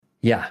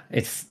Yeah,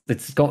 it's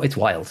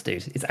wild,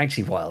 dude. It's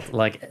actually wild.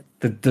 Like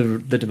the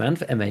demand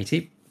for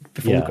M80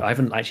 before Yeah, I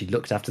haven't actually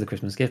looked after the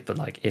Christmas gift, but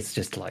like it's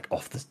just like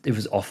it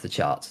was off the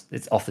charts.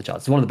 It's off the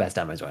charts. It's one of the best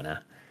demos right now.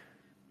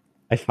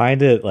 I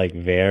find it like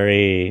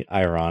very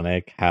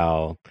ironic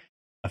how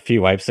a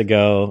few wipes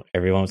ago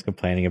everyone was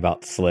complaining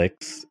about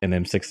slicks in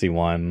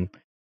M61,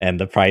 and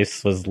the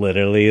price was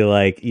literally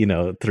like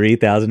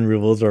 3,000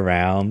 rubles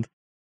around,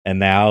 and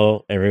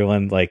now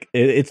everyone like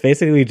it's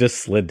basically just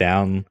slid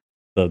down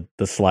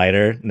the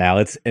slider. Now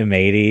it's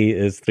M80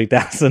 is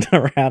 3,000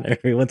 around.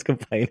 Everyone's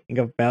complaining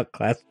about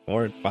class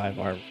 4 and 5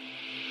 armor.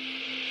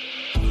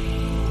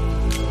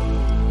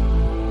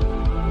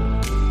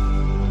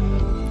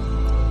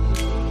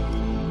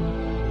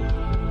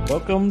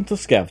 Welcome to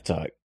Scav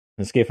Talk,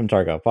 an Escape from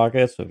Tarkov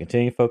podcast with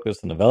continued focus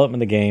on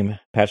development of the game,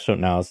 patch note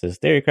analysis,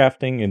 theory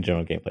crafting, and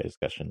general gameplay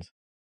discussions.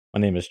 My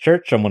name is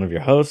Church. I'm one of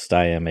your hosts.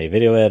 I am a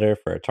video editor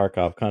for a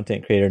Tarkov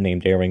content creator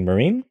named Daring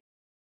Marine.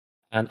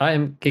 And I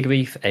am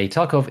Gigabeef, a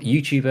Tarkov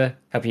YouTuber,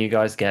 helping you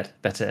guys get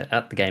better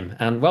at the game.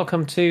 And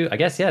welcome to, I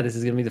guess, yeah, this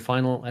is going to be the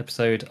final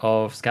episode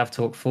of Scav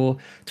Talk for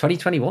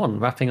 2021,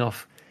 wrapping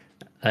off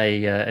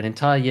a an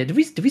entire year. Did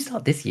we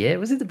start this year?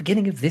 Was it the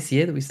beginning of this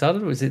year that we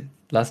started, or was it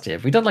last year?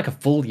 Have we done like a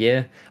full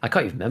year? I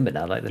can't even remember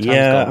now. Like the time's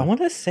Yeah, I gone.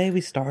 want to say we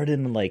started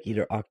in like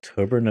either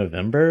October,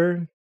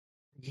 November,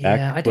 Yeah,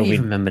 back I don't when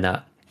even we. remember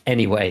now.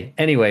 Anyway,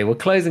 we're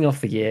closing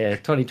off the year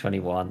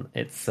 2021.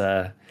 It's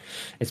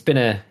been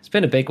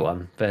a big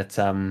one, but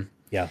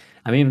Yeah.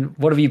 I mean,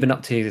 what have you been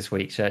up to this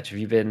week, Church? Have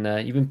you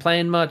been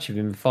playing much? You've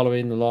been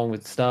following along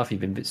with stuff? You've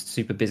been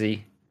super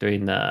busy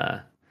doing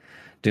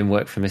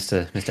work for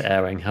Mr.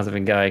 Airing. How's it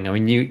been going? I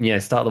mean,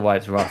 start the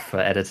wipes rough for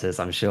editors,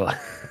 I'm sure.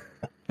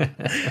 I've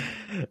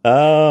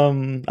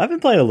been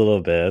playing a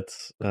little bit.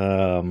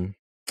 I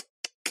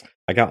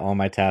got all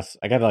my tasks.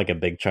 I got like a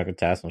big chunk of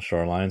tasks on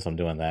Shoreline, so I'm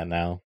doing that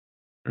now.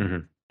 hmm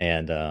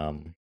And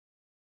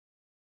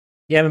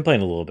yeah, I've been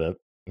playing a little bit.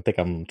 I think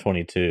I'm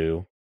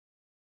 22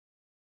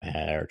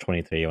 or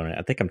 23.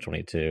 I think I'm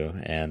 22,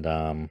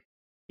 and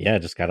yeah,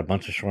 just got a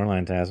bunch of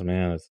Shoreline tasks,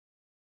 man.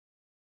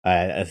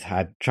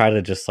 I try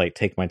to just like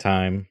take my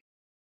time,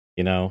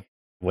 you know,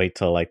 wait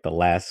till like the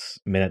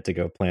last minute to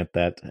go plant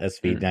that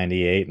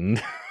SV98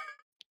 and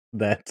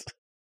that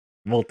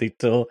multi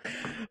tool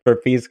for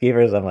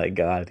peacekeepers. I'm like,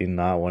 God, I do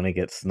not want to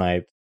get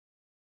sniped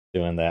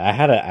doing that.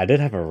 I did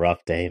have a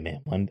rough day,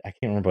 man. I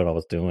can't remember what I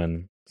was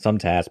doing, some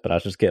task, but I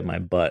was just getting my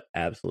butt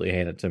absolutely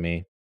handed to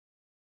me.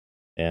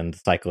 And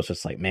Cycle's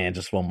just like, man,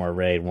 just one more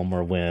raid, one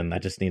more win. I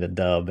just need a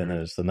dub, and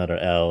then it's another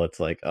L. It's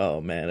like, oh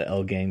man, the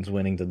L gang's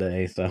winning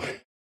today. So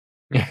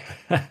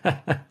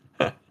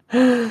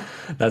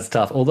That's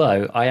tough.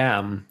 Although I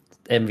am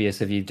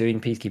envious of you doing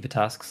peacekeeper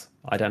tasks.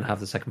 I don't have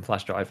the second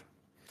flash drive.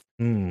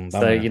 So,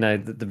 bummer.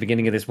 the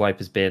beginning of this wipe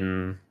has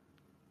been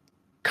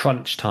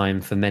crunch time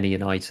for many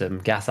an item,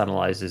 gas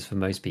analyzers for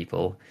most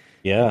people.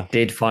 Yeah.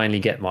 Did finally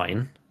get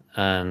mine,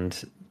 and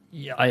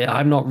yeah,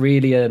 I'm not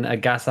really a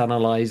gas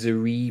analyzer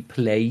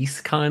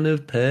replace kind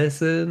of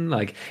person.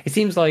 Like it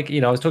seems like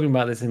I was talking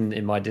about this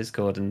in my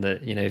Discord, and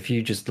that if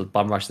you just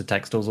bum rush the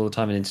tech stores all the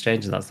time in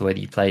Exchange, and that's the way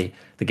that you play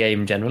the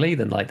game generally,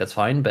 then like that's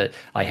fine. But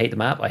I hate the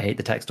map, I hate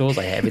the tech stores,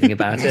 I hate everything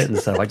about it, and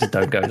so I just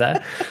don't go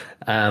there.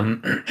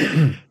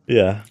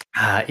 Yeah.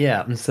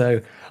 Yeah, and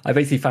so I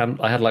basically found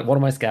I had like one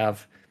of my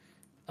scav.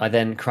 I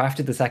then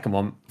crafted the second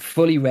one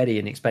fully ready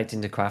and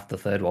expecting to craft the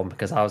third one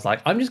because I was like,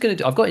 I'm just gonna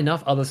do. I've got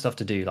enough other stuff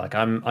to do. Like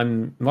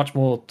I'm much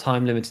more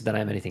time limited than I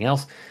am anything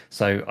else.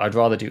 So I'd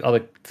rather do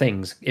other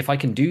things. If I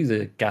can do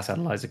the gas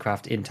analyzer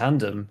craft in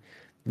tandem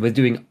with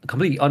doing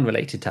completely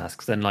unrelated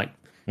tasks, then like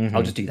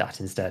I'll hmm just do that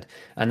instead.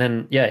 And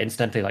then yeah,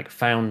 incidentally like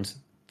found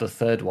the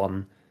third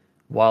one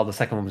while the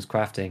second one was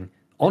crafting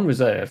on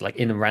reserve, like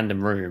in a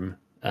random room,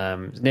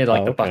 near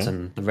like Oh, okay.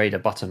 the radar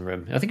button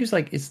room. I think it's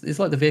like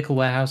the vehicle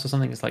warehouse or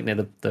something. It's like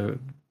near the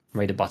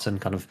radar button,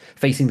 kind of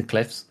facing the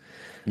cliffs.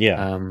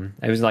 Yeah.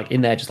 It was like in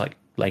there, just like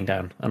laying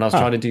down, and I was Huh.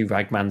 trying to do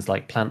Ragman's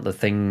like plant the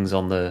things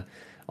on the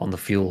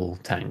fuel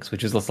tanks,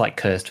 which was just like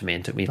cursed for me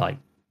and took me like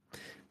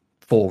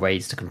 4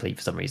 raids to complete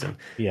for some reason.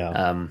 Yeah.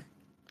 Um,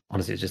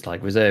 Honestly, it's just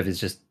like reserve is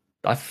just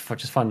I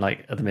just find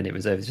like at the minute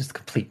reserve is just a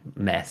complete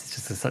mess.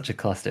 It's just such a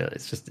cluster.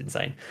 It's just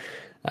insane.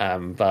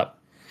 But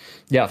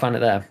yeah, I found it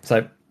there.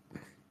 So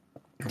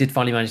did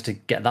finally manage to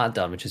get that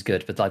done, which is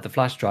good. But like the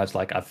flash drives,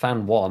 like I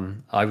found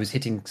one, I was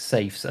hitting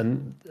safes,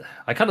 and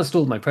I kind of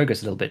stalled my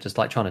progress a little bit, just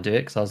like trying to do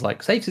it because I was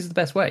like, safes is the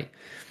best way.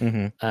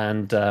 hmm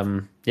And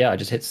yeah, I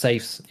just hit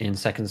safes in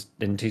seconds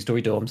in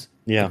two-story dorms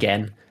Yeah.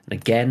 again and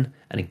again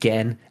and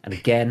again and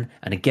again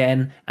and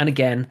again and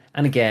again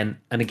and again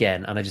and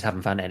again, and I just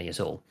haven't found any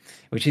at all,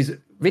 which is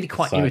really It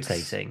quite sucks.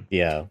 irritating.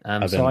 Yeah.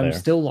 I've So been I'm there.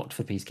 still locked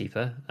for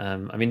Peacekeeper.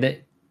 I mean,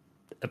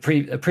 a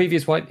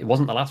previous wipe, it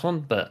wasn't the last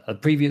one, but a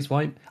previous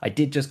wipe, I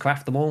did just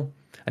craft them all.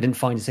 I didn't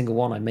find a single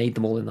one. I made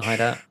them all in the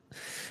hideout.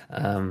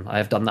 I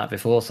have done that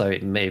before, so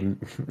it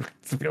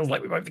feels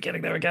like we might be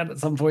getting there again at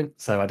some point.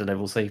 So I don't know,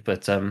 we'll see.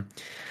 But other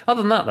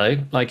than that, though,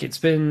 like it's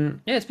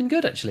been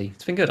good actually.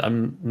 It's been good.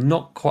 I'm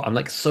not quite. I'm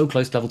like so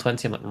close to level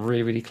 20. I'm like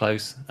really, really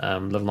close.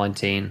 Level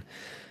 19,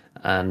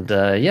 and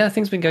yeah,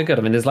 things have been going good.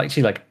 I mean, there's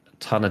actually like a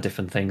ton of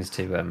different things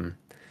to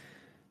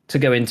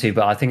go into,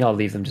 but I think I'll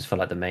leave them just for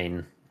like the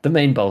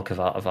main bulk of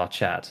our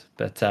chat.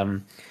 But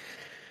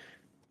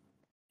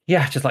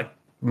yeah, just like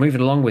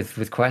moving along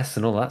with quests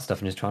and all that stuff,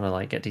 and just trying to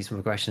like get decent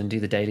progression and do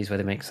the dailies where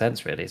they make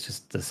sense. Really, it's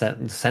just the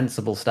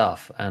sensible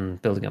stuff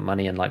and building up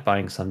money and like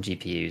buying some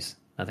GPUs.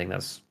 I think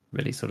that's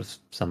really sort of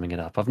summing it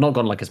up. I've not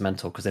gone like as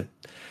mental because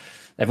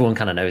everyone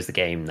kind of knows the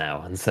game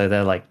now, and so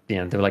they're like, they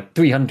were like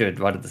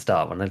 300 right at the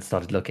start when they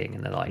started looking,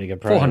 and they're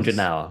like 400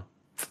 now.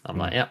 I'm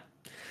like, yeah,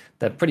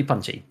 they're pretty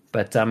punchy,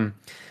 but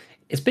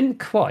it's been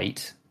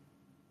quite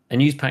a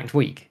news-packed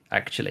week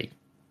actually,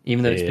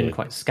 even though it's been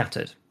quite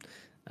scattered.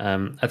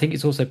 I think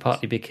it's also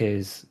partly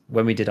because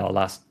when we did our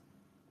last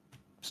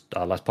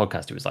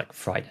podcast, it was like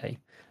Friday,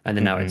 and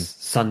then now it's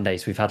Sunday,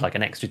 so we've had like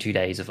an extra 2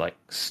 days of like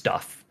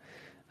stuff.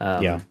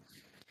 Yeah.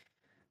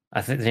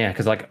 I think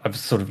because like I've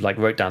sort of like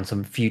wrote down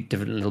some few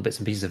different little bits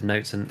and pieces of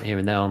notes and here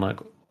and there on like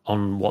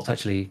on what's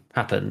actually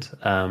happened.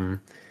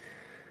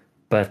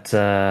 But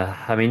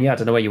I mean, yeah, I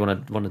don't know where you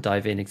want to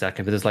dive in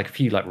exactly, but there's like a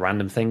few like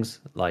random things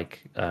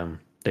like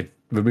they've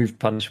removed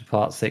Punisher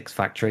Part 6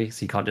 Factory,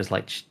 so you can't just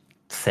like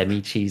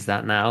semi-cheese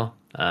that now.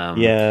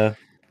 Yeah.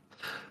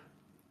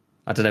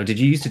 I don't know. Did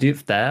you used to do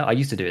it there? I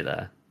used to do it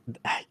there.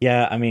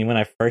 Yeah, I mean, when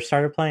I first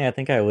started playing, I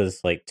think I was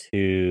like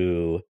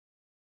too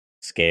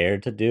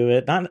scared to do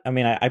it. Not, I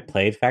mean, I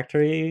played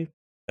Factory.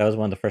 That was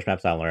one of the first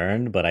maps I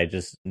learned, but I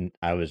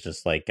was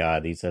just like,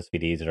 God, these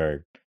SVDs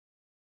are,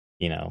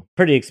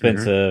 pretty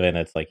expensive, and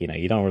it's like,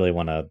 you don't really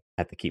want to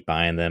have to keep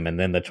buying them, and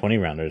then the 20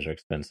 rounders are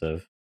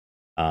expensive.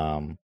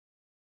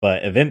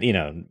 But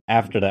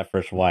after that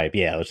first wipe,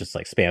 yeah, it was just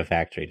like spam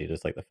Factory, dude.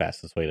 It's like the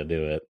fastest way to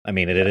do it. I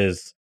mean, it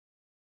is.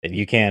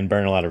 You can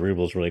burn a lot of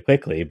rubles really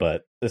quickly,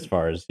 but as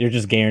far as you're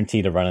just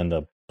guaranteed to run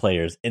into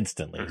players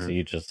instantly, so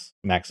you just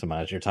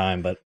maximize your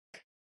time. But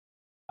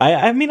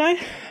I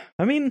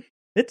mean,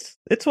 it's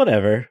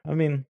whatever. I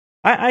mean,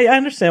 I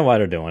understand why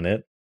they're doing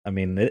it. I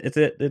mean,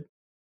 it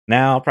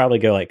now I'll probably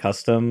go like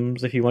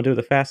customs if you want to do it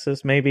the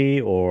fastest,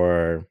 maybe,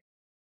 or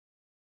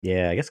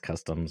yeah, I guess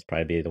customs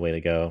probably be the way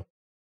to go.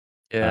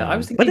 Yeah, I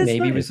was But thinking it's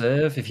maybe nice.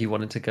 reserve if you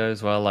wanted to go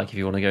as well, like if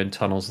you want to go in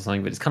tunnels or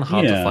something, but it's kind of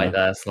hard to fight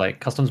Yeah, there. So like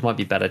customs might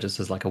be better just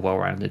as like a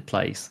well-rounded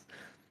place.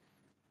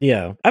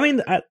 yeah. I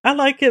mean, I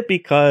like it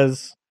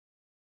because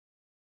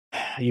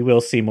you will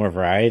see more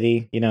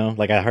variety,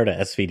 like I heard a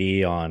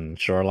SVD on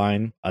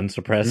Shoreline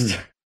unsuppressed.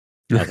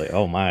 I was like,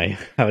 oh my,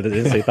 I would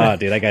instantly thought,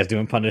 dude, that guy's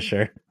doing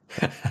Punisher.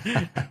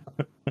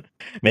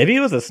 Maybe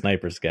it was a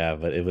sniper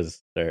scav, but it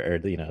was or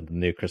the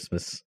new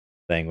Christmas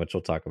thing, which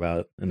we'll talk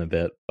about in a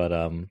bit. But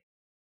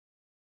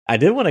I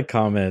did want to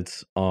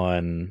comment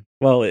on.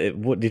 Well,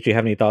 did you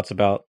have any thoughts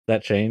about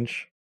that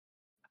change?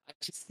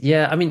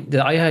 Yeah, I mean,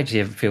 I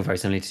actually feel very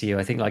similarly to you.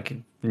 I think like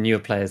newer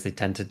players, they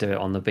tend to do it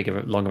on the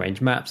bigger, longer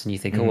range maps, and you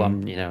think, oh,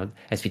 Hmm.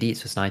 SVD,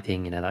 it's for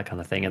sniping, that kind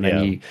of thing. And then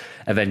Yeah, you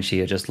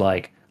eventually are just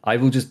like, I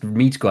will just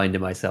meat grind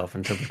myself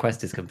until the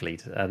quest is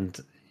complete. And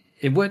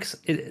it works.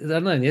 I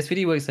don't know, the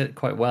SVD works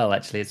quite well,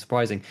 actually. It's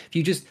surprising. If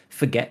you just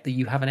forget that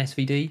you have an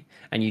SVD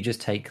and you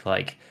just take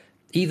like,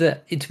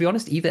 either to be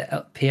honest,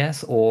 either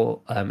PS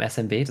or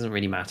SMB, it doesn't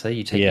really matter,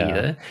 you take yeah,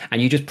 either,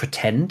 and you just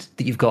pretend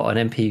that you've got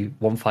an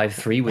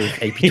MP153 with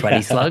AP20 yeah,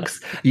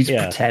 slugs. You just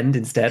yeah, pretend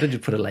instead, and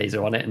just put a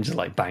laser on it and just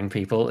like bang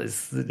people. It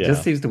just yeah,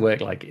 seems to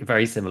work like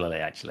very similarly,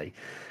 actually.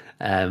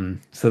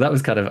 So that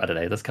was kind of, I don't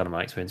know, that's kind of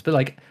my experience, but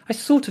like I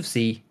sort of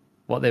see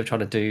what they were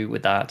trying to do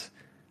with that,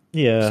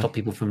 yeah, stop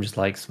people from just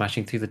like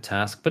smashing through the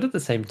task, but at the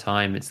same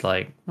time it's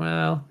like,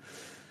 well,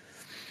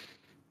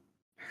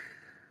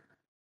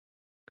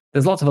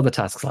 there's lots of other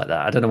tasks like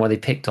that. I don't know why they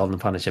picked on the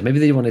Punisher. Maybe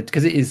they wanted,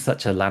 because it is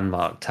such a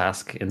landmark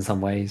task in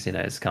some ways.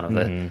 It's kind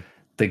of hmm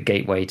the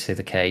gateway to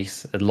the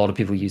case. A lot of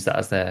people use that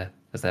as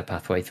their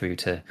pathway through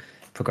to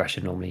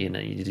progression. Normally,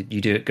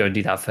 you do it, go and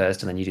do that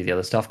first, and then you do the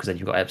other stuff because then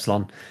you've got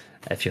Epsilon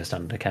if you're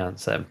standard account.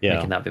 So yeah,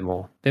 making that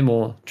a bit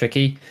more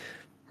tricky.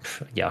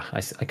 Yeah, I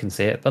can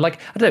see it, but like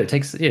I don't know, it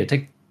takes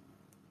take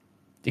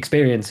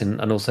experience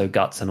and also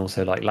guts and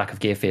also like lack of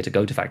gear fear to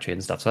go to factory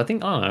and stuff. So I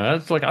think I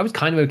was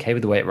kind of okay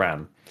with the way it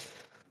ran.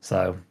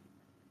 So.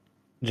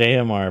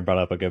 JMR brought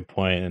up a good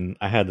point, and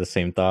I had the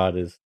same thought.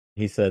 Is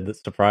he said that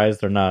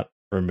surprised they're not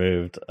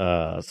removed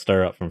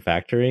stir up from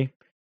factory,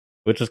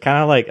 which is kind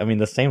of like, I mean,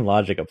 the same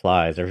logic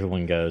applies.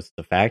 Everyone goes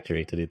to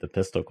factory to do the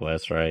pistol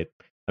quest, right?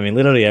 I mean,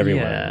 literally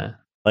everyone. Yeah,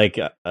 Like,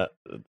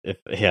 if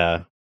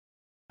yeah,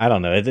 I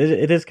don't know. It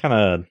is kind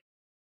of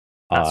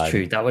that's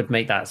true. odd. That would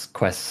make that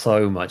quest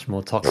so much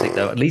more toxic,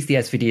 though. At least the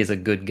SVD is a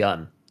good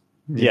gun.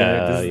 This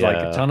Yeah, is like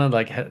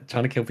yeah,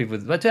 trying to kill people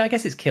with, but I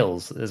guess it's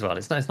kills as well.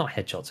 It's not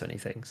headshots or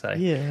anything. So it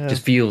yeah.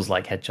 just feels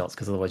like headshots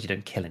because otherwise you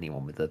don't kill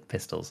anyone with the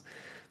pistols.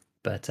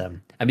 But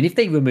I mean, if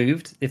they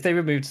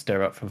removed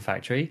stir up from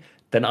factory,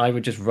 then I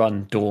would just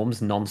run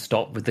dorms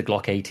non-stop with the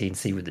Glock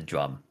 18C with the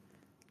drum.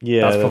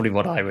 That's Yeah, probably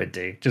what I would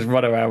do. Just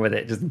run around with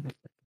it, just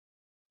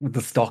with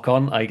the stock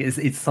on. Like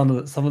it's some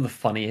of the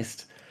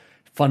funniest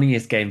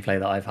gameplay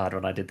that I've had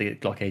when I did the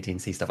Glock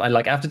 18C stuff. I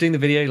like after doing the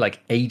video like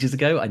ages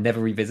ago, I never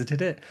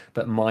revisited it,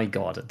 but my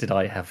God, did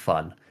I have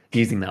fun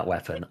using that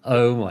weapon.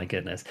 Oh my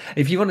goodness.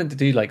 If you wanted to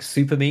do like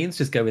super means,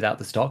 just go without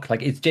the stock.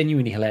 Like it's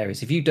genuinely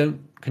hilarious. If you don't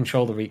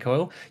control the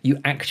recoil, you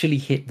actually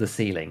hit the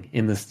ceiling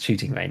in the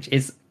shooting range.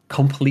 It's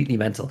completely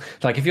mental.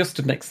 Like if you're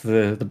stood next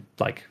to the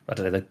like I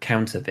don't know the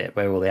counter bit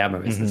where all the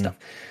ammo is and hmm stuff,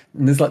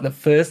 and there's like the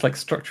first like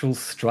structural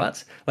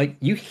strut, like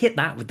you hit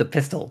that with the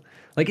pistol.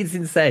 Like it's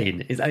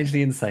insane. It's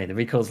actually insane. The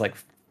recoil's like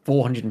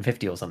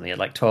 450 or something at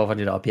like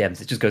 1200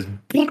 RPMs. It just goes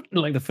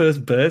like the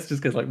first burst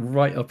just goes like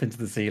right up into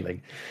the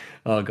ceiling.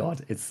 Oh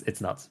God,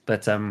 it's nuts.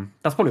 But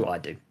that's probably what I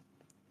do.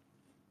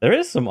 there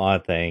is some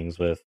odd things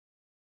with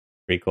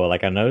recoil.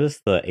 Like I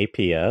noticed the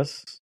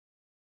APS,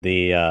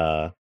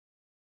 the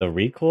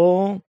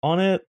recoil on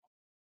it.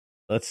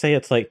 Let's say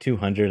it's like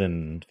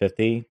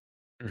 250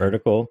 Mhm.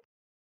 vertical.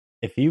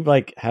 If you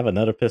like have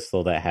another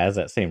pistol that has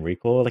that same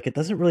recoil, like it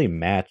doesn't really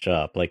match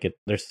up. Like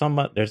there's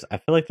I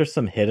feel like there's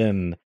some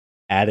hidden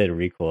added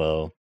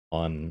recoil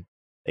on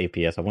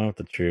APS. I wonder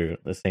if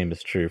the same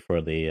is true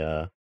for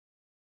the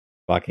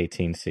Glock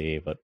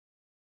 18C. But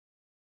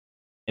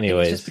I think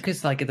it's just anyways,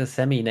 because like the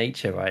semi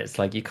nature, right? It's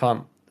like you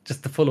can't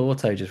just the full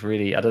auto just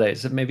really I don't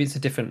know. Maybe it's a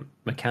different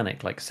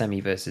mechanic, like semi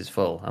versus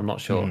full. I'm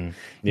not sure. hmm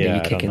You yeah,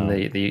 I kick don't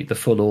in know. the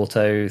full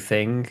auto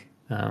thing.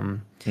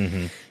 Um,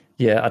 hmm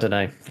yeah, I don't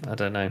know. I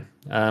don't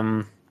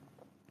know.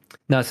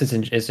 No, it's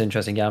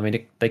interesting. Yeah, I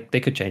mean, they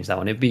could change that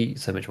one. It'd be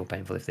so much more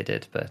painful if they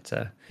did, but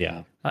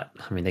Yeah, I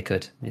mean, they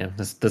could. You know,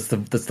 that's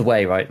the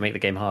way, right? Make the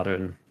game harder,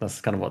 and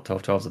that's kind of what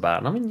 12 is about.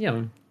 And I mean,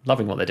 I'm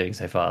loving what they're doing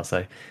so far.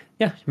 So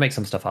yeah, make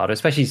some stuff harder,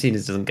 especially seeing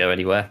as it doesn't go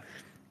anywhere.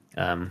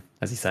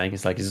 As he's saying,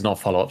 it's like it's not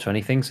a follow up to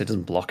anything, so it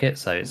doesn't block it.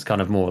 So it's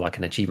kind of more like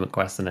an achievement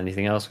quest than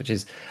anything else, which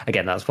is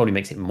again that's probably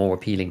makes it more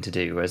appealing to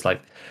do. Whereas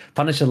like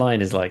Punisher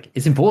Line is like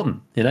it's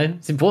important, you know,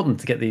 it's important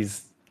to get the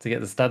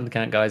standard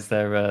count guys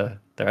their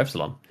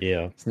Epsilon.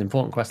 yeah. It's an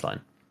important quest line.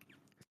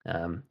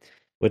 Um,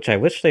 Which I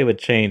wish they would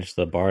change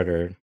the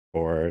barter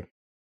for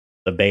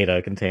the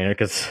beta container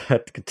because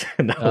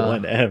no uh,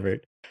 one ever.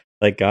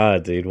 Like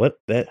God, dude, what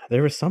that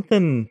there was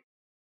something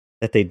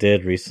that they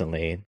did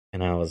recently,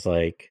 and I was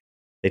like,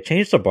 they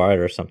changed the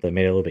barter or something,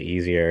 made it a little bit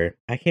easier.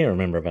 I can't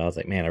remember, but I was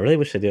like, man, I really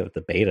wish they did it with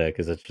the beta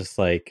because it's just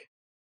like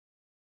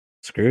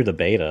screw the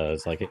beta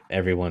is like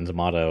everyone's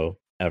motto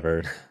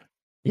ever.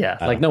 yeah,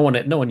 like Uh,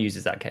 no one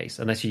uses that case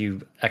unless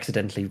you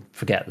accidentally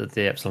forget that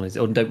the Epsilon is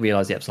or don't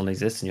realize the Epsilon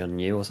exists and you're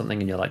new or something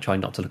and you're like trying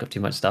not to look up too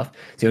much stuff.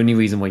 It's the only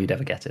reason why you'd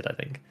ever get it, I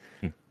think.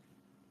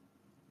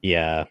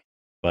 yeah,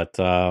 but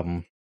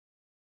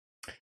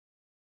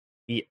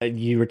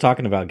you were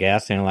talking about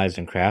gas analyzers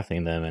and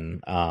crafting them,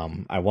 and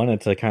I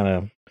wanted to kind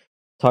of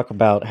talk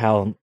about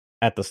how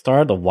at the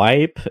start of the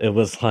wipe, it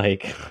was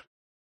like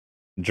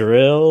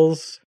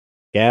drills,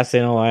 gas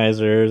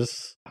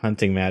analyzers,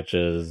 hunting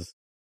matches,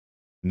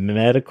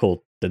 the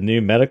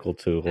new medical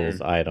tools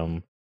Mm.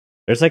 item.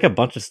 There's like a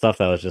bunch of stuff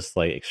that was just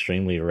like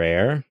extremely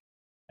rare,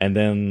 and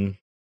then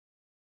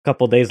a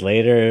couple days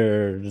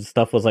later,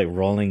 stuff was like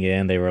rolling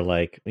in. They were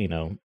like,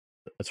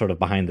 sort of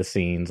behind the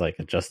scenes, like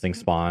adjusting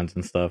spawns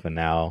and stuff, and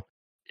now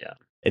Yeah.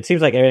 it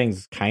seems like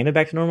everything's kind of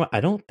back to normal. I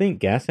don't think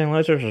gas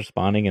analyzers are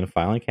spawning in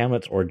filing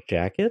cabinets or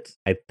jackets.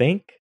 I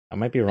think I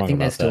might be I wrong think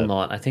they're about still that.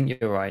 not. I think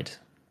you're right.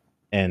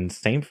 And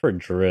same for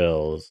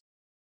drills.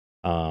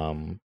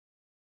 Um,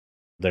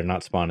 they're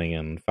not spawning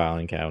in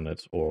filing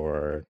cabinets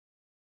or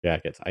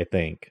jackets, I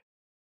think.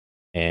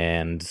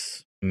 And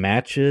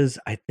matches,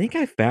 I think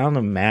I found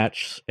a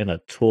match in a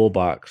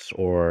toolbox,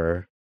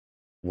 or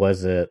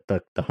was it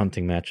the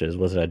hunting matches?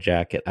 Was it a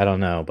jacket? I don't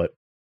know, but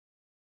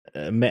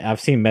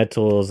I've seen med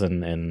tools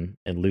and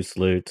loose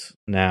loot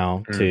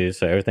now Mm. too,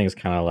 so everything's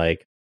kind of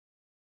like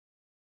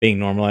being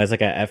normalized.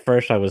 Like at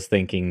first, I was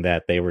thinking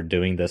that they were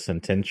doing this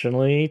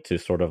intentionally to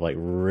sort of like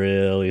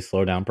really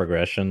slow down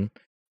progression.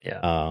 Yeah.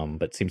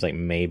 But it seems like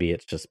maybe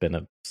it's just been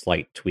a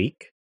slight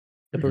tweak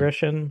to Mhm.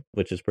 progression,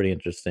 which is pretty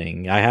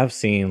interesting. I have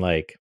seen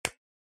like,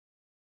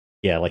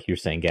 yeah, like you're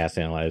saying, gas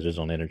analyzers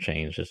on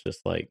interchange. It's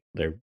just like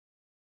they're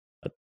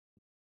uh,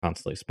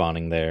 constantly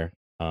spawning there.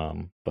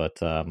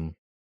 But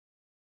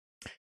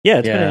yeah,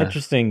 it's been an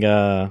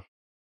Yeah.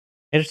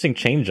 interesting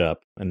change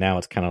up, and now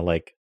it's kind of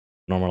like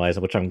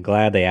normalized, which I'm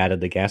glad they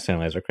added the gas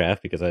analyzer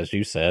craft because, as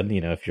you said,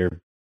 if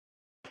you're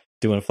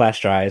doing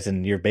flash drives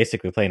and you're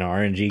basically playing an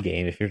RNG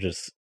game, if you're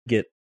just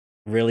get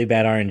really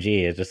bad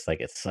RNG, it's just like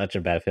it's such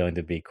a bad feeling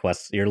to be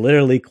quest. You're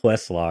literally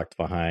quest locked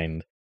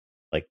behind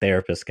like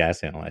therapist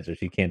gas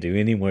analyzers. You can't do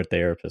any more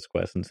therapist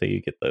quests until you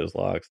get those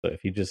logs. So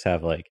if you just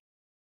have like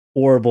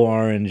horrible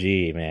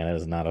RNG, man, it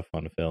is not a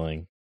fun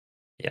feeling.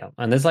 Yeah.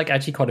 And there's like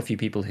actually quite a few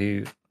people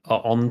who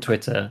are on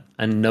Twitter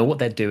and know what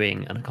they're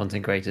doing and are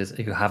content creators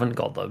who haven't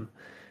got them.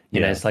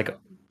 You know, Yeah. it's like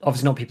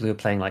obviously not people who are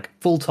playing like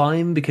full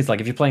time because like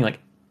if you're playing like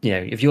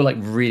if you're like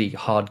really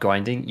hard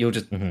grinding, you'll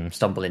just Hmm.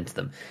 stumble into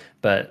them.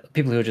 But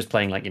people who are just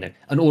playing like,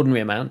 an ordinary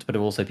amount, but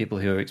also people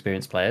who are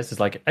experienced players, there's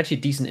like actually a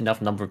decent enough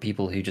number of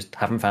people who just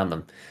haven't found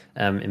them,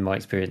 in my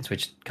experience,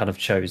 which kind of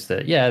shows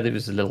that, yeah, it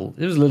was a little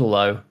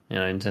low,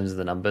 in terms of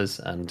the numbers.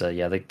 And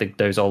yeah,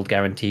 those old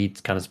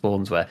guaranteed kind of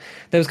spawns where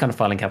there was kind of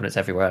filing cabinets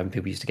everywhere and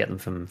people used to get them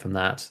from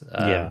that.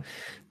 Yeah.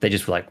 They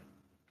just like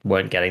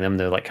weren't getting them.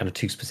 They're like kind of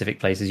two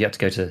specific places. You had to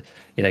go to,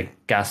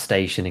 gas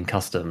station in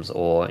customs,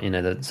 or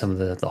some of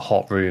the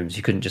hot rooms.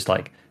 You couldn't just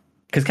like,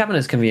 because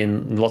cabinets can be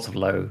in lots of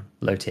low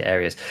tier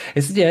areas.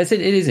 It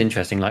is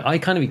interesting. Like I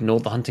kind of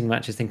ignored the hunting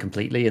matches thing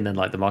completely, and then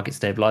like the market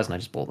stabilized, and I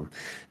just bought them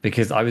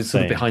because I was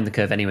sort of Same. behind the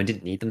curve anyway and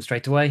didn't need them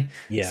straight away.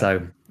 Yeah.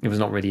 So it was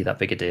not really that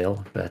big a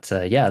deal. But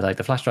yeah, like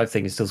the flash drive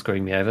thing is still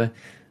screwing me over,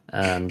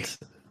 and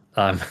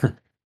um,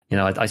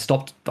 I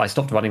stopped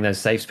running those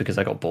safes because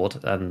I got bored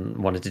and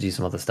wanted to do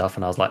some other stuff.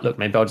 And I was like, look,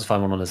 maybe I'll just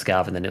find one on a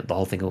scav, and then the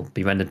whole thing will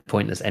be rendered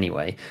pointless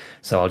anyway.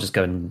 So I'll just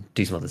go and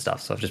do some other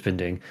stuff. So I've just been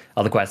doing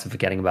other quests and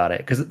forgetting about it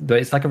because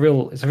it's like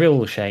it's a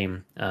real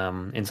shame,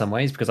 in some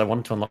ways, because I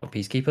wanted to unlock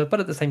Peacekeeper, but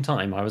at the same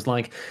time, I was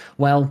like,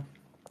 well,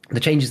 the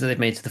changes that they've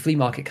made to the flea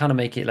market kind of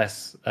make it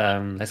less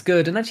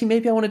good. And actually,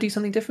 maybe I want to do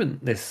something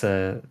different this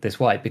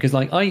wipe, because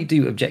like I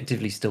do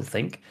objectively still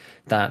think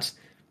that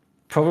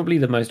probably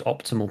the most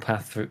optimal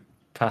path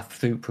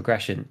through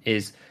progression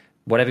is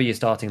whatever your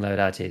starting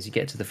loadout is. You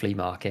get to the flea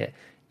market,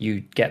 you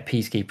get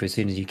Peacekeeper as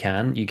soon as you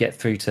can. You get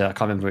through to, I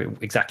can't remember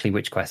exactly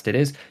which quest it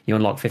is. You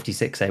unlock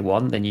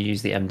 56A1, then you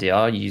use the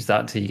MDR. You use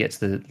that until you get to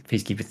the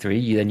Peacekeeper 3.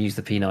 You then use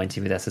the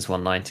P90 with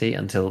SS190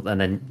 and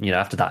then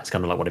after that it's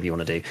kind of like whatever you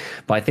want to do.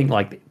 But I think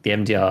like the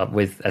MDR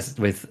with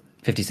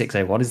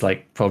 56A1 is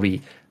like probably,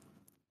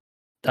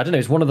 I don't know,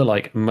 it's one of the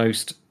like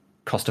most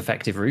cost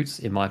effective routes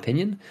in my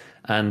opinion.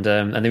 And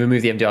they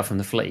removed the MDR from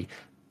the flea.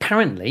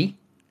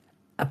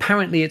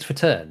 Apparently it's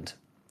returned.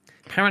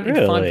 Apparently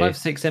the Really?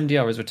 556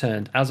 MDR is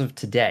returned as of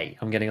today.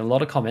 I'm getting a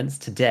lot of comments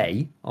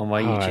today on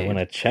my Oh, I want YouTube.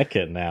 to check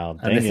it now.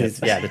 And Dang this it. is,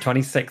 yeah, the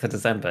 26th of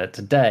December.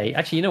 Today,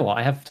 actually, you know what?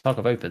 I have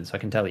Tarkov open, so I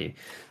can tell you.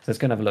 So let's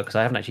go and have a look, because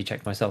I haven't actually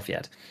checked myself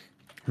yet.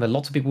 But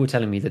lots of people were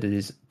telling me that it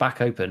is back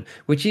open,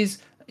 which is,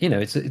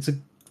 it's a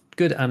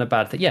good and a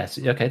bad thing. Yes,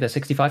 okay, they're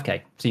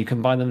 65k. So you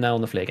can buy them now on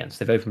the flea again.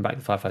 So they've opened back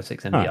the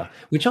 556 Huh. MDR,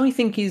 which I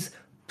think is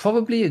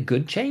probably a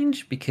good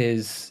change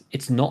because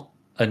it's not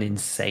an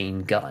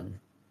insane gun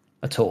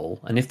at all.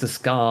 And if the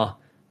Scar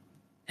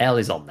L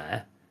is on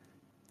there,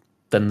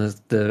 then the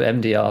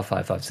MDR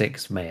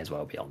 556 may as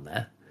well be on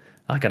there.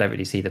 Like I don't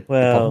really see the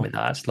problem Well, with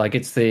that. Like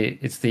it's the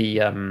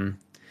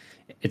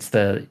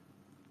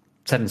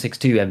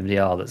 762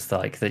 MDR that's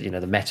like the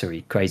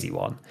meta crazy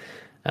one.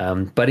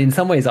 But in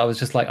some ways, I was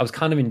just like, I was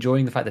kind of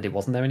enjoying the fact that it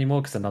wasn't there anymore,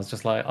 because then I was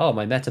just like, oh,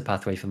 my meta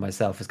pathway for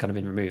myself has kind of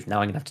been removed.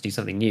 Now I'm gonna have to do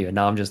something new, and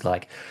now I'm just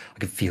like, I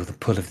can feel the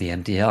pull of the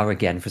MDR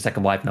again for a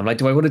second wipe, and I'm like,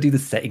 do I want to do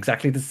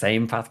exactly the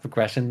same path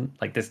progression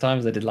like this time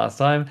as I did last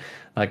time?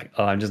 Like,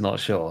 oh, I'm just not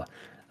sure.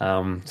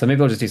 So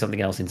maybe I'll just do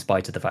something else in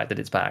spite of the fact that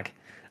it's back.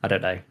 I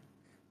don't know.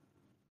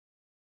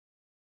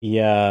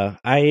 yeah,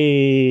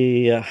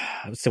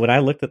 so when I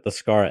looked at the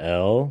Scar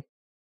L,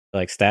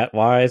 like stat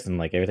wise and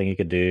like everything you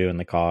could do and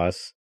the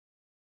cost,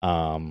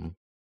 um,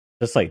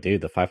 just like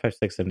dude, the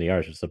 556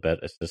 MDR is just a bit.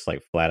 It's just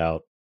like flat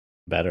out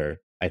better.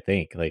 I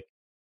think like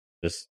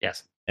just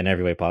Yes. in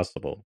every way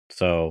possible.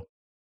 So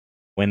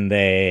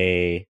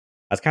I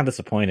was kind of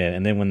disappointed,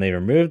 and then when they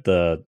removed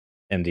the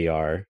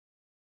MDR,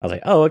 I was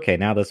like, oh, okay,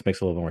 now this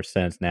makes a little more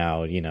sense.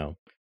 Now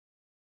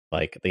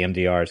like the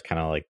MDR is kind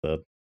of like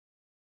the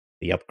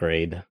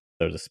upgrade,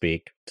 so to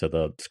speak, to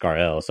the Scar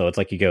L. So it's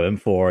like you go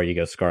M4, you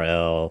go Scar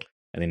L,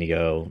 and then you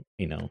go,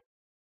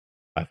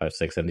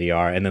 556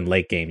 MDR, and then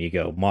late game you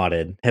go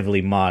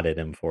heavily modded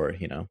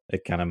M4.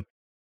 It kind of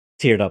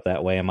tiered up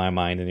that way in my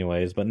mind,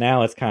 anyways. But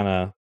now it's kind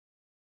of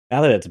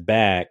now that it's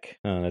back,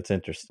 that's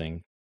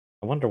interesting.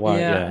 I wonder why.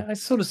 Yeah, Yeah, I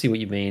sort of see what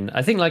you mean.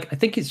 I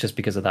think it's just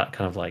because of that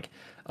kind of like,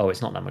 oh,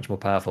 it's not that much more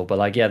powerful. But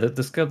like, yeah,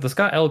 the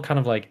Scar L kind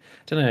of like, I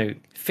don't know,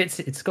 fits.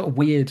 It's got a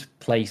weird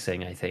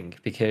placing, I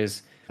think,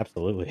 because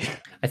absolutely.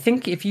 I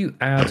think if you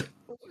add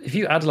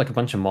like a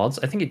bunch of mods,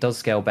 I think it does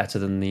scale better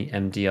than the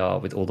MDR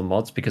with all the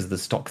mods because of the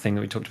stock thing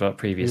that we talked about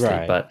previously.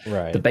 Right, But the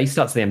right. base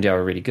stats of the MDR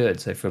are really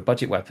good. So for a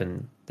budget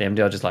weapon, the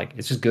MDR just like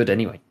it's just good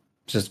anyway.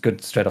 It's just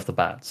good straight off the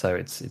bat, so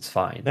it's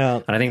fine.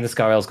 Now, And I think the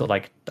Scar L's got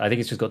like I think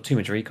it's just got too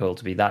much recoil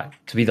to be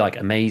like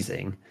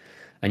amazing,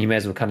 and you may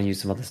as well kind of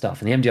use some other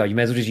stuff. And the MDR, you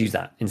may as well just use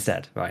that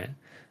instead, right?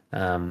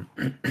 Um,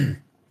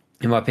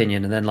 in my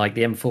opinion. And then like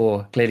the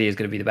M4 clearly is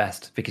going to be the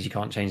best because you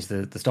can't change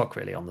the stock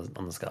really on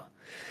the Scar.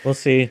 we'll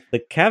see. The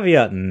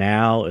caveat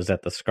now is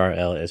that the Scar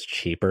L is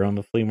cheaper on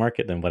the flea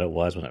market than what it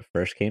was when it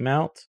first came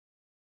out.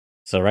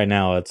 So right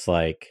now it's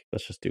like,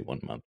 let's just do 1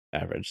 month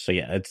average. So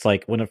yeah, it's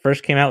like when it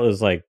first came out, it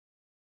was like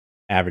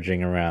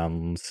averaging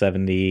around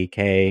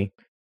 70K.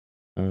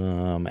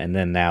 And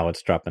then now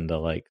it's dropping to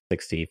like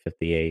 60,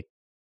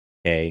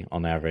 58K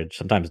on average,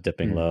 sometimes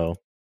dipping Hmm. low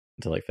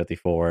to like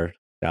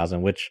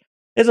 54,000, which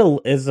is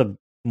a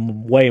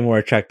way more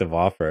attractive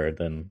offer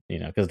than,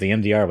 because the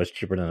MDR was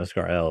cheaper than the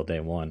Scar L day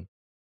one.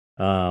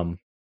 Um,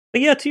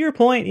 But yeah, to your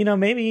point,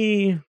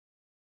 maybe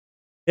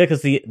yeah,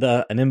 because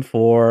the an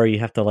M4, you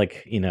have to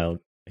like,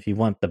 if you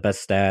want the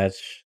best stats,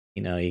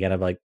 you gotta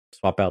like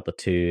swap out the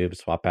tube,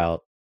 swap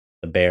out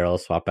the barrel,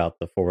 swap out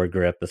the forward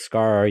grip, the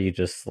scar. You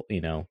just,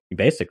 you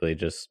basically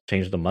just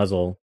change the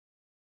muzzle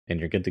and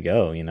you're good to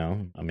go.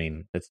 I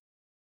mean, it's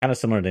kind of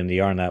similar to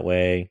MDR in that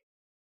way,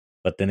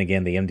 but then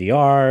again, the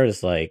MDR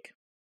is like,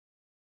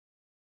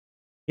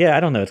 yeah, I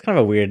don't know. It's kind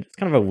of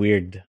a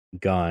weird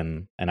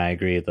gun, and I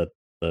agree that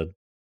the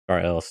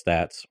RL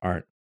stats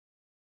aren't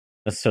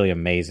necessarily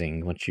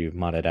amazing once you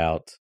mod it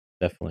out.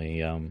 Definitely,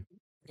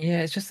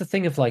 Yeah, it's just the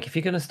thing of like if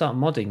you're going to start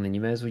modding, then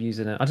you may as well use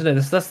an. I don't know.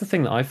 That's the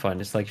thing that I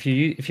find. It's like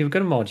if you're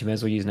going to mod, you may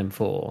as well use an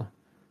M4,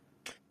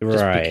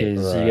 just right,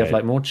 because you have right.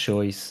 like more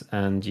choice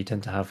and you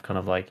tend to have kind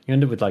of like you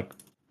end up with like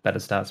better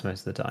stats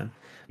most of the time.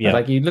 But Yep.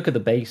 like you look at the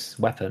base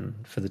weapon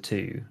for the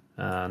two,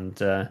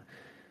 and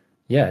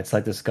yeah, it's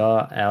like the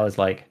Scar L is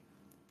like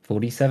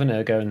 47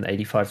 ergo and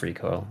 85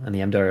 recoil, and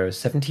the M-Doro is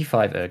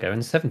 75 ergo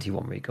and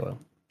 71 recoil,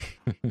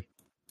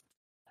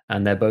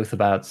 and they're both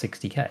about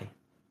 60k.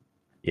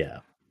 Yeah.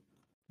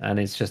 And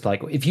it's just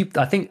like if you,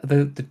 I think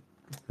well,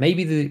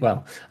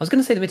 I was going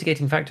to say the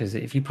mitigating factor is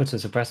that if you put a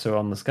suppressor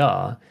on the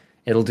Scar,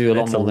 it'll do a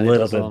lot It's a more than it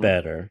little does bit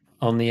better.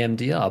 on the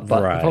MDR.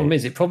 But the problem Right.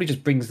 is, it probably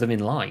just brings them in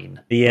line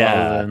rather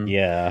Yeah, than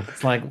yeah.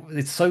 it's like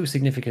it's so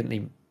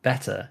significantly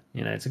better.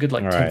 It's a good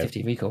like 10, Right.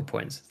 15 recoil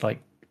points. It's like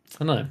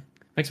I don't know,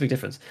 makes a big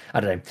difference. I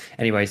don't know.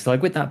 Anyway, so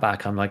like with that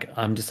back,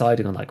 I'm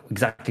deciding on like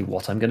exactly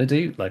what I'm going to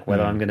do, like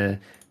whether I'm Mm. going to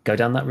go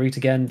down that route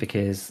again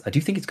because I do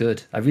think it's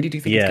good. I really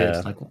do think it's good.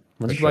 Yeah, Like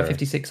wanted for to buy sure.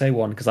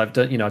 56A1 because I've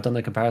done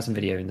the comparison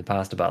video in the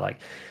past about like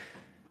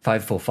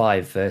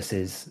 545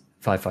 versus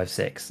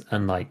 556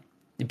 and like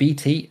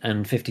BT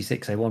and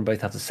 56A1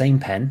 both have the same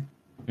pen,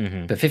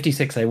 Hmm. but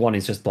 56A1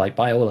 is just like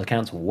by all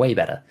accounts way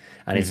better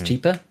and it's Hmm.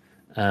 cheaper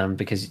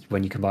because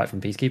when you can buy it from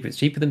Peacekeeper, it's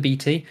cheaper than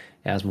BT.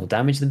 It has more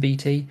damage than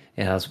BT.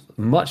 It has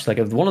much like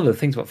one of the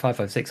things about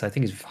 556 I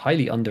think is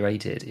highly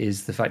underrated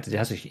is the fact that it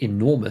has an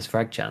enormous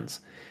frag chance.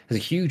 It has a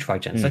huge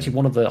frag chance. It's actually Mm.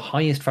 one of the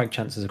highest frag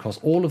chances across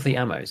all of the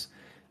ammos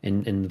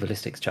in the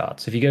ballistics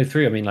charts. So if you go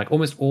through, I mean, like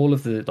almost all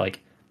of the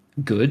like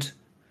good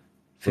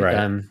Right.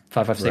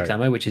 556 Right.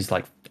 ammo, which is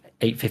like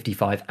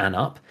 855 and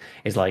up,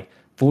 is like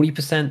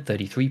 40%,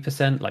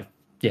 33%. Like,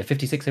 yeah,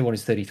 56A1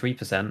 is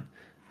 33%.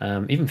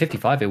 Even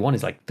 55A1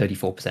 is like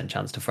 34%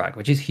 chance to frag,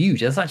 which is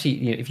huge. That's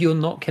actually, if you're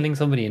not killing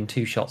somebody in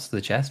 2 shots to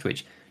the chest,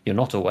 which you're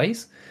not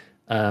always,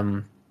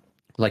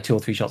 like 2 or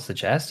 3 shots to the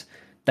chest,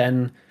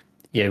 then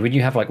yeah, when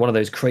you have like one of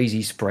those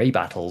crazy spray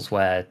battles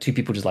where two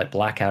people just like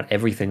black out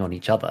everything on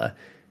each other,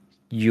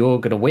 you're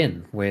gonna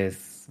win with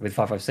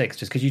 556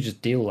 just because you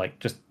just deal like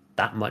just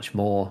that much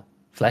more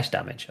flesh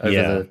damage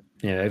over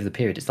Yeah. the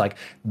period. It's like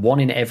 1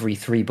 in every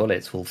 3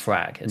 bullets will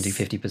frag and do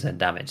 50%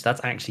 damage.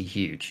 That's actually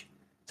huge.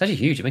 It's actually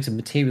huge. It makes a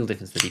material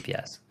difference to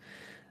DPS.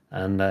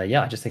 And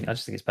yeah, I just think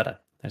it's better.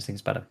 I just think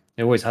it's better.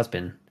 It always has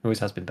been. It always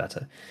has been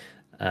better.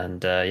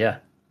 And yeah,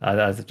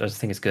 I just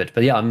think it's good.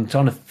 But yeah, I'm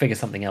trying to figure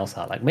something else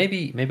out. Like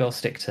maybe I'll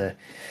stick to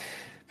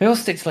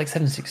like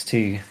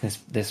 762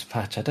 this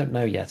patch. I don't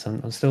know yet.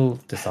 I'm still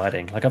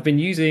deciding. Like I've been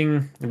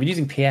using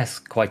PS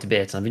quite a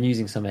bit. And I've been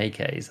using some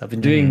AKs. I've been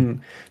Hmm.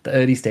 doing the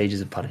early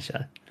stages of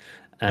Punisher,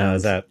 Is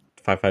and that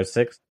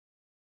 556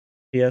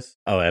 PS?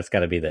 Oh, that's got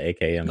to be the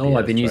AKM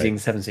I've been PS, right? using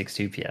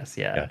 762 PS.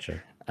 Yeah,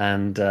 Gotcha.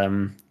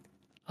 and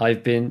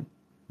I've been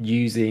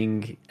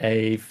using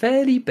a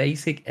fairly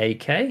basic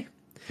AK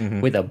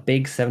Hmm. with a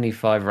big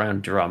 75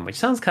 round drum, which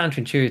sounds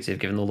counterintuitive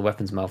given all the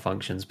weapons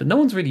malfunctions, but no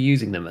one's really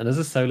using them. And as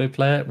a solo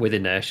player with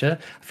inertia,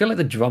 I feel like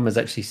the drum has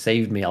actually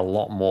saved me a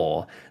lot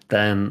more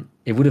than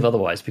it would have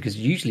otherwise, because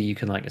usually you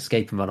can like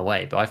escape and run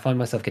away, but I find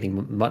myself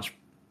getting much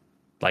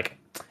like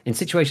in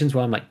situations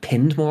where I'm like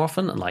pinned more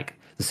often and like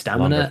the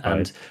Longer stamina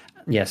and fights.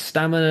 yeah,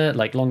 stamina,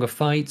 like longer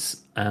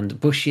fights and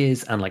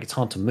bushes and like it's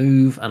hard to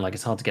move and like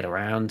it's hard to get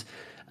around.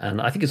 And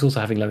I think it's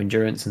also having low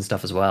endurance and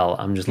stuff as well.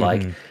 I'm just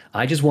like, Hmm.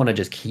 I just want to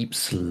just keep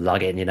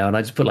slugging, and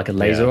I just put like a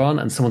laser Yeah. on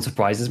and someone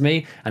surprises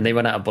me and they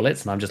run out of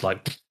bullets and I'm just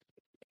like,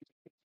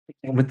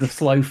 with the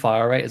slow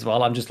fire rate as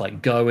well, I'm just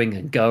like going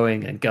and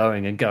going and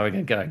going and going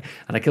and going.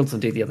 And I killed some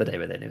dude the other day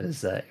with it.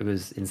 It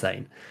was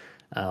insane.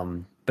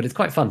 But it's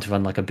quite fun to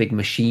run like a big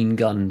machine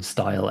gun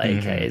style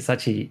AK. Hmm. It's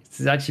actually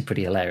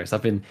pretty hilarious.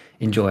 I've been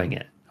enjoying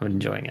it. I've been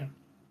enjoying it.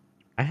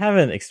 I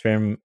haven't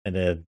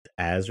experimented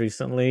as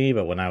recently,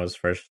 but when I was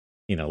first,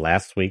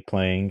 last week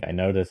playing, I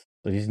noticed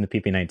I was using the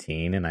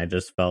PP19 and I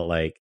just felt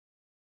like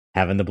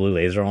having the blue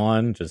laser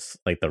on, just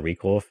like the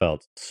recoil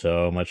felt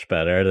so much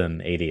better than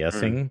Mm.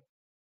 ADSing.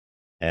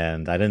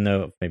 And I didn't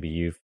know if maybe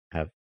you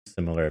have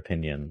similar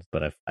opinions,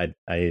 but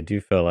I do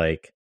feel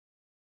like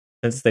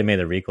since they made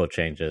the recoil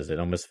changes, it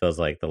almost feels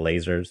like the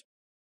lasers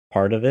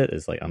part of it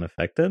is like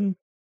unaffected.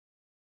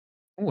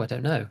 Oh, I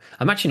don't know.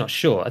 I'm actually not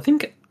sure. I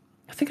think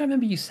I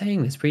remember you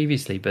saying this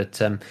previously,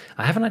 but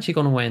I haven't actually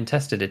gone away and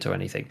tested it or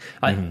anything.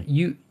 I Hmm.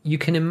 you you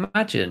can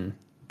imagine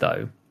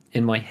though.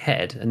 in my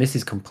head, and this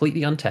is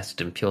completely untested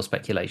and pure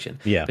speculation,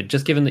 Yeah. but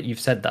just given that you've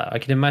said that, I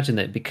can imagine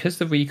that because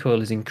the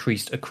recoil is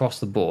increased across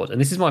the board,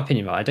 and this is my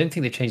opinion, right? I don't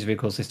think they've changed the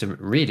recoil system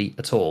really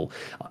at all.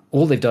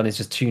 All they've done is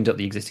just tuned up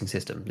the existing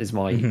system, is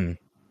my Hmm.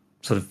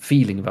 sort of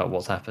feeling about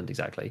what's happened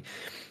exactly.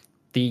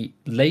 The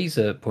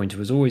laser pointer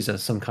was always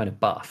some kind of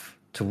buff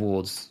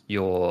towards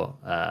your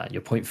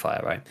point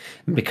fire, right?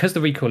 And because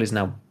the recoil is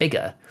now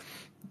bigger,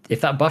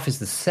 if that buff is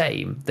the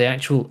same, the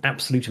actual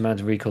absolute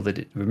amount of recoil that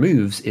it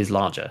removes is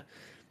larger.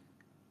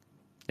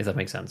 If that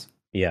makes sense.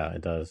 Yeah,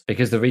 it does.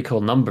 Because the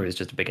recoil number is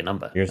just a bigger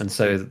number, Yours- and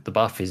so the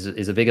buff is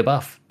a bigger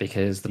buff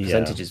because the Yeah.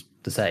 percentage is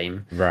the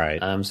same. Right.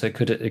 So it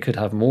could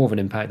have more of an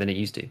impact than it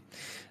used to.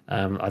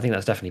 I think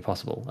that's definitely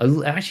possible.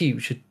 I actually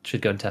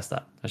should go and test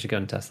that. I should go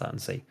and test that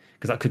and see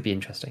because that could be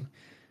interesting.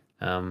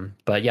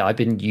 But yeah, I've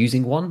been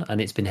using one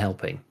and it's been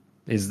helping.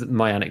 Is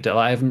my anecdote.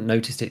 I haven't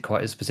noticed it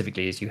quite as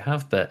specifically as you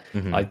have, but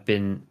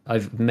Mhm.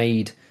 I've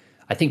made.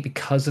 I think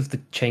because of the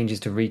changes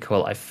to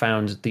recoil, I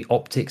found the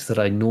optics that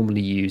I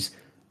normally use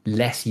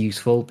less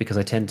useful because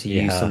I tend to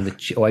use some of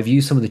the or I've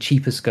used some of the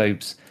cheaper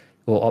scopes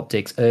or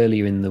optics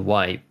earlier in the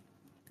wipe,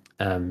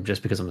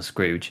 just because I'm a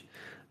Scrooge,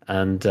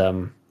 and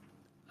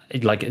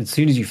like as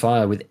soon as you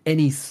fire with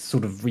any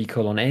sort of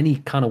recoil on any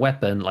kind of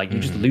weapon, like you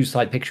just lose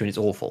sight picture and it's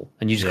awful,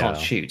 and you just can't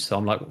Yeah. shoot. So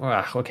I'm like,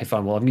 okay,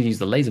 fine. Well, I'm going to use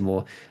the laser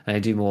more, and I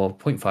do more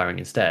point firing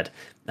instead,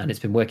 and it's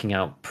been working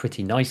out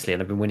pretty nicely.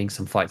 And I've been winning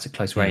some fights at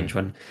close range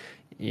when,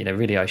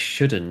 really I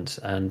shouldn't.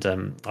 And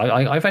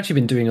I've actually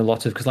been doing a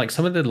lot of because like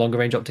some of the longer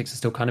range optics are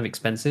still kind of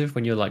expensive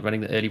when you're like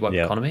running the early wipe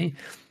Yep. economy.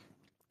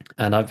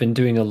 And I've been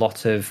doing a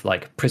lot of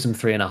like Prism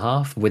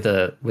 3.5 with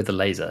a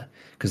laser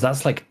because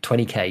that's like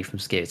 20k from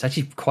Skier. It's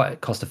actually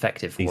quite cost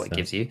effective for what it Decent.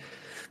 gives you,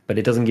 but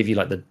it doesn't give you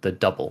like the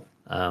double,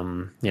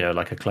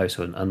 like a close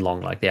and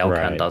long like the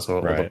Alcan Right, does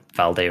or the right.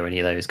 Valde or any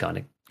of those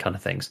kind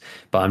of things.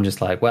 But I'm just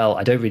like, well,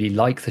 I don't really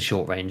like the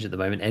short range at the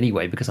moment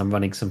anyway because I'm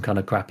running some kind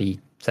of crappy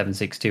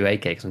 7.62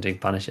 AK because I'm doing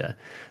Punisher.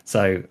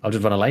 So I'll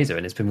just run a laser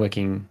and it's been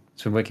working.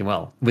 It's been working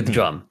well with the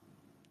drum,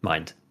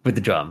 mind with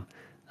the drum.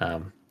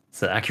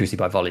 So accuracy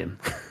by volume.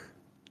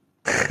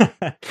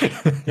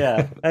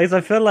 Yeah, because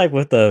I feel like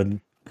with the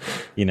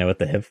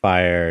hip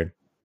fire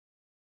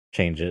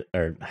changes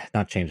or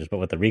not changes, but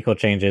with the recoil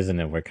changes, and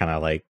then we're kind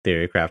of like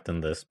theory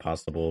crafting this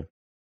possible,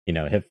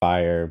 hip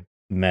fire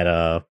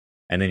meta,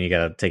 and then you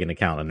got to take into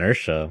account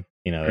inertia.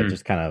 It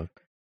just kind of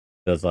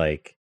feels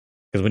like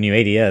because when you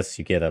ADS,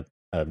 you get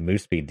a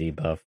move speed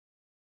debuff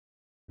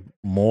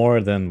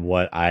more than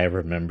what I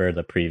remember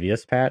the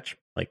previous patch,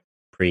 like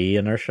pre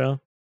inertia.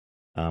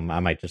 I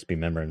might just be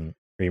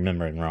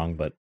remembering wrong,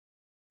 but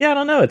yeah, I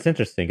don't know. It's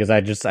interesting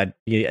because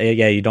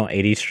you don't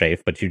 80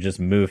 strafe, but you just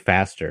move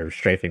faster,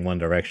 strafing one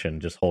direction,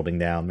 just holding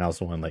down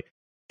mouse one, like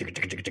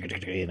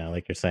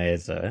like you're saying.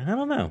 So I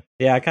don't know.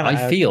 Yeah,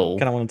 I feel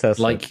kind of want to test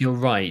like it. you're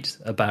right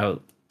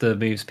about the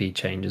move speed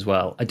change as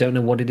well. I don't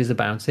know what it is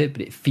about it,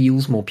 but it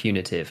feels more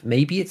punitive.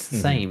 Maybe it's the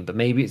same, but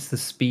maybe it's the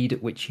speed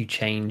at which you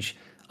change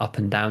up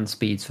and down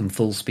speeds from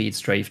full speed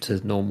strafe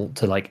to normal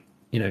to like,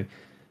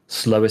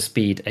 slower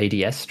speed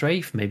ADS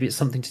strafe. Maybe it's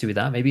something to do with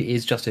that. Maybe it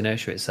is just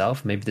inertia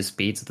itself. Maybe the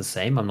speeds are the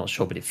same. I'm not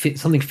sure, but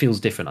something feels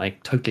different. I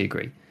totally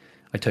agree.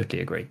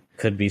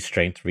 Could be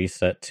strength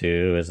reset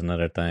too, is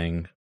another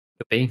thing.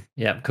 Could be,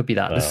 yeah, could be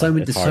that. So There's so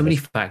many, it's there's so hard many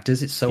to,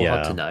 factors. It's so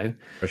hard to yeah, know.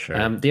 for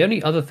sure. The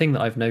only other thing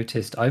that I've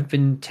noticed, I've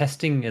been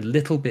testing a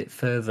little bit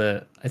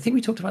further. I think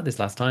we talked about this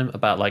last time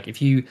about like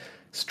if you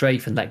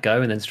strafe and let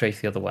go and then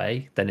strafe the other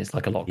way, then it's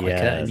like a lot quicker,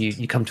 and Yes.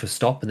 you come to a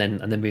stop and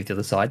then move the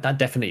other side. That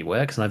definitely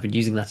works, and I've been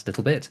using that a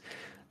little bit.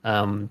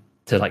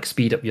 To like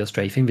speed up your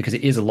strafing because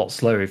it is a lot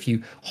slower if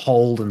you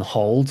hold and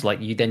hold,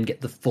 like you then get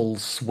the full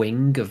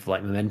swing of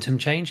like momentum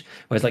change,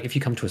 whereas like if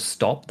you come to a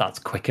stop, that's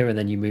quicker, and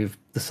then you move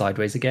the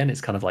sideways again. It's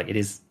kind of like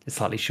it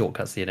slightly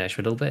shortcuts the inertia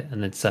a little bit,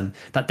 and it's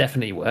that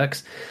definitely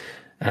works.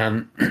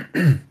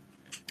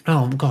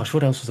 Oh gosh,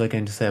 what else was I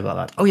going to say about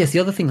that? Oh yes, the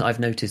other thing that I've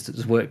noticed that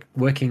was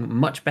working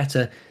much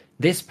better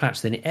this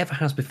patch than it ever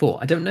has before.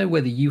 I don't know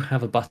whether you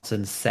have a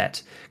button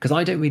set because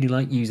I don't really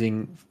like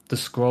using the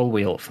scroll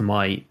wheel for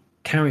my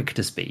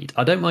character speed.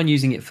 I don't mind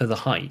using it for the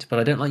height, but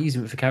I don't like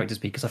using it for character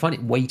speed because I find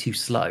it way too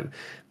slow.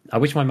 I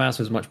wish my mouse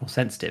was much more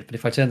sensitive, but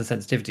if I turn the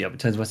sensitivity up, it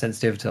turns my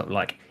sensitivity up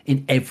like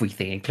in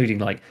everything, including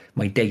like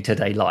my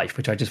day-to-day life,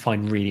 which I just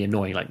find really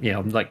annoying. Like,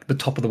 I'm like the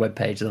top of the web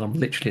page and then I'm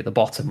literally at the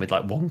bottom with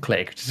like one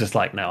click, which is just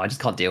like, no, I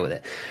just can't deal with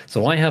it.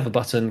 So I have a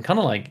button kind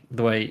of like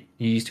the way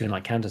you used to in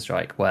like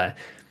Counter-Strike, where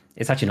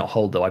it's actually not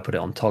hold though. I put it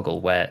on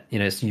toggle where,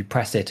 so you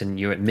press it and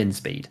you're at min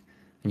speed,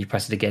 and you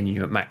press it again and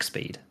you're at max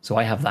speed. So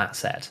I have that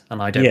set,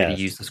 and I don't really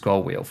use the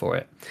scroll wheel for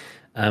it.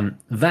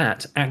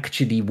 That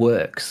actually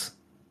works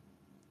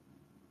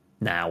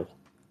now.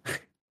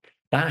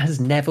 That has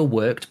never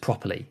worked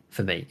properly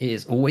for me. It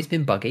has always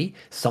been buggy.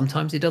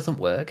 Sometimes it doesn't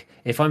work.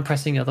 If I'm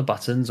pressing other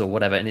buttons or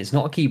whatever, and it's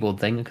not a keyboard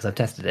thing because I've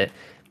tested it,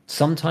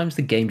 sometimes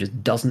the game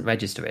just doesn't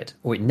register it,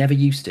 or it never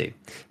used to.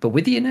 But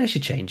with the inertia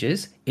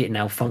changes, it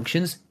now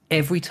functions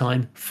every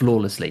time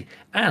flawlessly.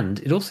 And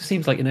it also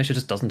seems like inertia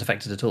just doesn't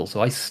affect it at all.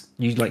 So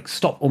you like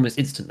stop almost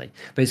instantly.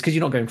 But it's because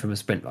you're not going from a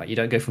sprint, right? You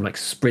don't go from like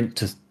sprint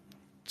to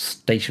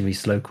stationary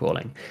slow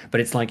crawling.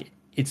 But it's like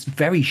it's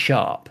very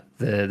sharp,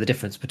 the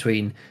difference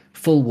between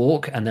full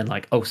walk and then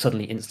like, oh,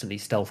 suddenly instantly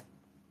stealth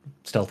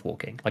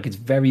walking. Like it's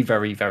very,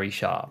 very, very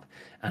sharp.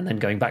 And then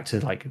going back to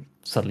like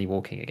suddenly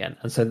walking again.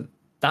 And so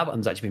that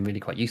button's actually been really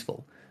quite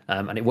useful.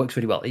 And it works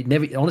really well. It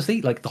never,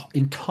 honestly, like the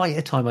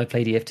entire time I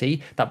played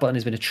EFT, that button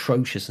has been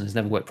atrocious and has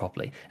never worked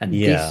properly. And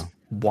this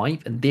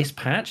wipe and this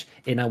patch,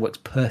 it now works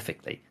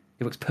perfectly.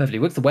 It works perfectly.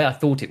 It works the way I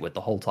thought it would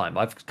the whole time.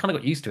 I've kind of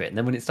got used to it. And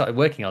then when it started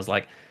working, I was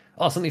like,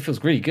 oh, something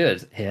feels really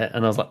good here.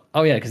 And I was like,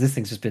 oh yeah, because this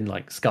thing's just been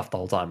like scuffed the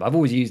whole time. But I've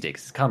always used it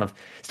because it's kind of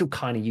still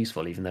kind of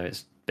useful, even though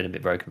it's been a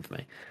bit broken for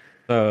me.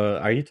 So,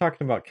 are you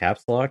talking about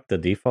caps lock, the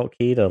default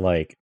key to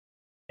like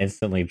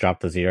instantly drop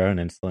to 0 and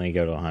instantly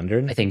go to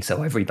 100? I think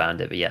so. I've rebanned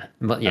it, but yeah,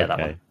 Okay. that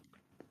one.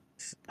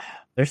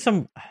 There's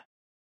some.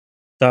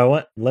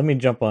 So let me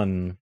jump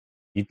on.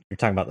 You're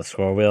talking about the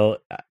scroll wheel.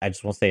 I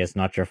just want to say it's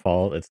not your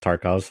fault. It's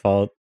Tarkov's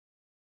fault.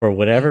 For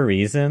whatever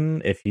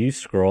reason, if you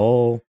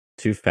scroll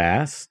too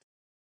fast,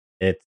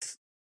 it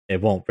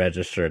won't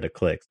register the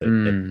clicks.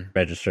 It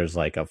registers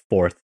like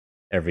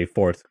every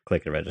fourth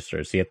click it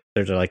registers. So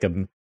there's like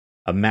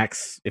a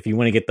max. If you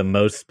want to get the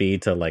most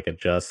speed to like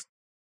adjust,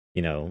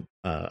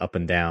 up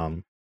and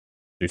down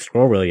through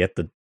scroll wheel, you have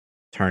to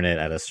turn it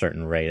at a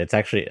certain rate. I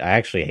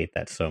actually hate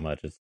that so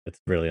much.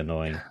 It's really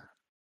annoying.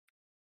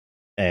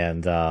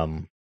 And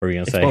what were you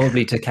gonna say?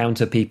 Probably to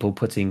counter people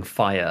putting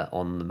fire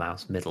on the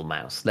middle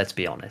mouse. Let's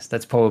be honest.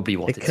 That's probably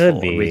what it's could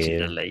for be.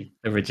 originally,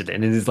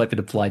 and it has like been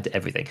applied to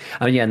everything.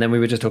 I mean, yeah, and then we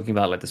were just talking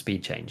about like the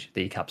speed change,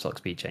 the caps lock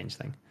speed change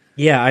thing.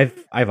 Yeah,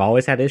 I've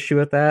always had issue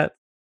with that,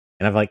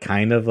 and I've like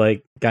kind of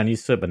like gotten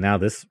used to it. But now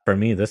this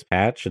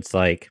patch, it's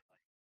like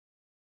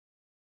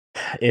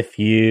if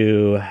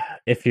you're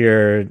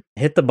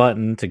hit the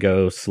button to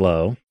go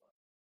slow,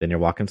 then you're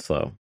walking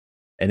slow,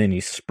 and then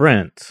you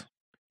sprint.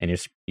 And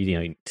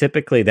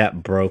typically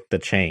that broke the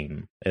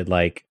chain.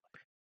 The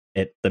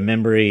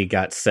memory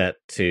got set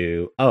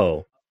to,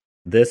 oh,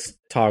 this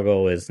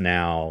toggle is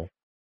now,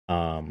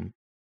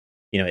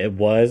 it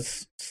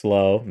was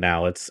slow.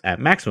 Now it's at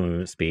maximum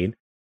movement speed.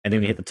 And then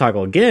when you hit the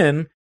toggle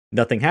again,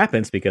 nothing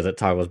happens because it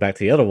toggles back to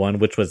the other one,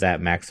 which was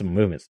at maximum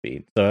movement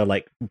speed. So it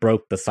like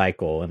broke the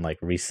cycle and like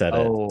reset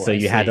it. So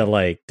you had to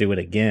like do it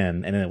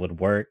again and then it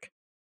would work.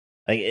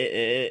 Like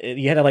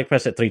you had to like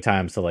press it 3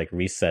 times to like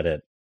reset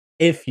it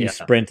if you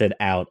sprinted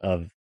out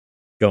of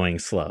going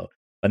slow.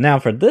 But now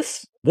for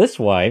this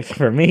wipe,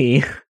 for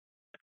me,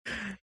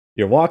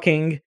 you're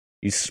walking,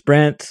 you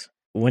sprint.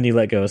 When you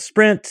let go of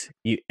sprint,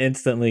 you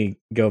instantly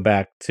go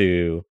back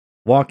to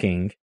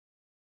walking.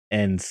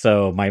 And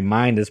so my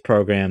mind is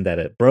programmed that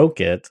it broke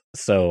it.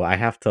 So I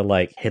have to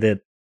like hit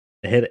it.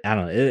 I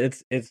don't know.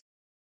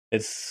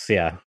 It's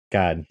yeah.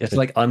 God, you have to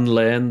like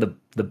unlearn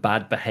the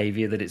bad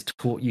behavior that it's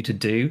taught you to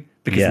do,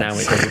 because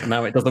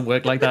now it doesn't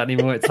work like that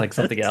anymore. It's like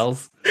something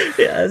else.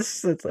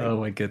 Yes, it's like, oh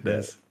my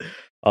goodness,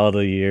 all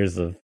the years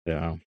of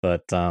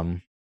but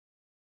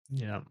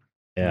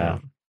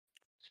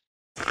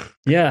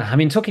yeah. I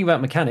mean, talking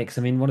about mechanics,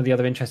 I mean, one of the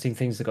other interesting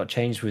things that got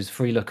changed was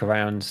free look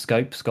around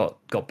scopes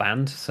got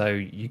banned. So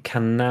you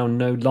can now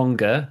no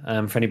longer,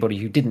 for anybody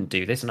who didn't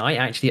do this, and I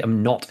actually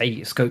am not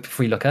a scope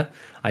free looker.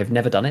 I've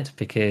never done it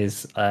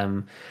because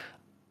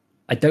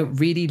I don't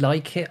really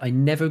like it. I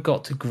never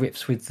got to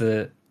grips with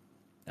the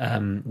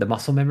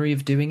muscle memory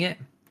of doing it,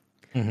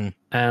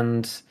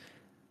 and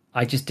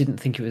I just didn't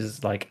think it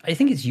was like. I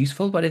think it's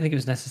useful, but I don't think it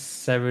was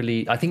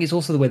necessarily. I think it's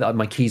also the way that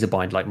my keys are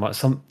bound. Like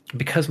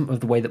because of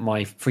the way that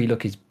my free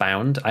look is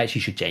bound, I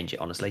actually should change it.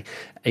 Honestly,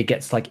 it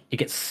gets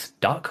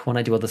stuck when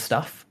I do other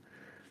stuff.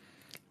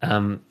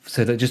 So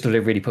that just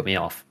really put me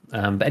off.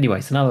 But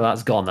anyway, so now that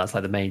that's gone, that's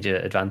like the major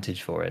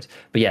advantage for it.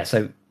 But yeah,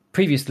 so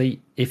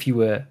previously, if you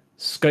were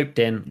scoped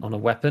in on a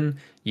weapon,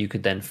 you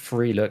could then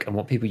free look, and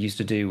what people used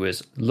to do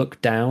was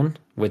look down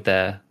with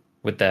their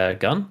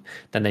gun,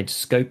 then they'd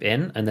scope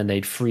in, and then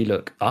they'd free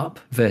look up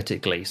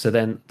vertically. So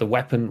then the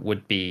weapon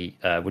would be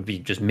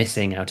just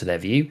missing out of their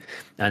view,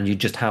 and you'd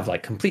just have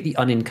like completely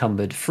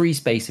unencumbered free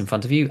space in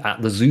front of you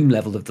at the zoom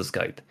level of the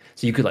scope.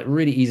 So you could like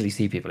really easily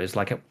see people. It's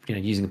like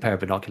using a pair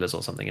of binoculars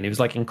or something, and it was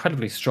like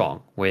incredibly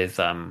strong with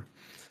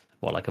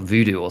like a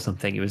voodoo or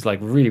something. It was like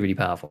really, really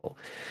powerful.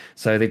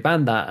 So they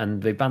banned that,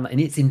 and they banned that in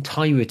its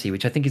entirety,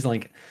 which I think is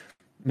like,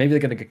 maybe they're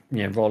going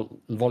to roll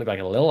it back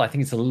a little. I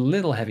think it's a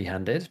little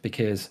heavy-handed,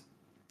 because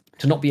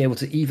to not be able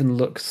to even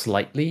look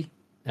slightly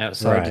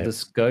outside of the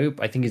scope,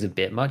 I think is a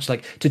bit much.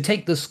 Like to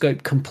take the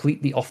scope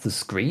completely off the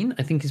screen,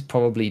 I think is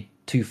probably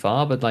too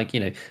far. But like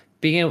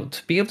being able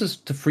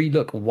to free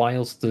look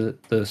whilst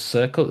the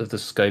circle of the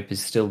scope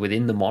is still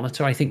within the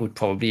monitor, I think would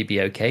probably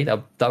be okay.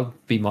 That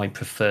would be my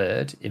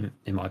preferred in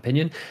my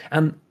opinion.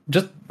 And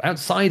just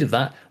outside of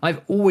that,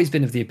 I've always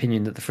been of the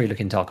opinion that the free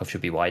look in Tarkov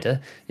should be wider.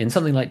 In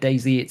something like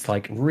DayZ, it's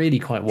like really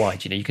quite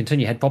wide. You can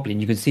turn your head properly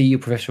and you can see your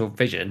peripheral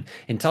vision.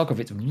 In Tarkov,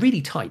 it's really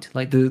tight.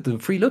 Like the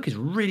free look is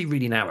really,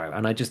 really narrow.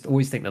 And I just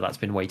always think that that's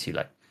been way too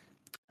low.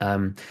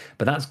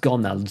 But that's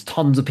gone now. There's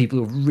tons of people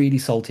who are really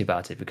salty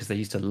about it because they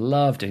used to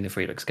love doing the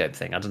free look scope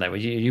thing. I don't know. Were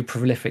you a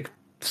prolific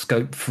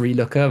scope free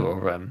looker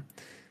or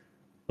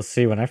Let's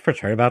see. When I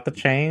first heard about the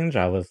change,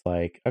 I was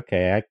like,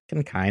 okay, I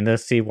can kind of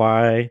see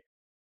why.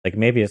 Like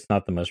maybe it's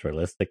not the most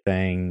realistic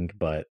thing,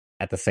 but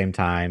at the same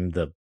time,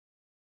 the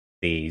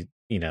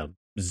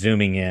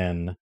zooming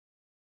in,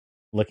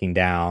 looking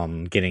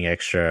down, getting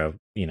extra,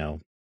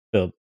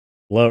 field,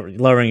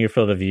 lowering your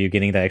field of view,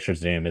 getting that extra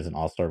zoom isn't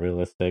also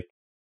realistic.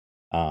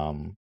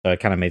 So it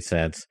kind of made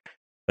sense.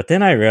 But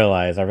then I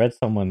realized I read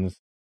someone's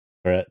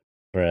thread,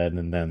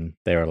 and then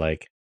they were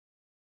like,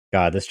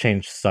 "God, this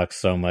change sucks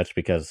so much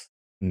because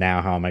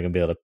now how am I gonna be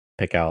able to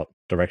pick out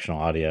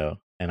directional audio?"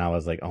 And I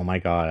was like, "Oh my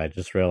God, I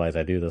just realized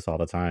I do this all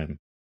the time."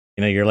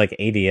 You're like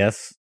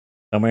ADS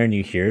somewhere and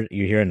you hear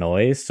a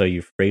noise, so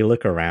you free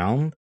look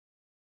around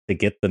to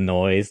get the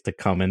noise to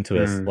come into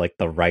mm, like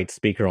the right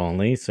speaker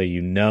only, so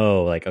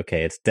like,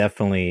 okay, it's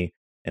definitely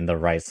in the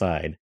right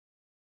side.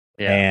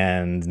 yeah.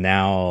 And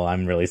now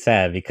I'm really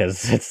sad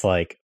because it's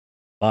like,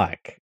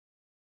 fuck,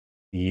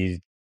 you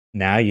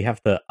now you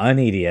have to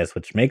un-EDS,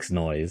 which makes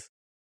noise,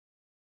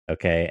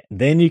 okay?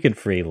 Then you can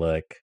free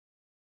look,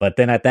 but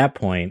then at that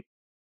point,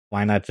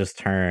 why not just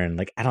turn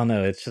like, I don't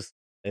know, it's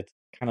it's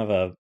kind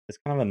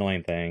of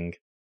annoying thing.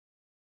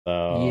 So,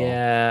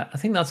 Yeah, I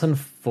think that's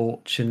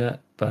unfortunate,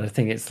 but I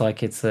think it's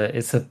like it's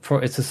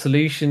a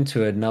solution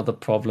to another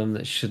problem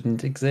that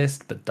shouldn't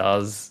exist but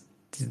does.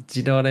 Do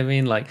you know what I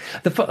mean? Like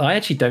I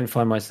actually don't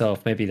find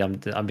myself. Maybe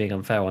I'm being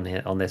unfair on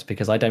here on this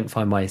because I don't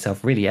find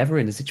myself really ever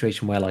in a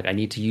situation where like I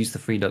need to use the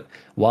free look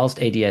whilst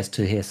ADS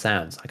to hear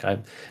sounds. Like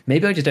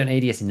maybe I just don't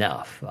ADS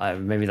enough.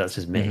 Maybe that's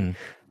just me, mhm,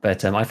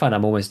 but I find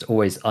I'm almost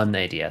always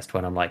un-ADS'd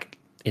when I'm like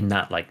in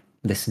that like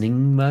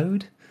listening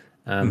mode.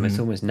 It's mhm.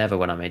 almost never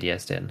when I'm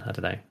ADS'd in. I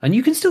don't know. And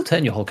you can still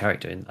turn your whole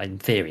character in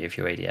theory if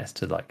you're ADS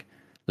to like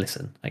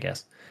listen, I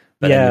guess.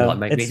 But then you like Yeah,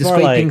 make it's the more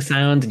scraping like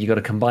sound, and you got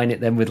to combine it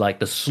then with like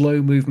the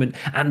slow movement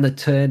and the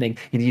turning.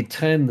 You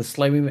turn the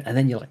slow movement, and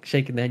then you're like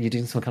shaking there, and you're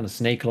doing some kind of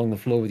snake along the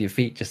floor with your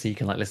feet just so you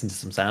can like listen to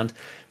some sound.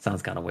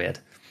 Sounds kind of weird.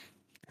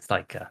 It's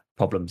like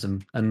problems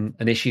and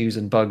issues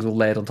and bugs all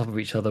layered on top of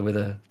each other with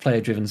a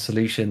player-driven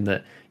solution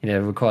that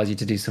requires you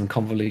to do some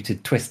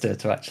convoluted twister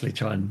to actually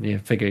try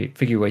and figure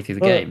your way through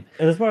the well, game.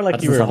 it was more That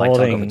like you doesn't were sound like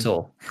Tarkov at holding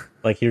all.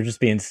 like you're just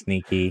being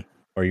sneaky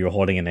or you're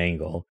holding an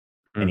angle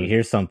and you Mm,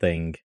 hear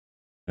something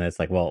and it's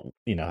like, well,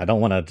 I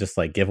don't want to just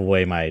like give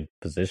away my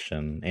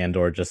position and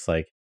or just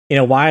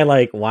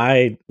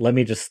why let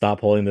me just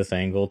stop holding this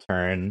angle,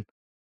 turn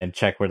and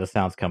check where the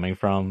sound's coming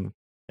from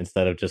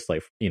instead of just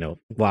like,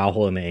 while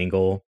holding the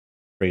angle,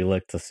 free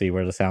look to see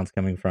where the sound's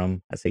coming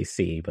from. I say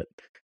see, but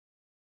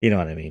you know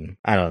what I mean.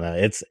 I don't know.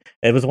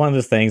 It was one of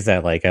those things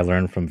that like I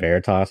learned from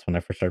Veritas when I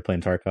first started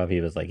playing Tarkov.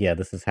 He was like, "Yeah,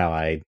 this is how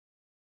I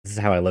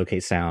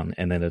locate sound."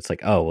 And then it's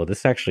like, "Oh, well,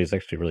 this actually is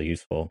actually really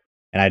useful."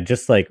 And I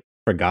just like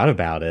forgot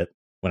about it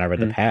when I read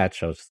the mm.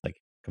 patch. I was just like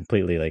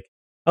completely like,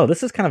 "Oh,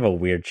 this is kind of a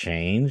weird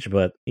change,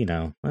 but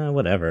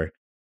whatever."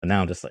 But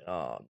now I'm just like,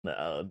 "Oh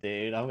no,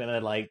 dude, I'm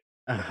gonna like,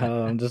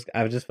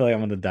 I just feel like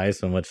I'm gonna die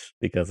so much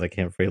because I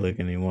can't free look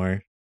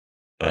anymore."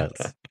 But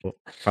well,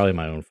 probably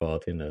my own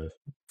fault. Who knows?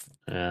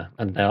 Yeah,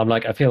 and I'm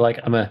like, I feel like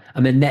I'm a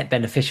net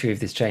beneficiary of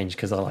this change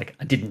because I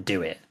didn't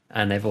do it,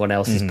 and everyone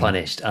else is Hmm.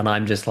 punished, and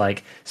I'm just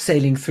like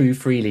sailing through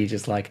freely,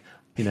 just like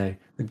the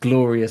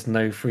glorious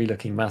no free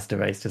looking master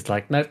race, just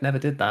like nope, never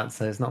did that,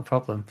 so it's not a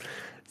problem.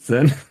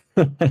 So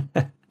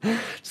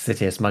sit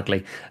here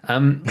smugly.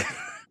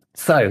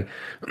 So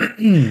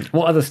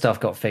what other stuff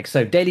got fixed?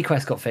 So Daily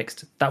Quest got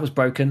fixed. That was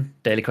broken.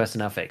 Daily Quests are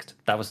now fixed.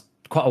 That was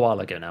quite a while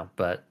ago now,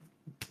 but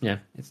yeah,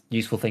 it's a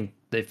useful thing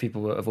that if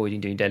people were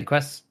avoiding doing daily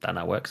quests, that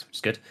now works, which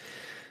is good.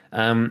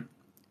 Um,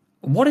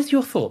 what is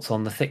your thoughts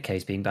on the thick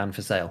case being banned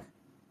for sale?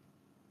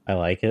 I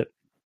like it.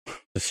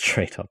 Just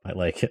straight up, I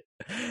like it.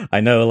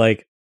 I know,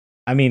 like,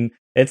 I mean,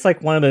 it's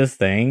like one of those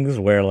things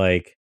where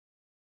like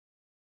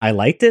I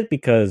liked it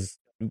because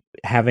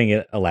having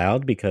it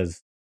allowed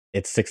because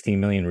it's 16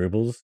 million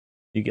rubles.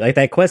 Like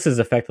that quest is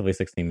effectively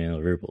 16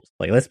 million rubles.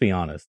 Like, let's be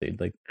honest, dude.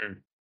 Like, Mm.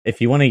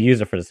 if you want to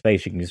use it for the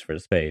space, you can use it for the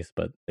space,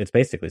 but it's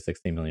basically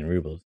 16 million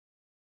rubles.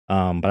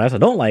 But I also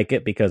don't like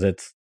it because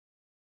it's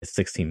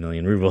 16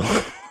 million rubles.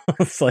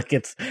 It's like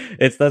it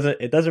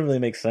doesn't really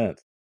make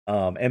sense.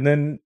 And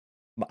then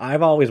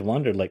I've always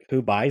wondered like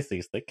who buys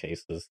these thick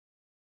cases.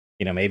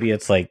 Maybe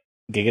it's like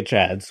Giga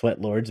Chad,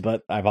 Sweat Lords,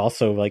 but I've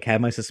also like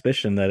had my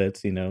suspicion that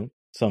it's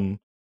some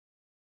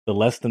the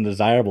less than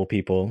desirable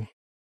people,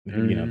 the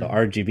Mm.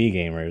 RGB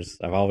gamers.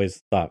 I've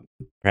always thought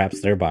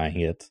perhaps they're buying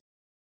it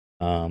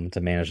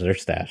to manage their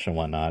stash and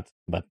whatnot.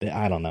 But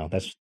I don't know.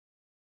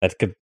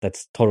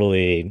 That's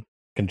totally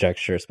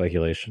conjecture,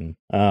 speculation.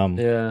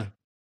 Yeah.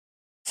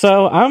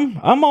 So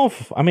I'm all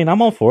I mean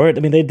I'm all for it.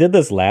 I mean they did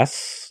this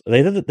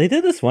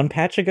one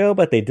patch ago,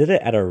 but they did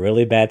it at a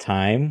really bad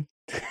time.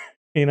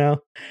 you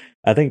know,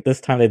 I think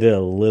this time they did it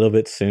a little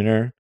bit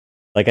sooner.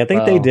 Like I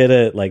think they Well, did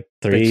it like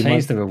they 3 months.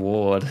 changed the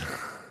reward.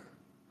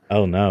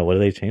 Oh no, what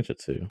did they change it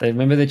to? They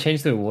remember they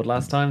changed the reward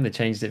last time. They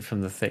changed it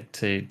from the thick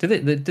to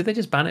did they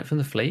just ban it from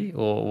the flea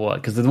or what?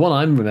 Because the one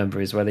I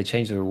remember is where they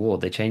changed the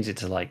reward. They changed it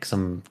to like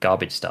some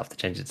garbage stuff. They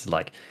changed it to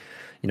like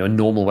a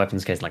normal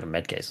weapons case, like a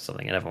med case or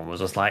something, and everyone was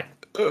just like,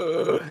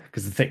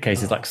 because the thick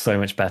case is like so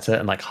much better,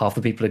 and like half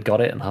the people had got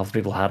it and half the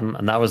people hadn't,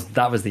 and that was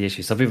the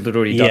issue. Some people had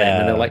already done it, and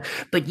then they were like,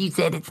 "But you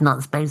said it's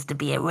not supposed to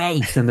be a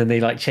race," and then they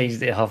like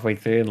changed it halfway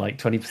through, and like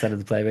 20% of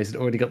the player base had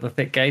already got the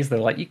thick case. They're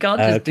like, "You can't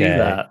just do Okay.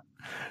 that."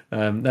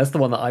 That's the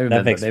one that I That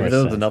remember. makes Maybe more there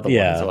was sense. another one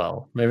as Yeah.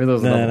 well. Maybe there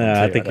was No, another one no, too.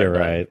 I think you're don't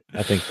know. right.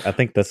 I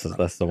think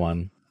that's the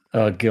one.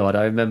 Oh God,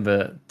 I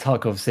remember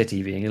Tarkov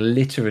City being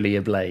literally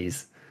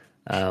ablaze.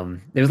 It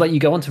was like you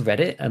go onto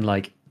Reddit and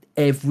like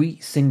every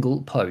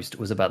single post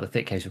was about the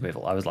thick case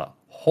removal. I was like,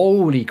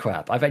 holy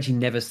crap! I've actually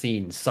never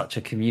seen such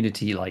a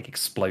community like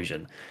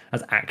explosion.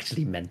 That's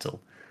actually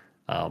mental.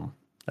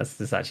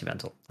 That's actually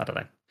mental. I don't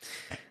know.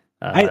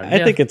 I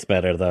Yeah, think it's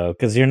better though,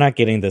 because you're not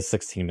getting the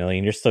 16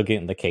 million. You're still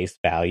getting the case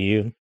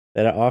value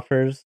that it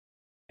offers.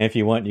 And if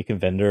you want, you can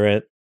vendor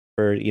it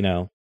for,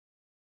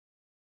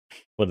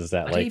 what is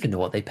that I don't like? even know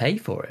what they pay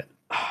for it.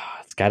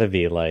 It's got to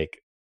be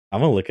like,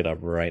 I'm gonna look it up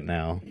right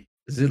now.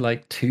 Is it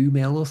like 2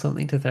 mil or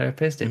something to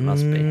therapist? It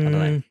must be. I don't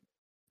know.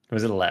 Or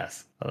is it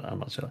less? I'm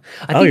not sure.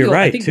 Oh, you're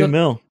right. I think 2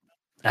 mil.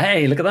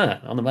 Hey, look at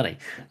that on the money.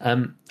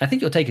 I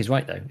think your take is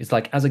right though. It's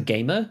like as a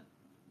gamer,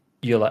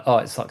 you're like, oh,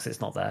 it sucks it's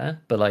not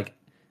there. But like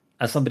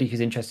as somebody who's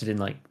interested in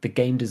like the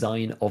game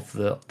design of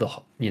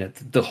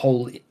the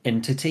whole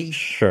entity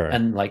Sure.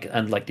 and like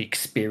the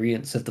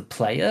experience of the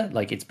player,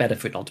 like it's better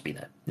for it not to be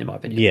there, in my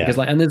opinion. Yeah. Because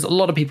like, and there's a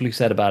lot of people who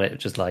said about it,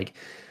 just like,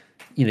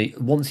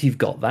 once you've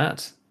got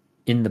that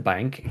in the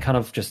bank, it kind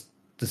of just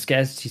the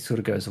scarcity sort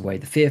of goes away,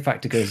 the fear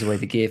factor goes away,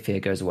 the gear fear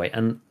goes away,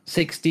 and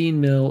 16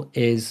 mil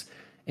is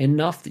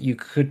enough that you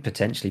could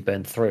potentially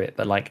burn through it.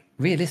 But like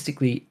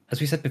realistically,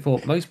 as we said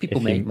before, most people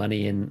make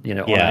money in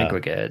on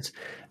aggregate,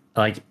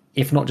 like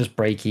if not just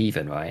break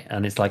even, right?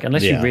 And it's like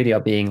unless you really are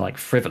being like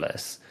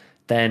frivolous,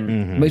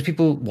 then most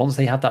people once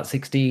they have that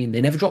 16,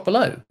 they never drop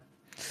below.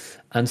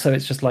 And so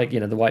it's just like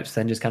the wipes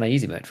then just kind of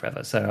easy mode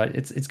forever. So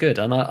it's good,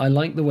 and I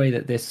like the way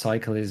that this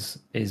cycle is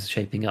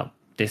shaping up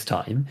this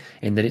time.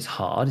 In that it's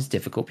hard, it's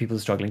difficult. People are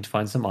struggling to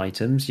find some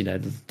items.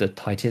 The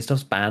high tier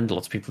stuff's banned.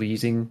 Lots of people are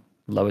using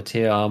lower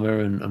tier armor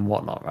and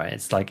whatnot. Right?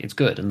 It's like it's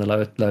good, and the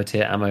lower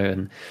tier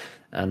ammo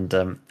and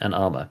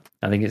armor.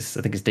 I think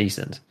it's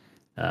decent.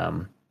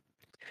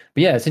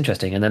 But yeah, it's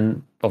interesting. And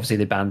then obviously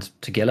they banned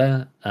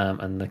Tagilla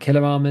and the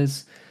killer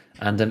armors,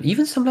 and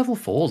even some level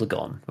 4s are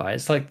gone. Right?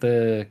 It's like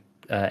the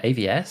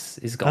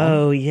AVS is gone.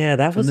 Oh yeah,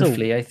 that was the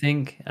flea, I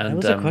think. And that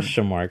was a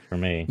question mark for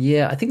me.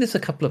 Yeah, I think there's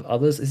a couple of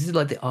others. This is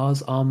like the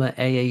Ars Armor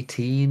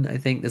A18. I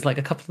think there's like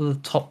a couple of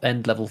the top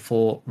end level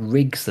 4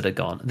 rigs that are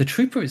gone. The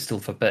Trooper is still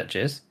for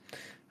purchase,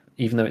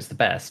 even though it's the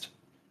best.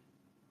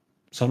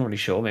 So I'm not really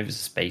sure. Maybe it's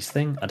a space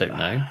thing. I don't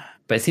know.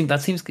 But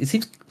it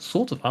seems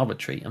sort of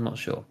arbitrary. I'm not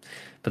sure.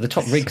 But the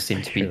top rigs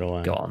seem to be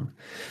gone.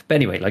 But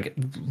anyway, like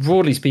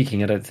broadly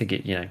speaking, I don't think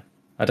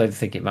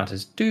it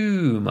matters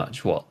too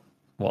much what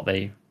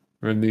they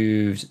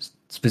removed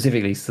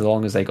specifically, so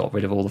long as they got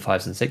rid of all the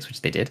 5s and 6,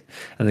 which they did,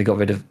 and they got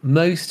rid of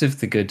most of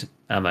the good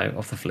ammo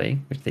off the flea,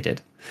 which they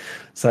did.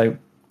 So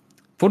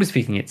broadly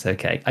speaking, it's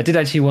okay. I did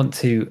actually want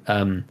to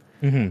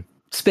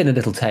spin a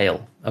little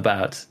tale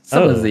about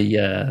some of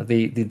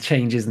the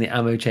changes and the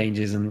ammo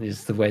changes and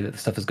just the way that the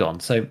stuff has gone.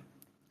 So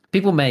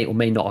people may or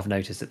may not have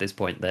noticed at this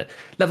point that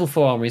level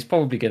 4 armor is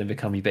probably going to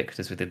become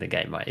ubiquitous within the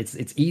game, right?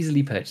 It's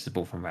easily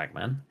purchasable from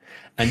Ragman,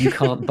 and you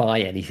can't buy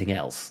anything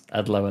else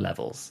at lower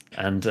levels.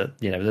 And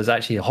there's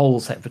actually a whole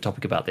separate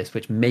topic about this,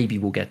 which maybe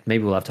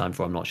we'll have time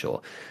for. I'm not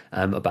sure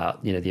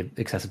about the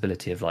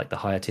accessibility of like the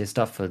higher tier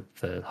stuff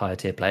for higher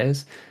tier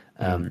players.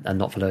 And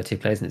not for lower tier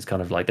players. And it's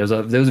kind of like there was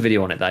a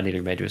video on it that I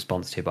nearly made a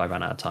response to, but I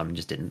ran out of time and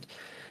just didn't.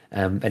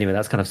 Anyway,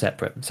 that's kind of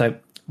separate. So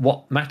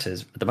what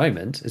matters at the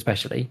moment,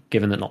 especially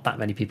given that not that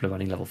many people are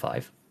running level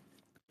 5,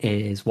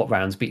 is what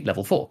rounds beat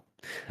level 4.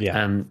 Yeah.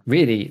 And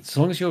really, as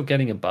long as you're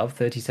getting above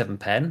 37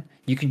 pen,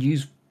 you can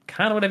use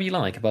kind of whatever you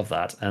like above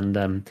that.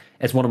 And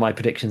it's one of my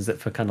predictions that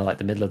for kind of like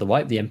the middle of the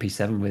wipe, the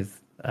MP7 with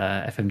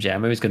FMG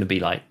ammo is going to be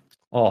like,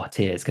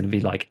 tier. It's going to be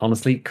like,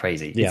 honestly,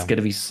 crazy. Yeah. It's going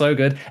to be so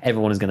good.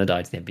 Everyone is going to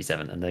die to the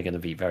MP7, and they're going to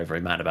be very,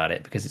 very mad about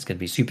it because it's going to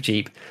be super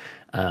cheap.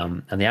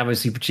 And the ammo is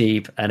super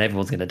cheap, and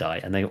everyone's going to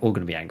die, and they're all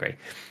going to be angry.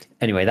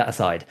 Anyway, that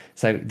aside,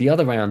 so the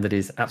other round that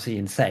is absolutely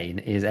insane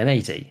is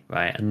M80,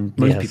 right? And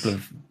most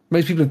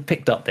people have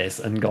picked up this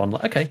and gone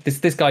like, okay,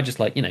 this guy just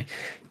like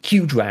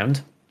huge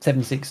round,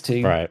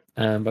 7.62,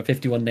 right? By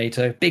 51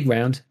 NATO, big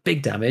round,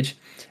 big damage,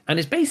 and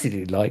it's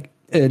basically like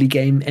early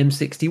game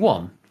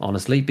M61,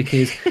 honestly,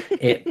 because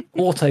it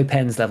auto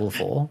pens level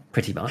 4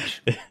 pretty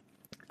much.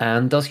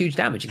 And does huge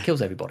damage. It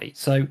kills everybody.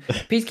 So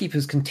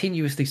Peacekeeper's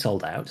continuously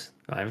sold out,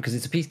 right? Because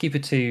it's a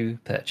Peacekeeper 2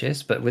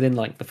 purchase, but within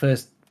like the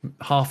first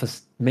half a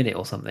minute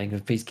or something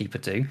of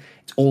Peacekeeper 2,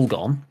 it's all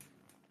gone.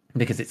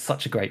 because it's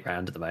such a great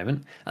round at the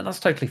moment, and that's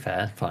totally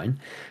fair, fine.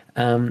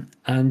 And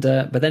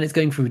but then it's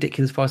going for a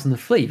ridiculous price on the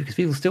flea because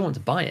people still want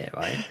to buy it,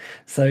 right?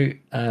 So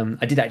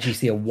I did actually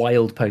see a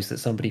wild post that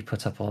somebody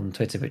put up on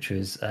Twitter, which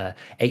was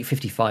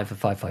 855 for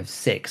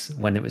 556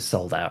 when it was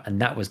sold out,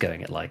 and that was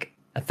going at like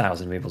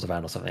 1,000 rubles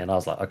around or something. And I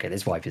was like, okay,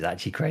 this wipe is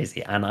actually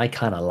crazy, and I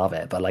kind of love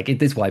it, but like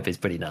this wipe is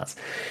pretty nuts.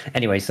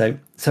 Anyway, so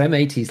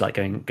M80 is like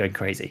going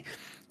crazy.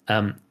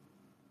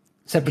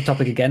 Separate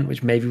topic again,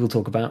 which maybe we'll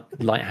talk about.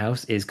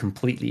 Lighthouse is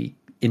completely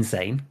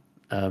insane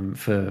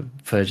for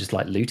just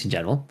like loot in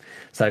general.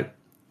 So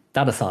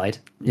that aside,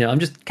 I'm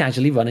just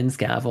casually running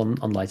scav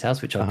on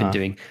Lighthouse, which I've been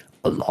doing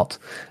a lot,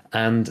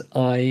 and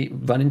I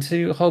run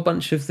into a whole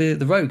bunch of the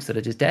rogues that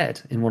are just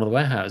dead in one of the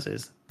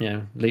warehouses.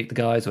 Loot the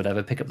guys,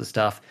 whatever, pick up the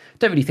stuff.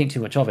 Don't really think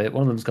too much of it.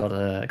 One of them's got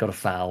a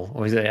FAL,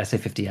 or is it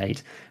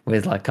SA-58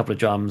 with like a couple of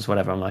drums,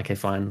 whatever. I'm like, okay,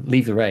 fine,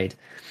 leave the raid.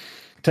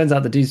 Turns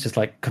out the dude's just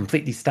like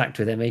completely stacked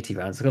with M80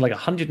 rounds. I've got like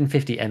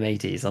 150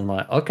 M80s. I'm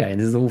like, okay, and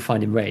this is all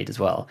fine in raid as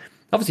well.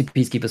 Obviously,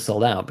 Peacekeeper's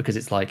sold out because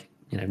it's like,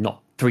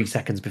 not 3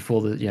 seconds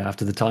before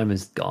after the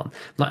timer's gone.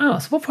 I'm like, oh,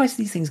 so what price are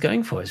these things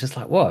going for? It's just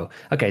like, whoa.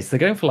 Okay, so they're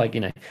going for like,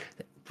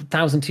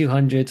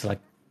 1,200 to like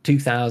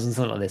 2,000,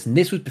 something like this. And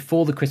this was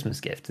before the Christmas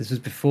gift. This was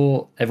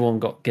before everyone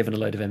got given a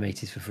load of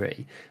M80s for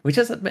free, which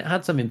has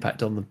had some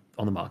impact on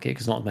the market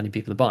because not many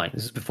people are buying.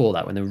 This was before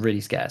that when they were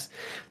really scarce.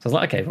 So I was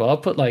like, okay, well, I'll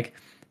put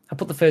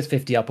the first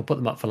 50 up. I'll put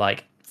them up for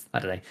like, I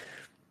don't know,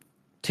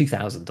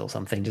 2,000 or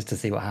something just to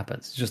see what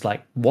happens. Just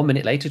like 1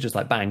 minute later, just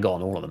like bang,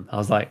 gone, all of them. I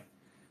was like,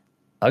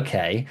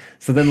 okay.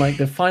 So then like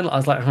the final, I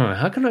was like,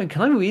 how can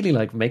I really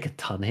like make a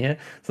ton here?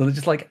 So they're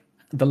just like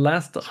the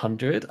last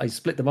 100, I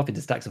split them up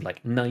into stacks of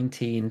like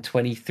 19,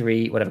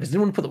 23, whatever, because I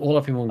didn't want to put them all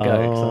up in one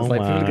go. So I was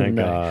like, people are going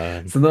to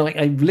know. So then like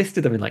I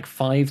listed them in like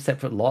 5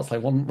 separate lots,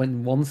 like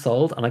one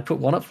sold, and I put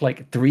one up for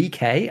like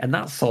 3K, and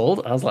that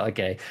sold. I was like,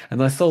 okay.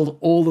 And I sold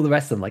all of the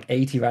rest of them, like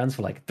 80 rounds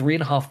for like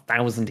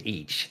 3,500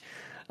 each.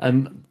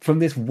 And from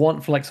this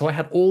one, for like, so I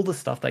had all the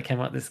stuff that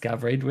came out this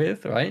scav raid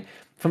with, right?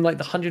 From like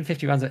the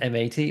 150 rounds of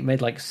M80, it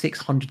made like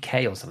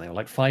 600K or something, or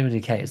like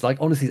 500K. It's like,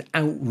 honestly, it's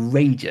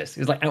outrageous.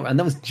 It was like, and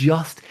that was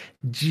just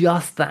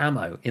the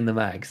ammo in the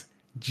mags,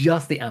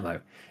 just the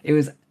ammo. It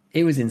was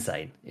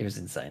insane. It was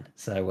insane.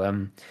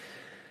 So,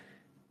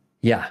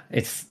 yeah,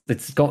 it's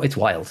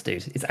wild,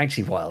 dude. It's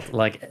actually wild.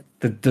 Like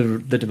the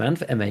demand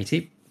for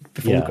M80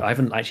 before, I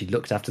haven't actually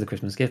looked after the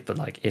Christmas gift, but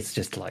like it's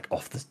just like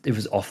it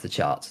was off the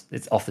charts.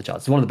 It's off the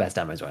charts. It's one of the best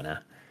ammos right now.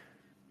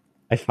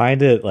 I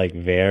find it like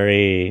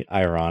very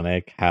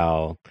ironic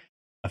how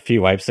a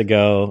few wipes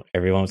ago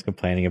everyone was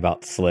complaining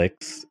about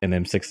slicks in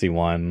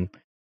M61,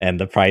 and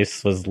the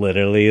price was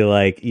literally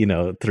like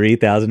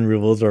 3,000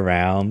 rubles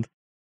around,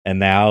 and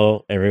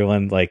now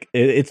everyone like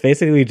it's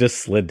basically just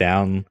slid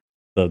down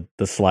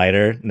the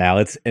slider. Now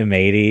it's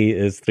M80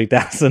 is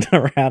 3,000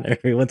 around.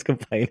 Everyone's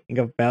complaining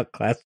about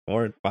class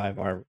 4 and 5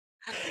 armor.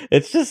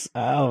 It's just,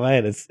 oh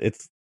man,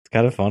 it's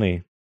kind of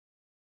funny.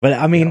 But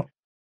I mean,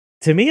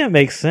 to me it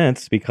makes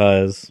sense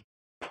because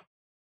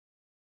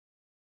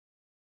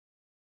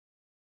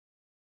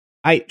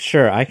I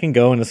can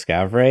go into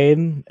Scav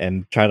Raid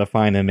and try to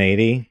find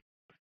M80,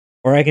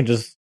 or I can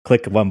just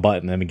click one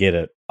button and get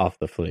it off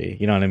the flea.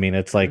 You know what I mean?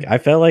 It's like I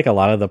feel like a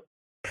lot of the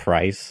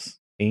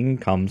pricing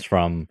comes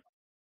from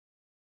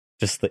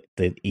just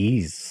the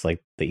ease,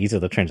 like the ease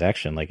of the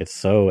transaction. Like it's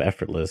so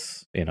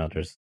effortless.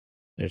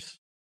 There's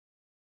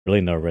really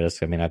no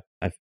risk. I mean,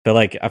 I feel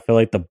like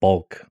the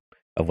bulk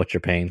of what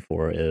you're paying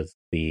for is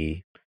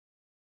the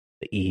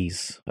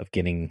ease of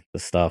getting the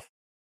stuff.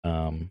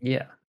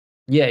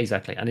 Yeah,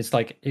 exactly. And it's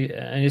like,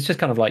 and it's just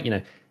kind of like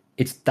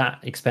it's that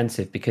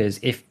expensive because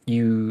if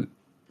you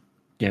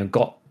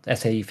got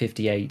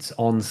SA-58s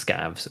on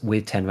scavs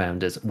with 10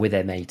 rounders with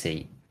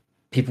M80,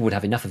 people would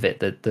have enough of it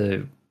that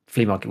the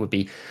flea market would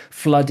be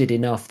flooded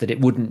enough that it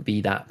wouldn't be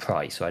that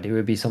price, right? It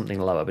would be something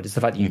lower. But it's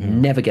the fact that you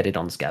never get it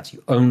on scavs.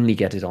 You only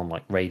get it on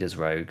like raiders,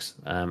 rogues,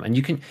 and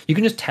you can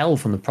just tell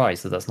from the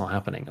price that that's not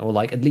happening. Or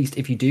like at least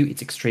if you do,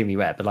 it's extremely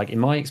rare. But like in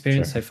my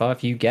experience so far,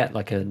 if you get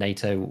like a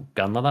NATO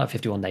gun like that, a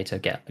 51 NATO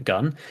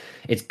gun,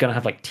 it's gonna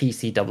have like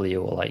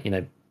TCW or like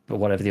or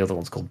whatever the other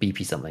one's called,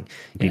 BP something.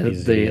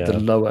 The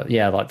lower,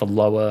 like the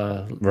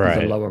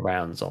lower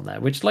rounds on there,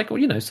 which like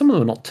some of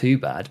them are not too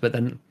bad, but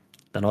then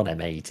they're not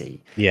M80.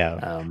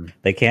 Yeah,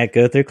 they can't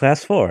go through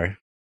class 4.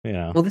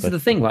 Well, this is the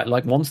thing, right?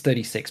 Like one's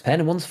 36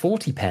 pen and one's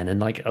 40 pen, and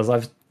like as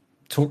I've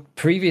talked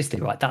previously,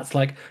 right, that's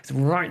like it's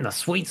right in the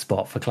sweet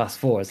spot for class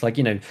 4. It's like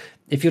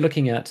if you're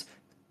looking at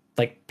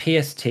like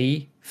PST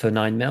for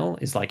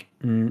 9mm is like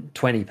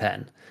 20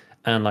 pen,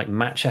 and like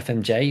match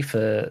FMJ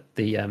for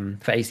the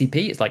for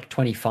ACP it's like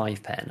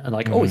 25 pen, and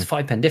like it's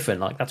 5 pen different.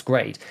 Like that's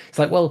great. It's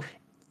like, well,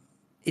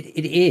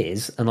 it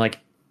is, and like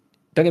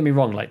don't get me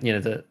wrong, like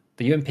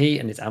the UMP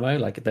and its ammo,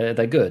 like they're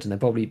good, and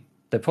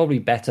they're probably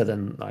better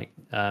than like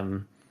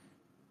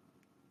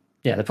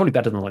they're probably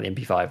better than like the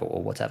MP5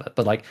 or whatever.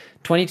 But like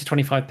 20 to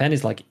 25 pen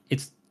is like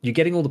you're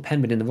getting all the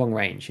pen but in the wrong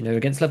range.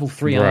 Against level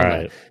 3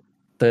 armor,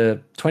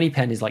 the 20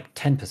 pen is like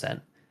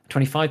 10%,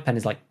 25 pen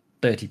is like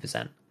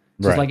 30%.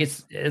 So it's Right.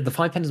 like the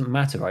 5 pen doesn't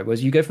matter, right?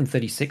 Whereas you go from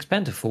 36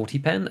 pen to 40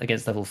 pen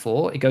against level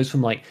 4, it goes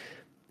from like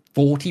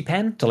 40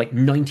 pen to like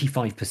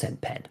 95%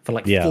 pen for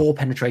like Yeah. 4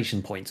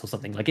 penetration points or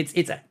something. Like it's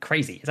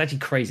crazy. It's actually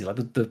crazy. Like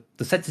the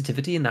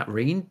sensitivity in that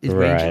range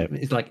Right.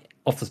 is like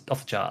off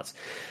the charts.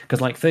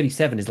 Because like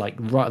 37 is like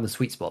right on the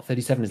sweet spot.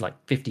 37 is like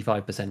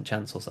 55%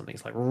 chance or something.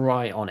 It's like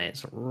right on it.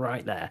 It's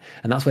right there.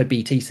 And that's where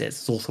BT sits.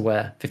 It's also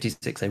where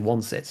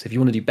 56A1 sits. If you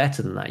want to do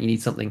better than that, you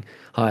need something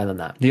higher than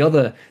that. The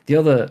other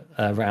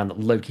round that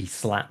Loki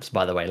slaps,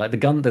 by the way, like the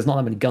gun, there's not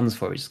that many guns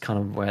for it, which is kind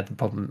of where the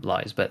problem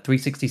lies. But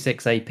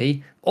 366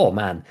 AP, oh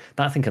man,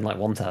 that thing can like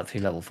one tap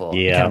through level 4. It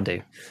Yeah. can do.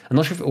 I'm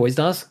not sure if it always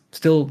does.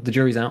 Still, the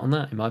jury's out on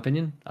that, in my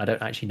opinion. I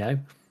don't actually know,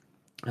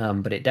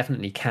 but it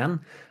definitely can,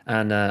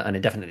 and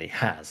it definitely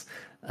has.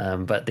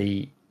 But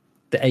the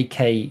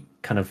AK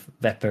kind of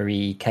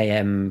Vepri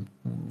KM,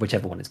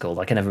 whichever one it's called,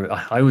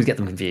 I always get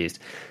them confused.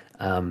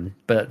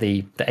 But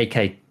the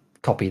AK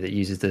copy that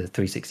uses the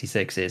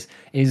 366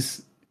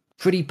 is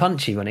pretty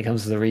punchy when it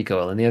comes to the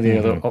recoil. And the only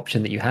other Hmm.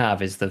 option that you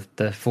have is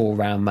the 4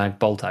 round mag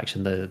bolt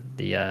action, the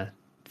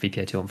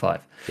VPO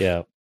 215.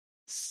 Yeah.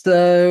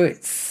 So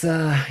it's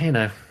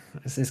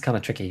kind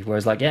of tricky.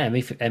 Whereas like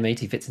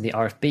M80 fits in the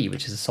RFB,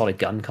 which is a solid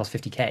gun, costs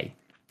 50k.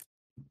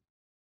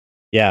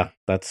 Yeah.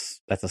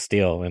 That's a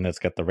steal, and it's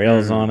got the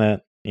rails Mm, on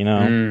it.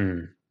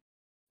 mm,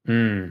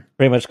 mm.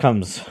 Pretty much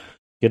comes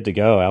good to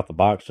go out the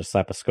box. Just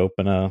slap a scope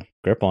and a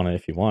grip on it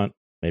if you want.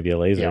 Maybe a Yeah,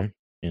 laser.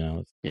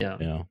 It's, yeah,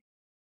 you know,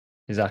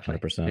 exactly,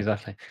 100%.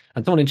 exactly.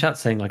 And someone in chat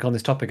saying like on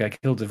this topic, I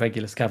killed a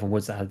regular scav on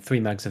woods that had 3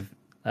 mags of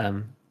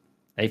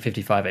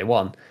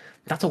A55A1.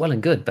 That's all well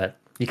and good, but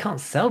you can't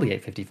sell the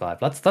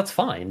 855. That's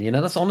fine.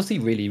 That's honestly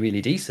really,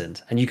 really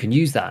decent. And you can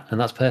use that, and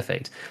that's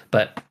perfect.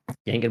 But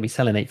you ain't gonna be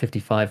selling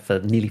 855 for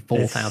nearly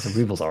 4,000 It's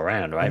rubles all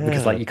around, right?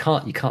 Because like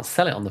yeah. you can't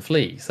sell it on the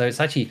flea. So it's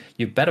actually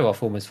you're better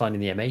off almost finding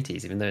the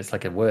M80s, even though it's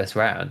like a worse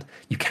round.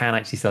 You can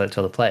actually sell it to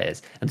other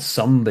players, and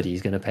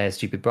somebody's gonna pay a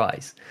stupid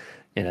price.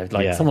 Like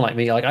Yeah. someone like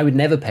me, like I would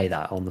never pay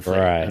that on the flea,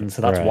 Right. and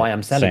so that's Right. why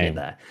I'm selling it Same.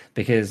 there,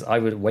 because I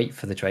would wait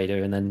for the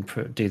trader and then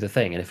do the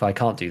thing. And if I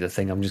can't do the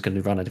thing, I'm just going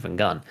to run a different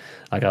gun.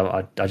 Like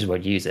I just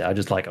won't use it. I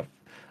just like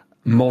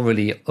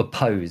morally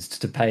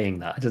opposed to paying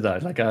that. I don't know.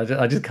 Like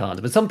I just can't.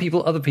 But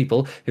other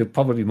people who are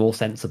probably more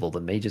sensible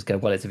than me, just go,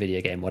 well, it's a video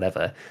game,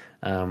 whatever,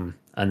 and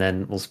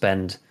then we'll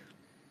spend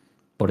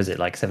what is it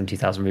like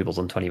 70,000 rubles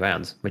on 20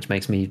 rounds, which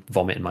makes me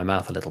vomit in my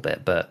mouth a little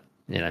bit. But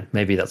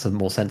maybe that's a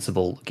more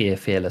sensible, gear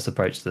fearless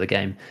approach to the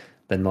game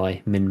than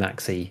my min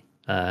maxy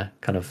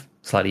kind of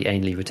slightly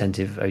anally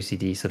retentive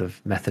OCD sort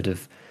of method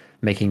of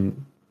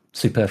making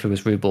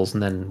superfluous rubles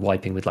and then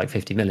wiping with like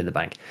 50 mil in the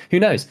bank. Who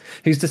knows?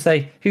 Who's to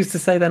say? Who's to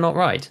say they're not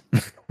right?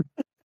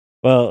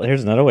 Well,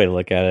 here's another way to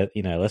look at it.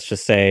 Let's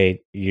just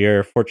say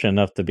you're fortunate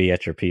enough to be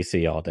at your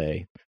PC all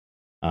day.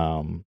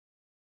 Um,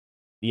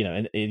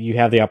 and you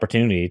have the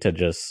opportunity to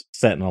just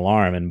set an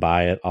alarm and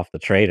buy it off the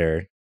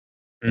trader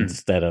Mm,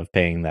 instead of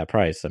paying that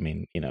price. I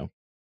mean,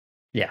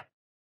 yeah.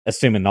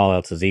 assuming all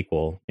else is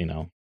equal,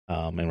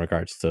 in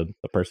regards to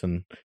the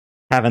person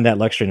having that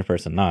luxury and the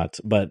person not.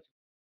 But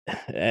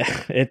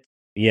it,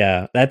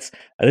 yeah, this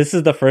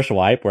is the first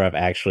wipe where I've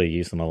actually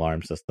used an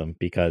alarm system,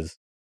 because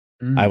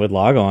I Mm, would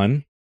log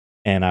on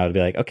and I would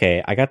be like,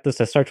 okay, I got this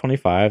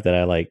SR25 that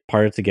I like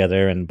parted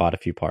together and bought a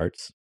few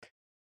parts.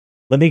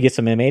 Let me get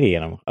some M80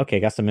 in them. Okay,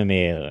 got some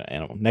M80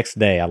 in them. Next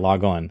day, I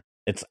log on.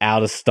 It's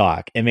out of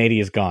stock.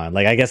 M80 is gone.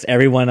 Like, I guess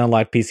everyone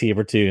unlocked PC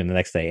number 2 in the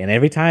next day. And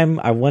every time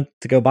I went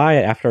to go buy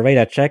it after a raid,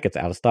 I check, it's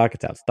out of stock.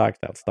 It's out of stock.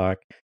 It's out of stock.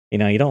 You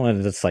don't want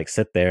to just like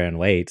sit there and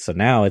wait. So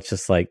now it's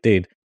just like,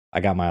 dude, I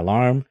got my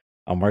alarm.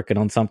 I'm working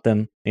on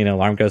something.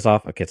 Alarm goes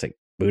off. Okay, it's like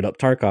boot up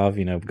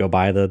Tarkov. Go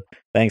buy the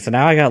thing. So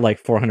now I got like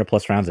 400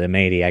 plus rounds of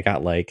M80. I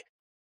got like,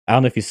 I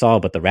don't know if you saw,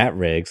 but the rat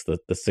rigs, the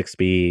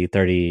 6B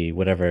 30,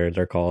 whatever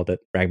they're called, that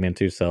Ragman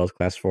 2 sells,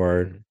 class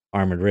 4 mm.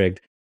 armored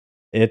rigged.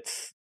 It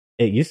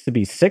used to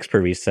be 6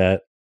 per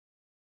reset.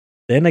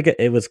 Then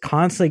it was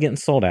constantly getting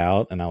sold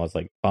out, and I was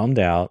like bummed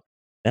out.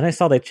 Then I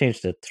saw they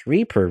changed to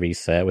 3 per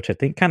reset, which I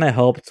think kind of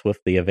helped with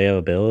the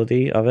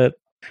availability of it.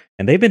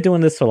 And they've been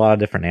doing this to a lot of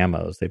different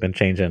ammos. They've been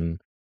changing,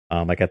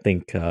 like I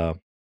think the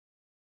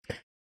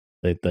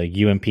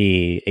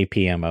UMP AP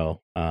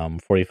ammo,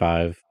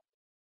 45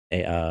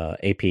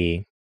 AP,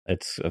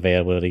 its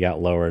availability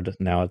got lowered.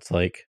 Now it's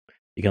like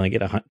you can only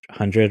get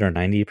 100 or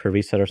 90 per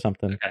reset or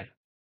something. Okay.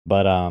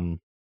 But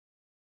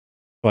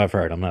well, I've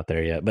heard, I'm not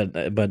there yet.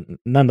 But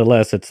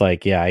nonetheless, it's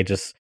like, yeah,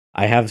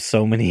 I have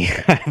so many.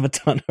 I have a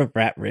ton of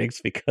rat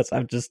rigs because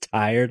I'm just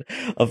tired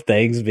of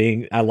things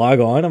being. I log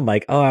on, I'm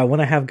like, oh, I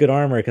want to have good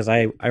armor because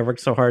I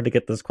worked so hard to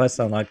get this quest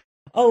unlocked.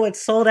 Oh,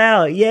 it's sold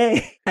out!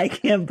 Yay! I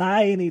can't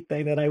buy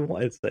anything that I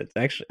want. It's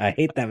actually, I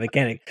hate that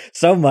mechanic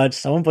so much.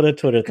 Someone put a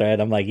Twitter thread.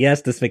 I'm like,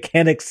 yes, this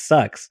mechanic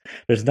sucks.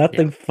 There's Yeah.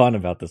 nothing fun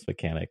about this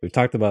mechanic. We've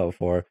talked about it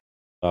before.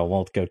 So I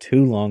won't go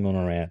too long on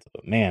a rant,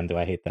 but man, do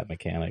I hate that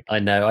mechanic. I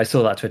know. I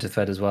saw that Twitter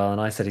thread as well,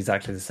 and I said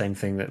exactly the same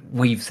thing that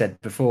we've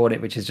said before on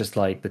it, which is just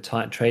like the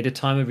trader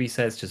timer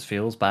resets just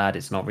feels bad.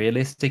 It's not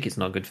realistic. It's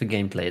not good for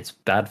gameplay. It's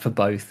bad for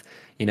both.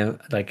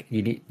 Like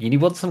you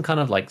want some kind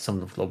of like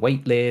some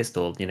wait list,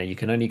 or you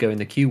can only go in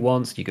the queue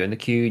once. You go in the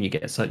queue and you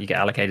get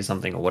allocated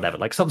something or whatever,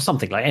 like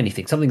something like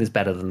anything, something that's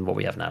better than what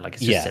we have now. Like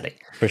it's just silly.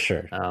 For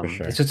sure.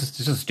 It's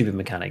just a stupid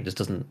mechanic. It just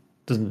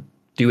doesn't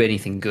do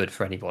anything good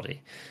for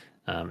anybody.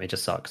 It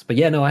just sucks. But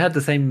yeah, no, I had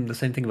the same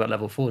thing about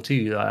level 4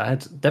 too. I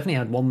had definitely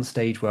had one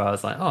stage where I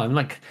was like, oh, I'm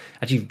like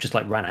actually just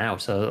like ran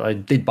out. So I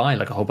did buy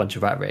like a whole bunch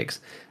of rat rigs,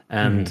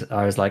 and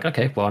I was like,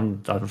 okay, well,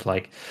 I'm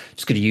like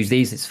just going to use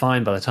these. It's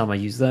fine. By the time I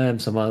use them,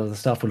 some other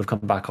stuff will have come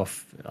back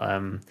off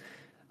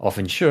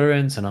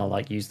insurance, and I'll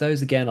like use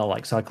those again. I'll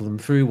like cycle them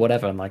through,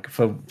 whatever. And like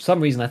for some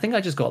reason, I think I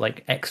just got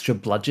like extra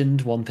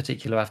bludgeoned one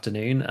particular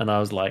afternoon, and I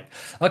was like,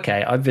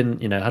 okay, I've been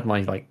had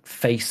my like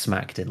face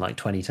smacked in like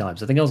 20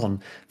 times. I think I was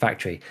on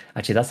factory.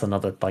 Actually, that's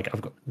another like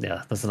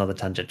that's another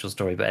tangential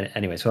story. But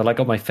anyway, so I like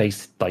got my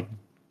face like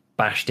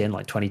bashed in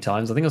like 20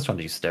 times. I think I was trying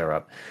to do stir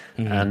up,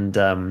 and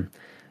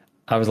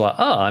I was like,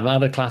 oh, I'm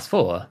out of class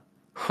 4.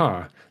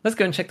 Huh. Let's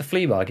go and check the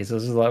flea market. So I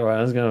was just like, right,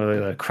 let's go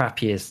to the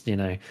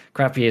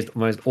crappiest,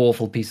 most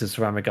awful piece of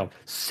ceramic gold.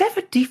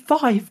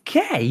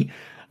 75k?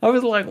 I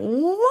was like,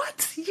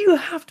 what? You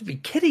have to be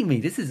kidding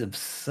me. This is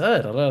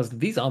absurd.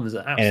 These armors are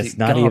absolute and it's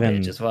not garbage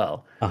even as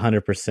well.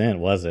 100%,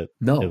 was it?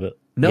 No.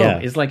 Yeah,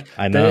 it's like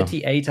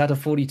 38 out of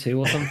 42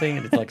 or something,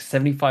 and it's like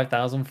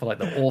 75,000 for like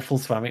the awful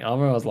ceramic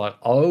armor. I was like,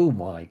 oh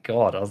my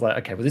god. I was like,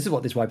 okay, well, this is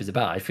what this wipe is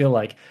about.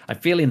 I'm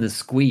feeling the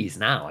squeeze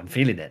now. I'm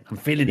feeling it. I'm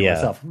feeling it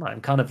myself.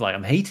 I'm kind of like,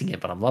 I'm hating it,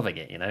 but I'm loving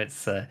it.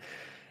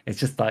 It's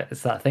just like,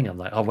 it's that thing. I'm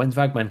like, oh, when's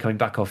Ragman coming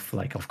back off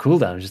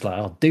cooldown? I'm just like,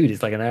 oh, dude,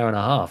 it's like an hour and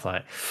a half.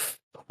 Like,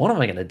 what am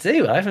I gonna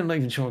do? I'm not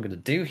even sure what I'm gonna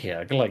do here.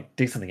 I could like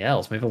do something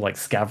else. Maybe I'll like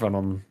scav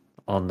run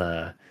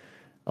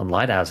on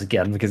Lighthouse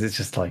again, because it's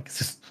just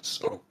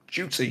so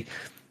juicy.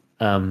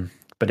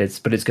 But it's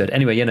good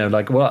anyway.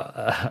 Like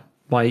what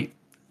my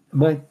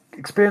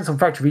experience on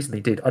Factory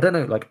recently, dude, I don't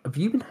know, like, have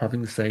you been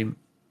having the same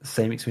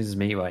experience as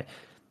me? Right,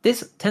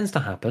 this tends to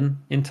happen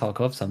in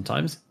Tarkov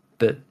sometimes,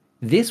 but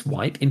this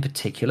wipe in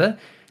particular,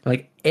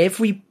 like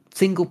every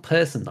single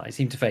person that I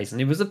seem to face,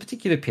 and it was a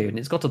particular period, and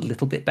it's got a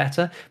little bit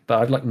better, but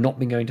I've like not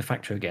been going to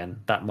Factory again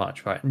that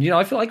much, right? And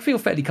I feel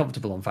fairly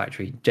comfortable on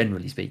Factory,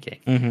 generally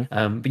speaking.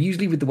 But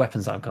usually with the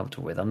weapons that I'm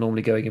comfortable with, I'm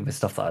normally going in with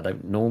stuff that I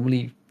don't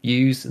normally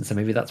use, and so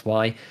maybe that's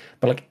why.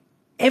 But like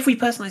every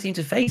person I seem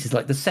to face is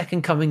like the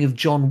second coming of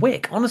John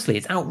Wick. Honestly,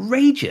 it's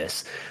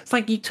outrageous. It's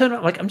like you turn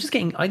out, like I'm just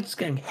getting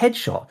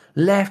headshot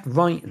left,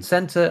 right, and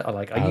center.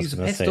 I use a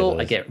pistol,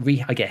 I get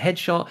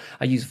headshot.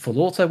 I use a full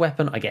auto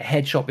weapon, I get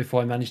headshot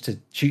before I manage to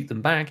shoot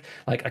them back.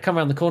 Like I come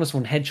around the corner,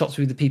 someone headshots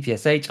through the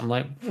PPSH. I'm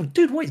like, oh,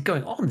 dude, what is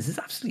going on? This is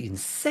absolutely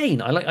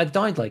insane. I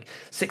died like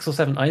 6 or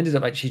 7. I ended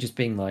up actually just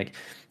being like,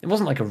 it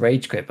wasn't like a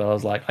rage quit, but I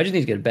was like, I just need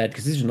to go to bed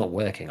because this is not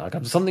working. Like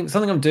something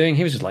I'm doing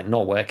here was just like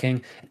not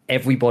working.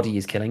 Everybody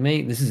is killing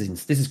me. This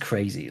is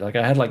crazy. Like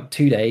I had like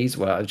 2 days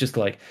where I was just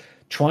like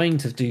trying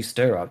to do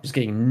stir up, just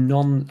getting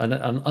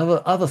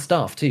other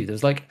stuff too. There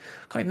was like,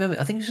 I can't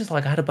remember. I think it was just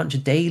like I had a bunch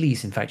of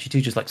dailies in Factory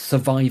 2, just like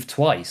survive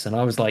twice, and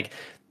I was like,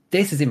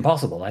 this is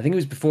impossible. I think it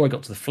was before I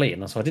got to the fleet,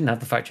 and so I didn't have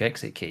the factory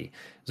exit key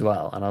as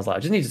well. And I was like, I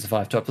just need to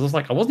survive top. But I was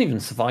like, I wasn't even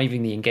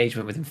surviving the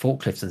engagement within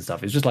forklifts and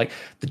stuff. It was just like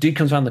the dude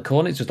comes around the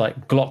corner, it's just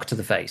like Glock to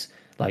the face,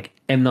 like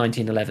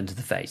M1911 to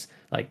the face,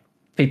 like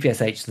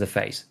PPSH to the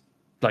face,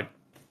 like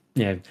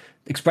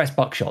express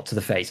buckshot to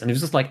the face, and it was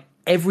just like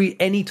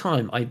any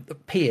time I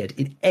appeared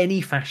in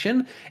any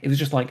fashion, it was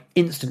just like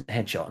instant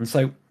headshot. And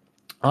so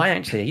I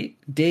actually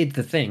did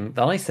the thing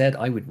that I said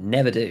I would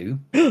never do.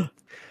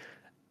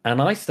 And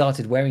I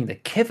started wearing the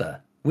Kiver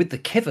with the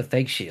Kiver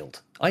face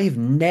shield. I have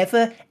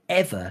never,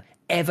 ever,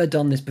 ever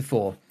done this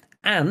before.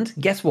 And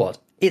guess what?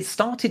 It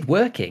started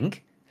working.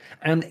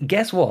 And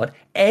guess what?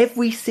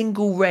 Every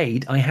single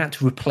raid, I had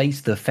to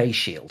replace the face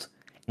shield.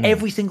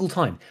 Every single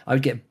time. I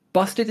would get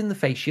busted in the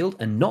face shield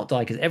and not die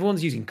because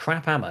everyone's using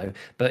crap ammo,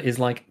 but is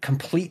like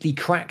completely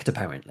cracked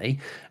apparently.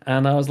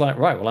 And I was like,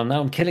 right, well,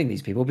 I'm killing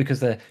these people because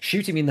they're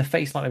shooting me in the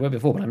face like they were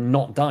before, but I'm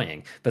not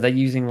dying. But they're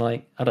using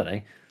like, I don't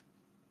know,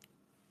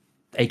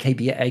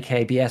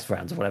 AKBS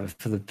rounds or whatever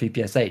for the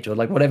PPSH, or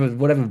like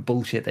whatever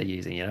bullshit they're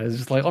using. It's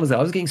just like, honestly, I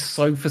was getting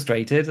so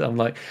frustrated. I'm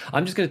like,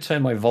 I'm just going to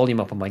turn my volume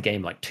up on my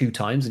game like 2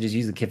 times and just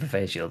use the Kipper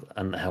face shield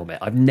and the helmet.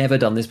 I've never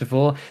done this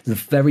before. It's the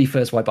very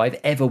first wipe I've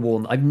ever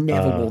worn. I've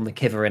never worn the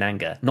Kipper in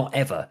anger. Not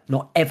ever.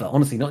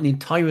 Honestly, not in the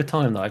entire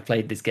time that I've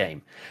played this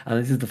game. And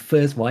this is the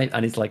first wipe,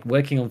 and it's like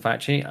working on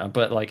factory,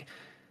 but like,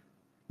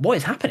 what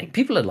is happening?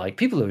 People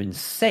are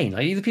insane.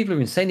 Like either people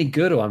are insanely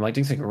good, or I'm like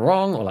doing something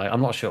wrong, or like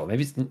I'm not sure.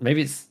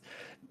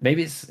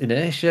 Maybe it's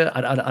inertia.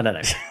 I don't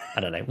know. I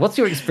don't know. What's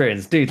your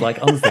experience, dude? Like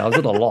honestly, I was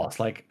at a loss.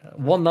 Like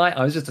one night,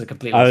 I was just a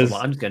complete loss.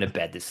 I'm just going to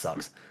bed. This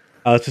sucks.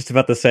 I was just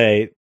about to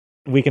say,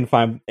 we can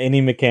find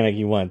any mechanic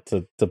you want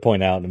to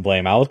point out and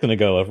blame. I was going to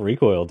go with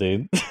recoil,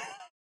 dude.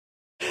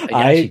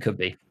 Actually could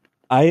be.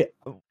 I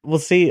will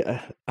see.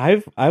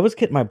 I was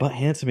getting my butt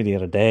handed to me the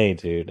other day,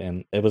 dude,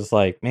 and it was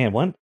like, man,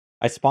 one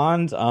I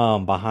spawned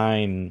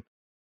behind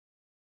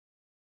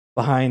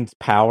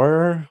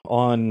power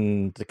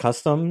on the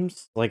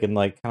customs, like in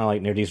like kind of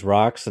like near these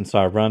rocks, and so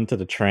I run to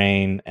the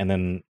train, and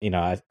then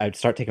I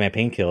start taking my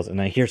painkills,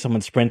 and I hear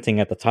someone sprinting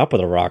at the top of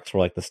the rocks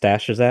where like the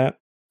stash is at.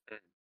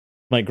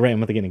 Like, great,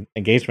 I'm about to get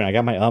engagement. I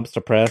got my ump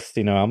suppressed.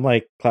 I'm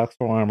like class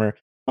 4 armor.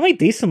 I'm like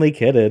decently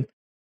kitted.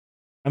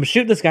 I'm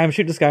shooting this guy.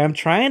 I'm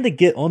trying to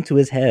get onto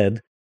his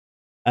head,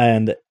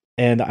 and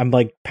I'm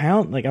like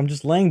I'm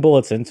just laying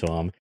bullets into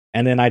him,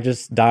 and then I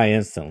just die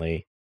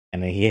instantly.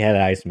 And then he head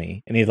ice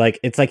me, and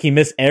it's like he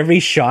missed every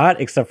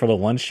shot except for the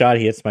one shot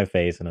he hits my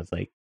face, and it's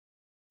like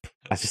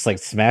I just like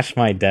smashed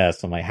my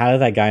desk. I'm like, how did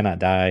that guy not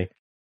die?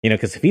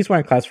 Because if he's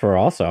wearing class 4,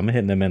 also I'm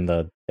hitting him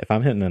if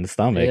I'm hitting him in the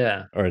stomach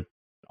Yeah. or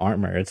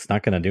armor, it's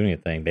not gonna do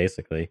anything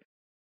basically.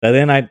 But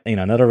then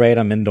another raid,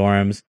 I'm in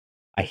dorms.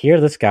 I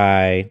hear this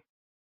guy.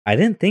 I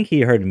didn't think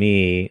he heard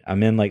me.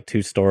 I'm in like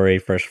 2-story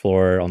first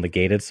floor on the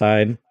gated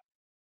side,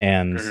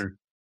 and Mhm.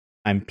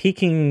 I'm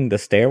peeking the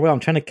stairwell. I'm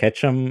trying to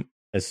catch him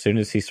as soon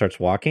as he starts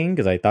walking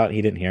because I thought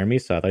he didn't hear me,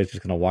 so I thought he was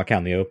just gonna walk out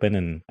in the open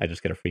and I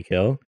just get a free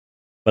kill.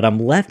 But I'm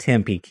left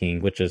hand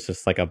peeking, which is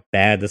just like a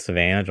bad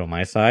disadvantage on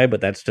my side.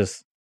 But that's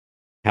just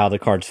how the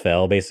cards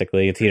fell.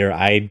 Basically, it's either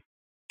I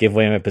give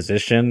away my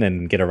position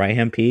and get a right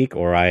hand peek,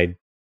 or I,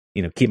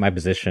 keep my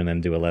position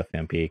and do a left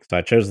hand peek. So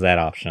I chose that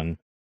option.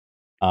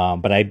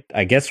 But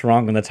I guess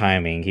wrong on the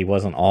timing. He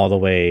wasn't all the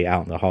way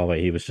out in the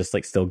hallway. He was just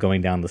like still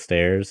going down the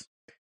stairs.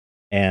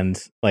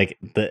 And like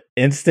the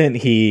instant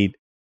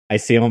I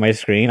see him on my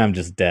screen, I'm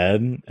just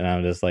dead, and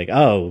I'm just like,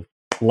 oh,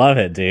 love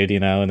it, dude.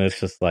 And it's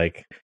just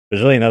like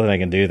there's really nothing I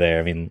can do there.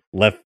 I mean,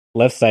 left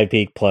side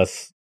peek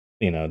plus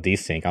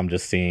desync. I'm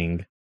just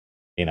seeing,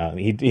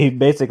 he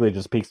basically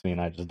just peeks me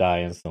and I just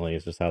die instantly.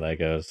 It's just how that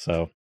goes.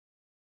 So,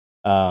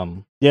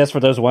 yes,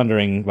 for those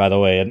wondering, by the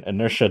way,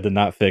 Inertia did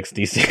not fix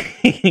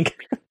desync.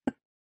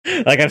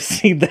 Like I've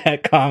seen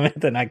that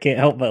comment and I can't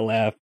help but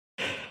laugh.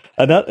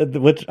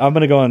 Which I'm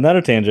gonna go on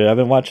another tangent. I've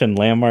been watching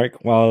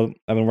Landmark while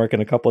I've been working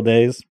a couple of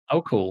days,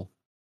 Oh, cool.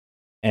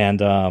 and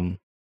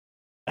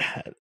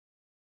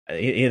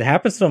it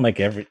happens to him like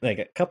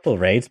a couple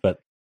of raids,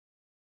 but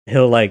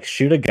he'll like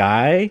shoot a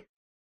guy,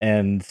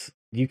 and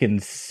you can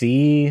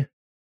see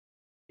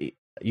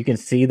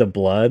the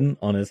blood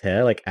on his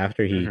head like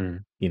after he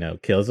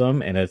Mhm. kills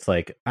him, and it's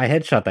like I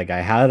headshot that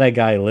guy. How did that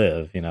guy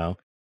live?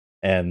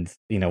 And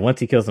once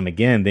he kills him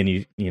again,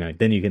 then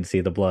then you can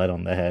see the blood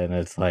on the head, and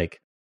it's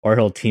like, or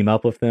he'll team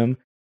up with them,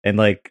 and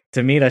like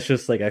to me that's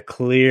just like a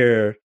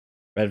clear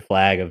red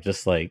flag of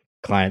just like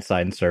client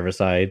side and server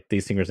side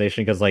desynchronization.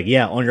 Because like,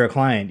 yeah, on your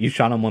client you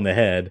shot him on the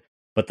head,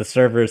 but the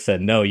server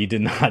said no, you did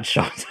not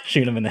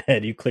shoot him in the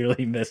head, you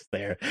clearly missed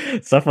there.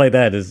 Stuff like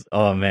that is,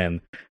 oh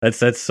man,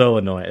 that's so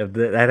annoying.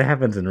 That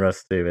happens in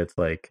Rust too. It's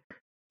like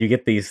you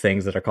get these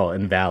things that are called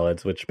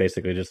invalids, which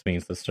basically just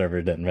means the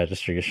server didn't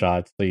register your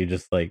shots, so you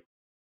just like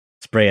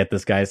spray at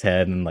this guy's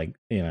head, and like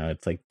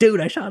it's like, dude,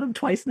 I shot him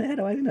twice in the head.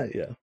 Why didn't I?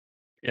 Yeah.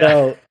 Yeah.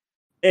 So,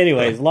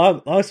 anyways,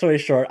 long story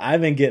short,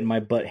 I've been getting my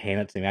butt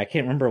handed to me. I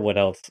can't remember what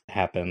else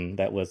happened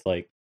that was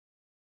like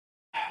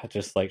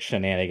just like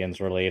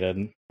shenanigans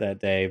related that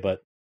day,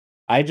 but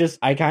I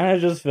kind of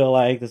just feel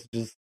like this is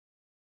just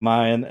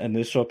my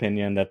initial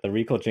opinion that the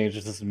recoil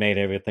changes just made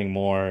everything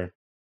more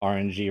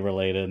RNG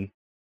related.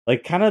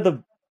 Like kind of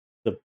the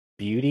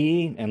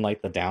beauty and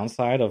like the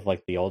downside of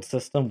like the old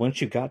system, once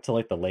you got to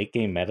like the late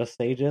game meta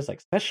stages, like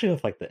especially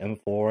with like the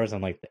M4s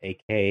and like the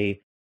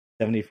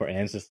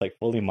AK-74Ns just like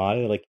fully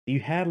modded, like you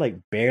had like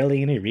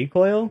barely any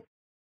recoil.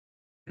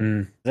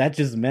 Mm. That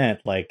just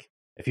meant like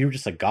if you were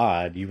just a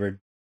god, you were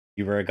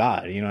a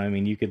god. You know what I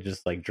mean? You could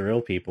just like drill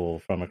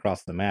people from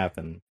across the map,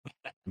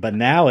 but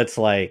now it's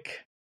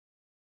like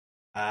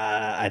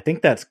I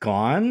think that's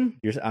gone.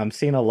 I'm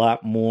seeing a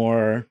lot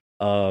more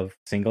of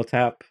single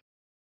tap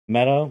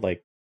meta,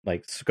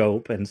 like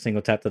scope and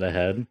single tap to the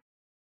head.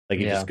 Like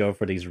you just Yeah. go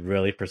for these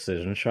really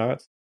precision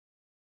shots.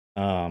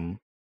 Um,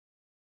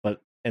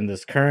 but in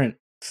this current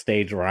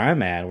stage where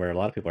I'm at, where a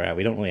lot of people are at,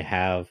 we don't really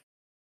have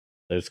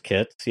those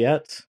kits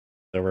yet.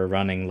 So we're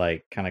running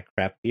like kind of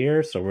crap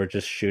gear. So we're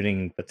just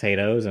shooting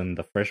potatoes, and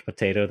the first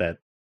potato that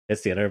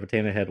hits the other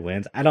potato head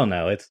wins. I don't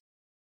know.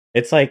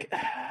 It's like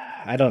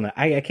I don't know.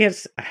 I can't.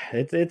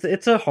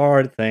 It's a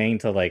hard thing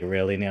to like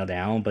really nail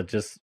down, but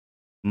just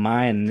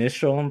my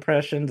initial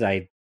impressions,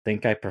 I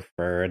think I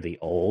prefer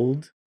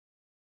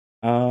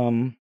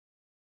um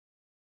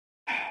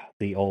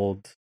the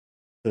old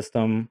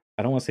system.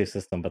 I don't want to say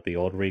system, but the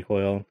old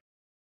recoil,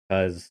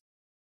 because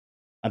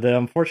the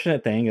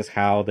unfortunate thing is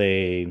how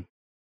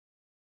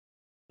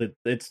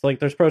it's like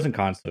there's pros and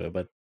cons to it,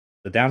 but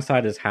the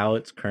downside is how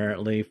it's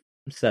currently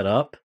set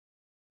up.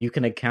 You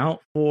can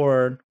account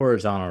for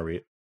vertical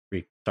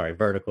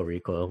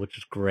recoil, which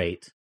is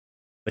great,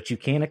 but you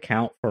can't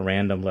account for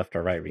random left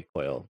or right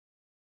recoil.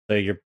 So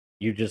you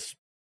just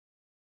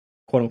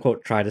quote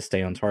unquote try to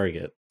stay on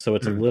target. So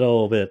it's a Mm.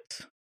 little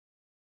bit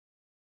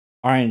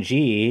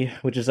RNG,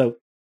 which is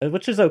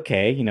which is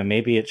okay.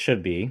 Maybe it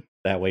should be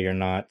that way. You're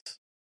not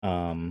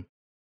um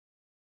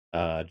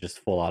just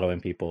full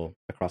autoing people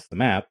across the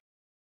map.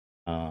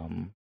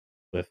 Um,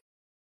 with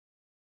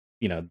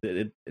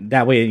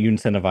that way you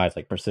incentivize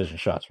like precision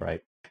shots,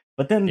 right?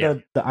 But then Yeah.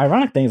 the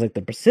ironic thing is like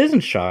the precision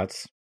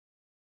shots,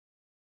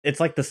 it's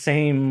like the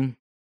same.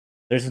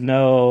 There's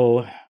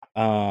no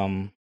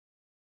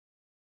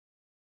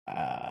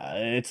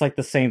it's like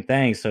the same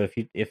thing. So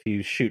if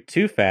you shoot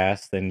too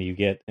fast, then you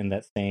get in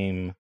that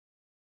same.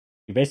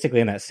 You're basically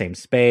in that same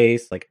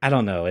space. Like I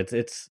don't know.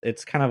 It's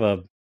kind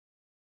of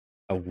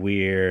a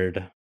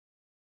weird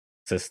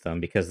system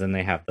because then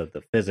they have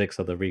the physics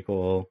of the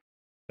recoil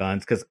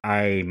guns. Because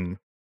I'm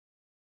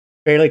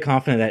fairly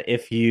confident that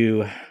if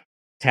you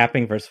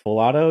tapping versus full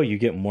auto, you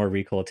get more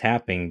recoil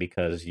tapping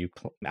because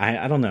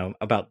I don't know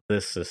about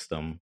this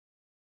system.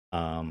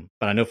 But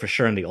I know for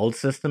sure in the old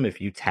system,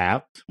 if you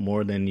tapped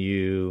more than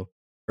you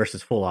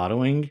versus full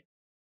autoing,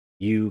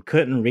 you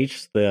couldn't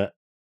reach the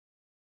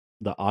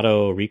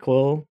auto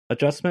recoil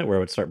adjustment where it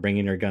would start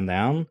bringing your gun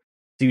down.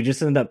 So you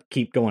just end up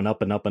keep going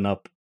up and up and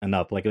up and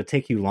up. Like it would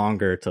take you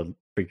longer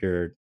for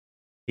your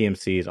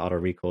PMC's auto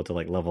recoil to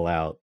like level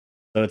out.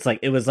 So it's like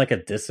it was like a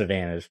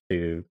disadvantage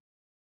to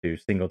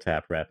single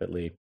tap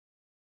rapidly.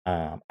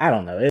 I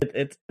don't know.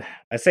 It's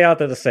I say out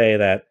there to say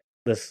that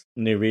this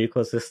new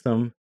recoil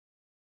system.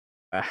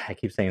 I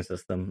keep saying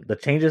system. The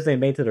changes they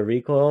made to the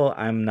recoil,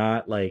 I'm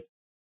not like.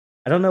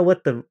 I don't know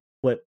what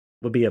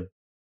would be a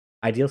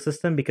ideal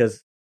system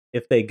because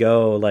if they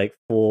go like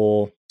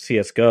full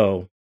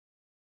CS:GO,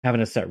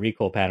 having a set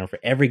recoil pattern for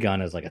every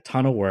gun is like a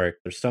ton of work.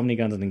 There's so many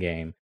guns in the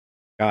game.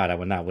 God, I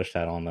would not wish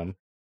that on them.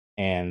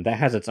 And that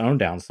has its own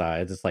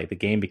downsides. It's like the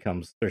game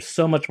becomes there's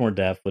so much more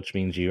depth, which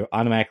means you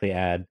automatically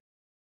add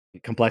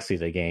complexity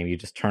to the game. You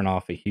just turn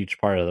off a huge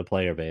part of the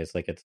player base.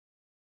 Like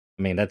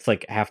I mean, that's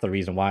like half the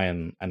reason why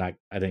I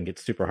didn't get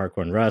super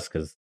hardcore in Rust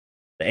because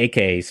the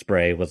AK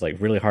spray was like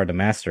really hard to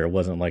master. It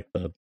wasn't like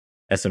the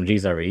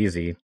SMGs that were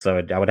easy. So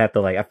I would have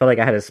to like I felt like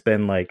I had to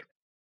spend like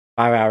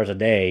 5 hours a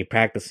day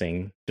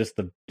practicing just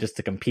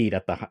to compete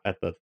at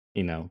the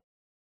you know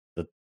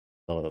the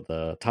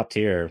the top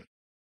tier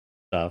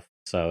stuff.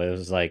 So it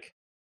was like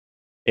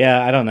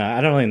yeah, I don't know.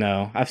 I don't really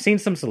know. I've seen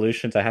some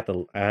solutions. I had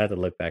to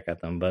look back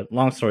at them, but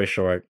long story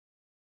short,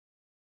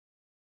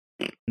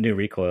 new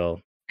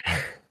recoil.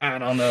 I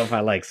don't know if I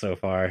like so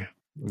far.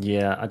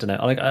 Yeah, I don't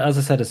know. Like as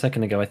I said a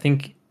second ago, I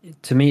think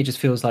to me it just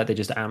feels like they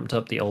just amped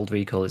up the old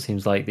recoil. It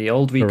seems like the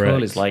old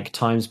recoil is Correct. like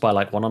times by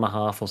like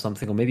 1.5 or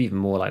something, or maybe even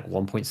more, like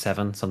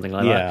 1.7, something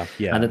like that. Yeah,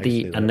 yeah, And I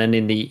see that. then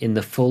in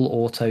the full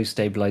auto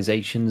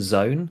stabilization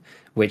zone,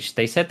 which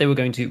they said they were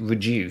going to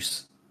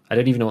reduce. I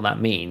don't even know what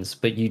that means,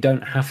 but you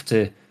don't have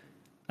to.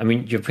 I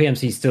mean, your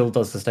PMC still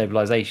does the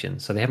stabilization,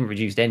 so they haven't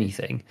reduced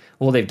anything.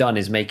 All they've done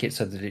is make it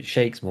so that it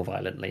shakes more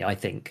violently, I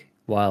think,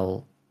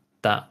 while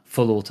that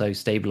full auto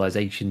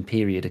stabilization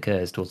period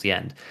occurs towards the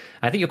end.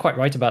 I think you're quite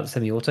right about the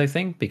semi-auto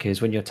thing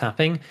because when you're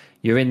tapping,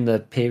 you're in the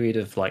period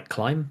of like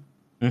climb.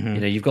 Hmm.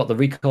 You've got the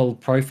recoil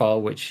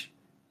profile, which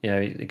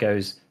it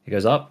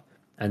goes up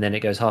and then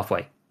it goes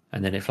halfway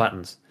and then it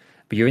flattens.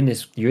 But you're in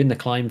the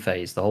climb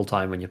phase the whole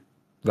time when you're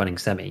running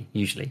semi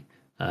usually.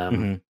 Um,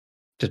 Hmm.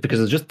 just because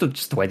of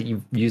just the way that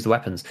you use the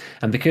weapons,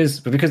 and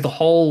because the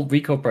whole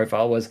recoil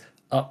profile was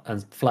up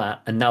and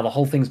flat, and now the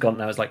whole thing's gone.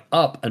 Now it's like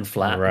up and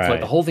flat. It's like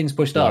the Right. whole thing's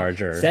pushed up.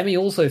 Larger. Semi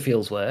also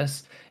feels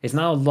worse. It's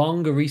now a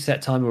longer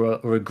reset time,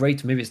 or a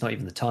greater. Maybe it's not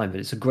even the time, but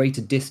it's a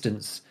greater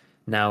distance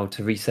now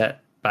to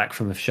reset back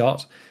from a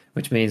shot,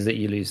 which means that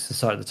you lose the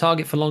sight of the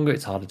target for longer.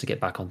 It's harder to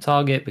get back on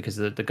target because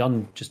the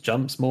gun just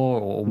jumps more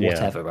or Yeah.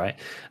 whatever, right?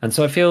 And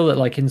so I feel that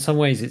like in some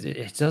ways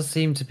it does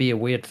seem to be a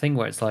weird thing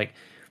where it's like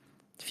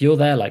if you're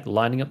there like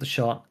lining up the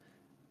shot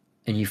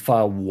and you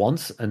fire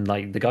once and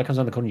like the guy comes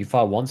around the corner you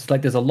fire once, it's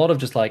like there's a lot of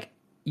just like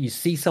you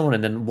see someone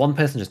and then one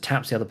person just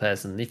taps the other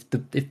person. If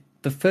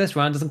the first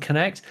round doesn't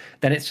connect,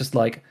 then it's just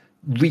like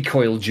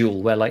recoil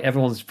duel where like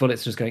everyone's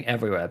bullets just going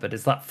everywhere. But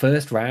it's that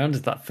first round,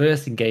 it's that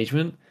first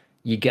engagement,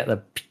 you get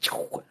the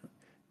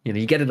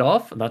you get it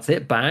off and that's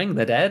it, bang,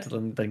 they're dead,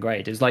 and then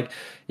great. It's like,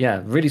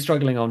 yeah, really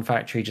struggling on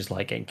factory, just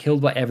like getting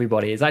killed by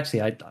everybody. It's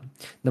actually,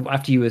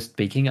 after you were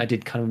speaking, I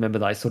did kind of remember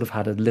that I sort of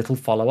had a little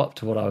follow up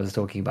to what I was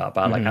talking about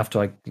like Hmm. after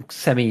I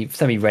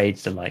semi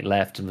raged and like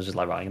left and was just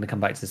like, right, I'm gonna come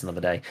back to this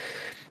another day,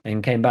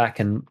 and came back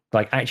and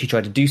like actually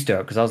tried to do stir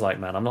up because I was like,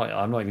 man, I'm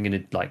not even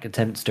gonna like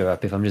attempt stir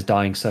up if I'm just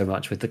dying so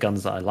much with the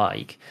guns that I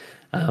like.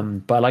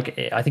 But like,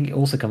 I think it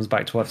also comes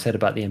back to what I've said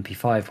about the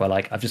MP5, where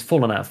like I've just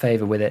fallen out of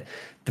favor with it.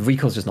 The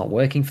recoil's just not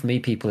working for me.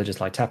 People are just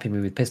like tapping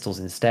me with pistols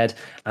instead.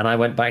 And I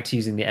went back to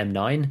using the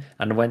M9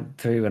 and I went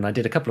through and I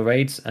did a couple of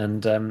raids.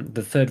 And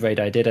the third raid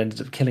I did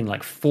ended up killing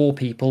like 4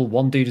 people.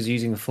 One dude was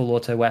using the full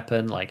auto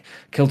weapon, like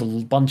killed a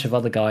bunch of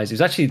other guys. It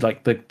was actually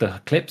like the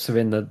clips are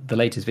in the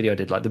latest video I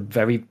did, like the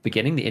very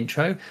beginning, the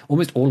intro.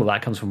 Almost all of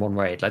that comes from one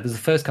raid. Like there's the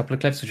first couple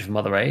of clips which are from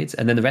other raids,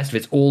 and then the rest of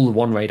it's all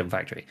one raid on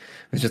factory.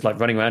 It's just like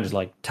running around, just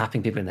like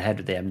tapping people in the head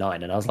with the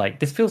M9. And I was like,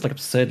 this feels like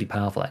absurdly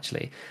powerful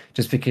actually,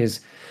 just because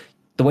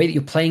the way that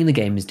you're playing the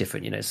game is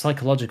different. You know, it's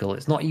psychological.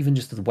 It's not even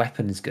just that the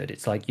weapon is good.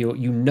 It's like you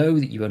know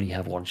that you only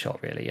have one shot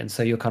really, and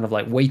so you're kind of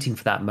like waiting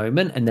for that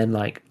moment and then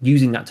like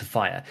using that to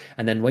fire,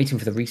 and then waiting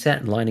for the reset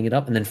and lining it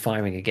up and then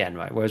firing again,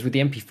 right? Whereas with the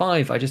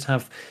MP5, I just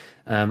have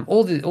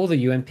all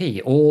the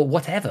UMP or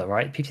whatever,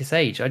 right?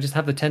 PPSH. I just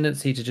have the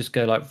tendency to just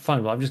go like,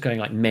 fine, well, I'm just going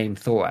like main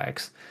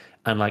thorax,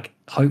 and like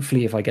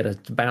hopefully if I get a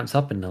bounce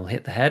up and they'll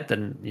hit the head,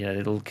 then you know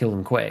it'll kill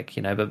them quick,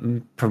 you know. But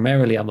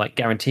primarily I'm like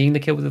guaranteeing the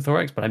kill with the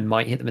thorax, but I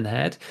might hit them in the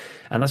head,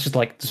 and that's just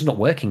like this is not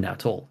working now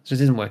at all. It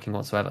just isn't working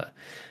whatsoever.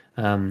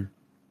 Um,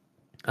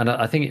 and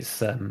I think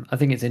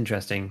it's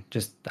interesting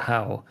just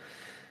how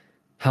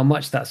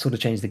much that sort of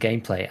changed the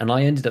gameplay. And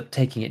I ended up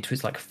taking it to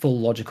its like full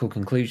logical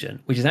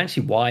conclusion, which is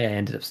actually why I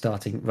ended up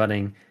starting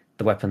running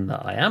the weapon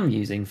that I am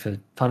using for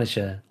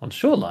Punisher on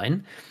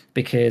Shoreline,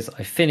 because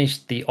I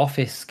finished the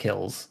office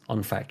kills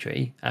on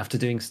Factory after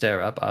doing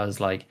Stir Up. I was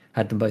like,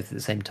 had them both at the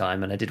same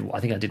time, and I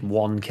think I did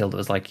one kill that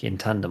was like in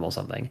tandem or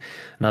something.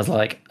 And I was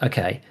like,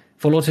 okay,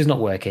 full auto is not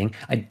working.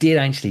 I did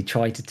actually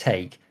try to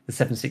take the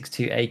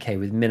 7.62 AK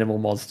with minimal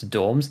mods to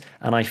dorms,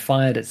 and I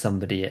fired at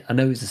somebody. I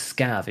know it was a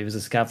scav. It was a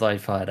scav that I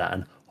fired at,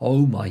 and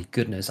oh my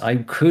goodness, I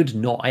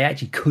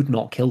actually could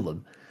not kill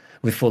them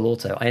with full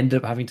auto. I ended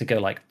up having to go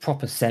like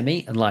proper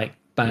semi and like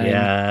bang,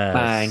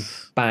 bang,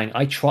 Yes. bang.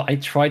 I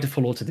tried to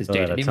full auto this Still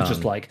dude, at a and it was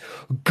just ton. like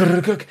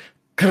grr,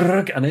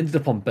 grr, and ended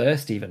up on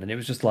burst even, and it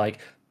was just like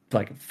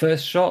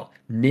first shot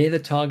near the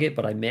target,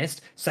 but I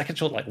missed. Second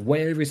shot, like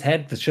way over his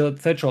head.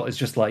 Third shot is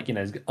just like, you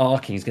know,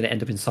 arcing. He's going to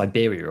end up in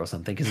Siberia or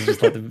something because it's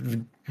just like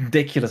the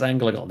ridiculous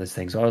angle I got on this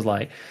thing. So I was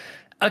like,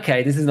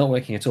 okay, this is not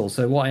working at all.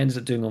 So what I ended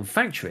up doing on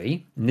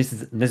Factory, and this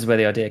is where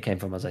the idea came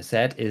from, as I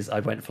said, is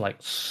I went for like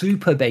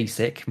super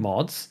basic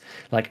mods,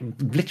 like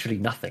literally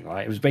nothing,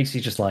 right? It was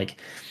basically just like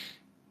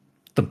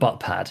the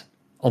butt pad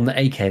on the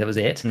AK, that was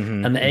it,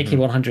 Hmm. and the Hmm.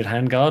 AK-100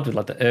 handguard with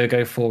like the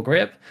Ergo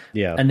foregrip,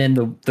 Yeah. and then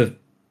the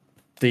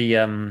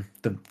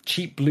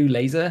cheap blue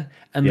laser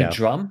and the Yeah.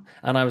 drum,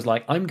 and I was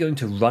like, I'm going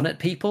to run at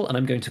people and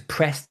I'm going to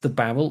press the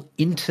barrel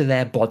into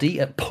their body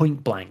at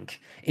point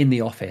blank in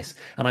the office,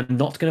 and I'm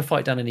not going to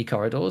fight down any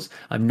corridors.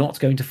 I'm not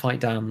going to fight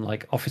down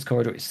like office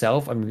corridor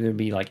itself. I'm going to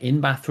be like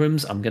in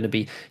bathrooms. I'm going to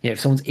be, you know, if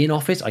someone's in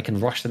office, I can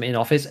rush them in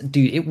office.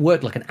 Dude, it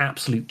worked like an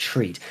absolute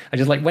treat. I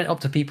just like went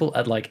up to people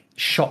at like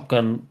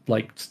shotgun,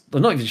 like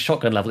well, not even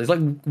shotgun level. It's like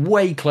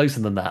way closer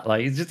than that.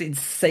 Like it's just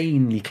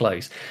insanely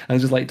close. And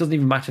it's just like it doesn't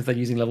even matter if they're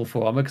using level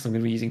 4 armor because I'm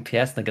going to be using PS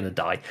and they're going to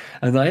die.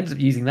 And I ended up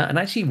using that and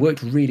actually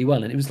worked really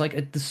well. And it was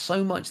like there's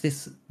so much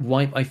this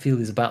wipe I feel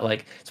is about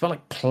like it's about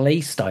like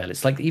play style.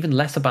 It's like even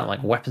less about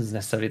like weapons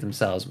necessarily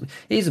themselves.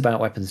 It is about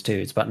weapons too.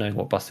 It's about knowing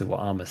what busts with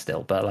what armor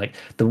still. But like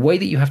the way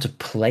that you have to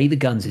play the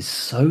guns is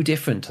so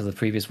different to the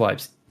previous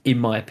wipes, in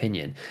my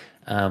opinion.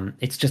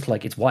 It's just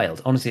like it's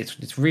wild. Honestly,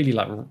 it's really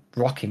like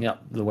rocking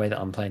up the way that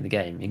I'm playing the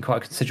game in quite a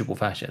considerable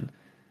fashion.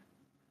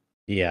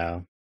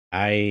 Yeah.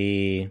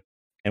 I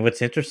and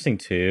what's interesting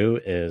too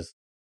is,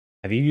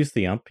 have you used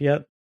the ump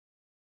yet?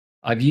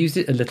 I've used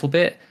it a little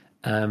bit.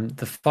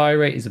 The fire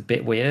rate is a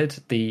bit weird.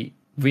 The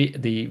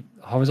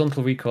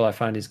horizontal recoil I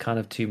find is kind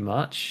of too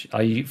much.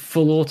 I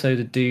full auto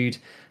the dude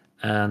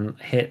and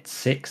hit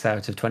 6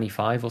 out of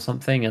 25 or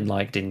something, and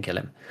like didn't kill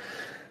him.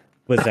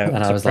 Was that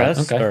And I was like,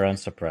 suppressed okay, or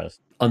unsuppressed?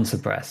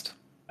 unsuppressed,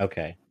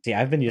 Okay. See,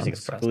 I've been using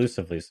unsuppressed.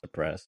 exclusively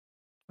suppressed.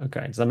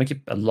 Okay, does that make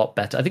it a lot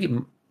better? I think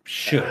it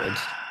should.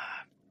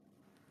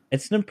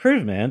 It's an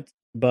improvement,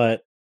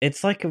 but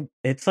it's like,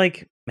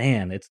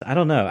 man, it's I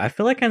don't know. I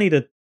feel like I need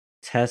to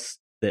test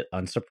it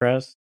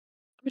unsuppressed.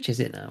 Which is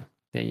it now?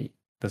 The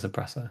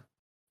suppressor.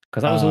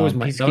 Because that was always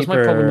my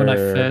problem when I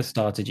Peacekeeper, first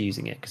started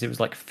using it because it was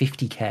like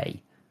 50K.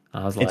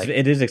 it's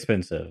it is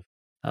expensive,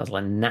 I was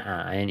like,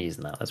 nah, I ain't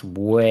using that. That's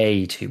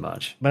way too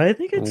much. but I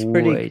think it's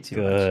pretty Way too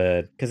much.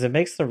 good because it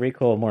makes the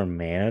recoil more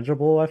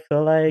manageable, I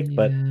feel like.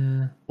 But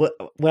Yeah, what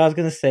I was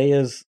gonna say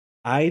is,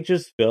 I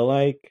just feel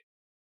like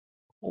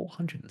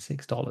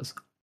 $406.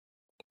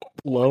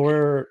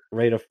 lower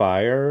rate of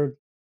fire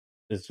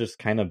is just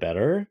kind of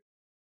better,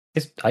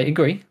 I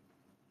agree.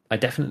 I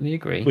definitely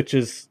agree. which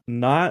is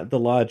not the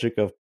logic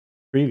of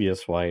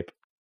previous wipe.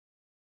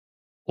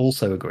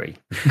 Also agree.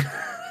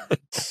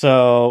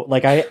 So,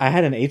 like, I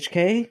had an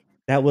HK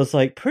that was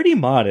like pretty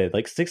modded,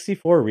 like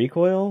 64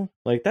 recoil.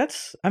 Like,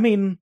 that's, I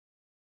mean,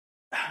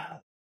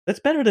 that's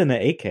better than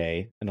an AK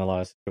in a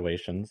lot of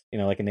situations, you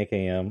know, like an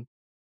AKM.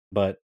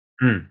 But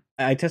Hmm.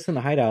 I tested in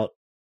the hideout.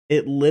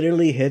 It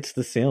literally hits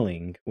the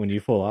ceiling when you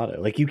full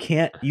auto. Like, you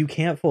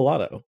can't full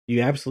auto.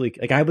 You absolutely,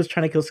 like, I was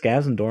trying to kill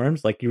scavs and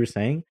dorms, like you were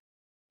saying,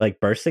 like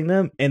bursting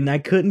them, and I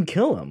couldn't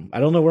kill them. I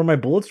don't know where my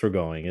bullets were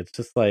going. It's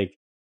just like,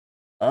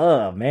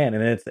 oh man,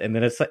 and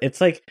then it's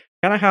like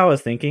kind of how I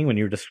was thinking when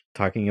you were just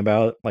talking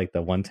about like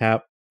the one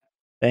tap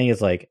thing.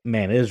 Is like,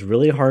 man, it is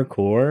really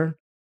hardcore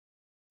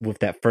with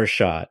that first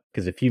shot,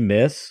 because if you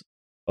miss,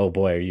 oh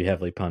boy, are you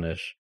heavily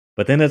punished.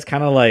 But then it's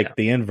kind of Yeah. like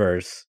the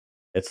inverse.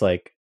 It's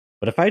like,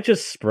 but if I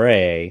just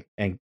spray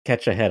and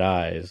catch a head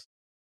eyes,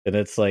 then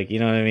it's like, you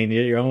know what I mean?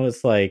 You're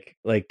almost like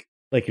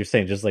you're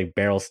saying, just like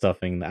barrel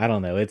stuffing. I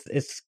don't know.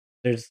 It's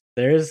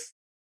there's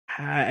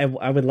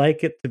I would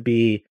like it to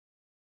be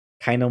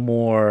kind of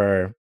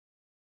more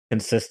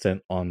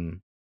consistent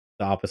on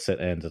the opposite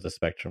ends of the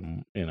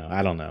spectrum.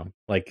 I don't know.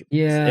 Like if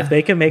Yeah.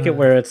 they can make it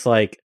where it's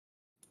like,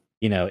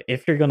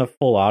 if you're gonna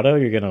full auto,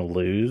 you're gonna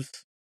lose.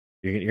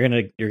 You're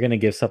gonna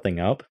give something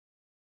up.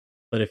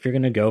 But if you're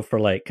gonna go for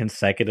like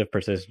consecutive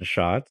precision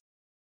shots,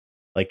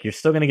 like you're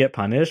still gonna get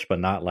punished, but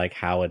not like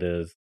how it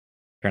is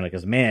currently.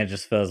 Because man, it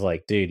just feels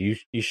like, dude,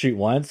 you shoot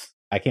once,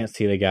 I can't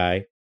see the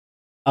guy.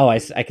 Oh, I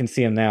can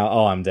see him now.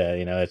 Oh, I'm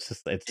dead. It's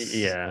just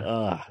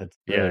Yeah. it's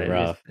Yeah, really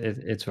rough.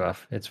 it's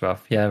rough. It's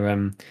rough.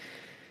 Yeah,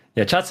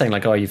 yeah. Chat's saying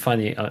like, oh, you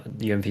find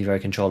the UMP very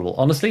controllable.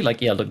 Honestly,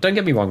 like, yeah. Look, don't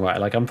get me wrong, right?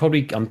 Like, I'm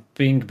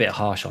being a bit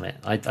harsh on it.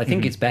 I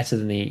think Mhm. it's better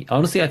than the.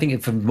 Honestly, I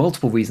think for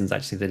multiple reasons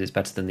actually that it's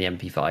better than the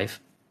MP5.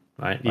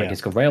 Right, like Yeah,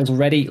 it's got rails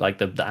already. Like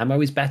the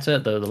ammo is better.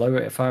 The low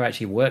rate of fire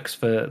actually works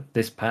for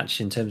this patch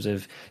in terms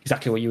of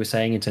exactly what you were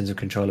saying in terms of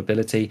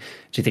controllability.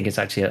 Do you think it's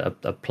actually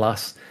a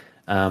plus?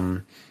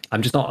 Um,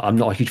 I'm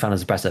not a huge fan of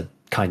Suppressor,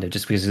 kind of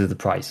just because of the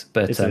price.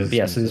 But it's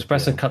yeah, so the expensive.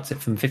 Suppressor Yeah, cuts it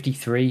from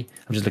 53.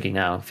 I'm just looking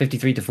now,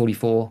 53 to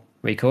 44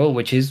 recoil,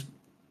 which is,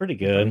 pretty I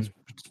mean, good.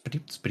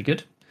 it's pretty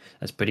good.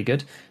 That's pretty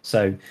good.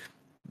 So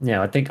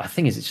yeah, I think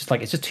it's just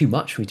like it's just too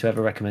much for me to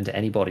ever recommend to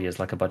anybody as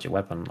like a budget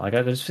weapon. Like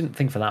I just didn't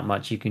think for that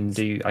much you can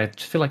do. I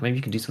just feel like maybe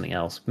you can do something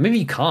else. Maybe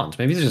you can't.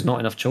 Maybe there's just not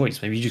enough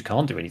choice. Maybe you just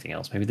can't do anything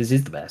else. Maybe this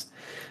is the best.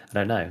 I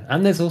don't know.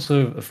 And there's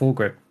also a full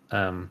grip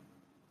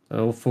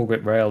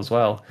rail as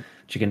well,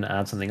 which you can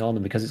add something on.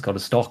 And because it's got a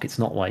stock, it's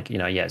not like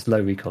yeah, it's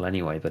low recoil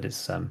anyway, but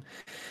it's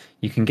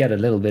you can get a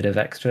little bit of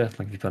extra.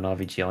 Like if you put an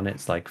RVG on it,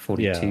 it's like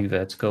Yeah, 42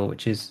 vertical,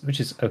 which is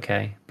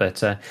okay.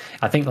 But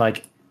I think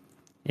like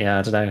yeah,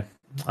 I don't know.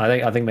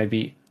 I think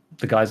maybe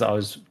the guys that I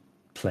was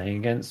playing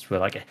against were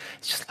like,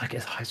 it's just like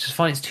I just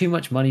find it's too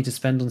much money to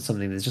spend on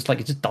something that's just like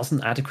it just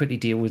doesn't adequately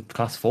deal with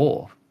class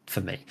four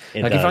for me.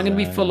 it Like doesn't. if I'm going to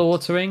be full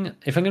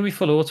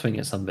autoing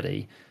at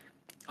somebody,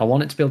 I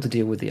want it to be able to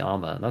deal with the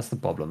armor. That's the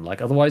problem.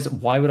 Like otherwise,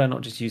 why would I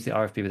not just use the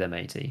RFB with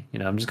M80?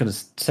 I'm just going to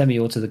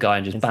semi-auto the guy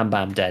and just It's bam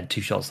bam dead,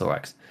 two shots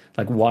thorax.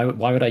 Like why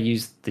would I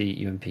use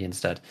the UMP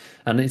instead?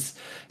 And it's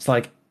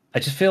like I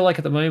just feel like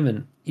at the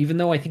moment, even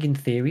though I think in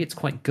theory it's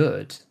quite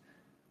good.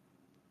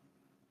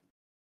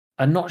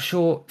 I'm not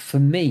sure for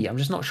me. I'm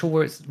just not sure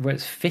where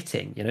it's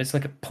fitting. It's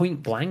like a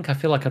point blank. I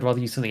feel like I'd rather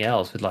use something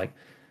else with like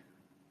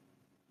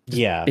just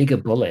yeah, bigger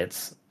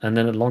bullets, and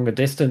then at longer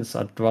distance,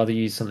 I'd rather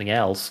use something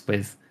else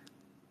with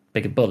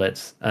bigger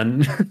bullets.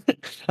 And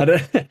I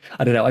don't,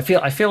 I don't know. I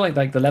feel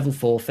like the level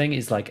 4 thing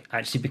is like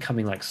actually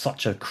becoming like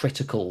such a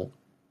critical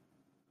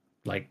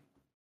like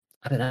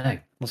I don't know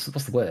what's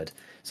the word.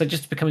 So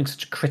just becoming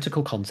such a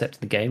critical concept in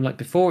the game. Like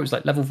before, it was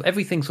like level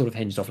everything sort of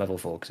hinged off level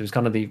 4 because it was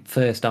kind of the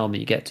first armor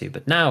you get to.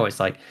 But now it's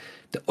like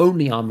the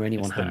only armor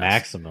anyone it's the has.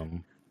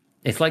 maximum.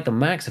 It's like the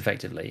max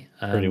effectively,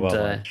 Pretty and well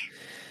much.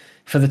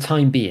 for the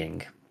time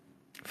being,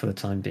 for the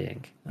time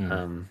being,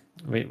 Mm.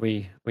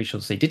 we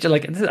shall see. Did you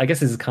like? I guess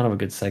this is kind of a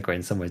good segue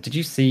in some ways. Did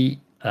you see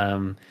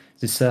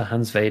this Sir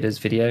Hans Vader's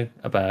video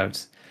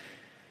about?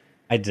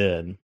 I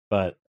did,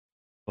 but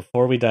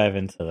before we dive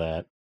into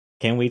that,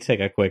 can we take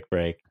a quick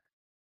break?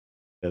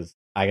 Because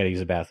I gotta use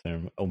the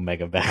bathroom.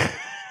 Omega bad.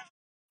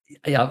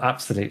 Yeah,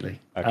 absolutely,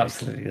 Okay, cool.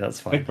 absolutely.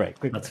 That's Quick fine. break.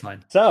 Quick That's break.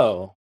 fine.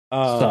 So,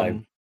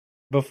 So,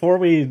 before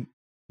we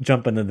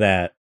jump into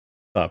that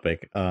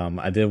topic,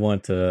 I did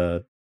want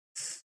to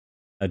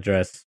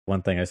address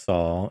one thing I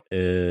saw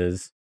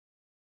is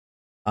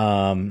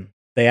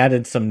they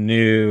added some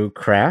new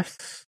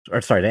crafts,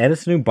 or sorry, they added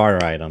some new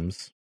barter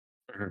items,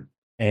 mhm.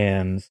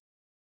 and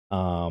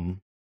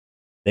um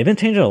they've been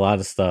changing a lot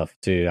of stuff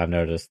too. I've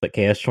noticed that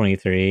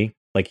KS23,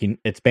 like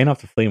it's banned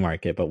off the flea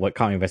market, but what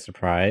caught me by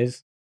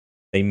surprise,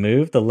 they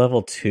moved the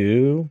level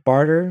 2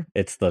 barter.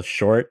 It's the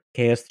short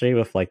KS3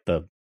 with like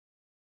the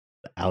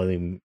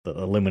Like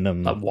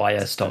aluminum.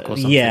 wire stock or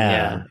something. Yeah.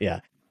 Yeah, yeah.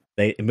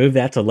 They moved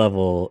that to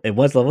it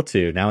was level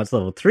 2. Now it's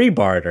level 3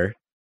 barter.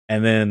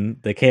 And then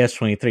the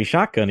KS23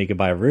 shotgun you could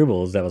buy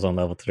rubles that was on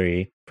level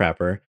 3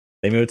 prepper.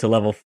 They moved to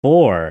level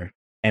 4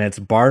 and it's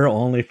barter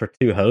only for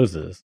 2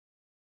 hoses,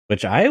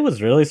 which I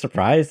was really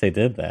surprised they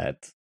did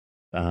that.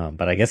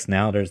 But I guess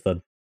now there's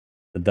the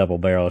double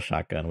barrel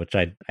shotgun, which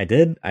I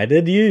did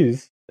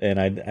use, and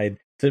I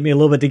took me a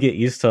little bit to get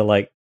used to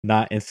like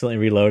not instantly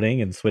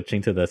reloading and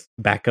switching to this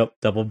backup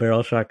double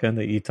barrel shotgun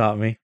that you taught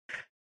me.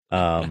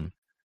 Um,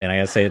 and I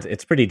gotta say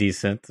it's pretty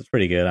decent. It's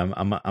pretty good.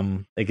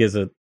 It gives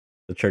it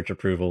the church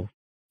approval.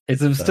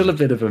 Still So a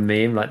bit of a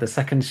meme. Like the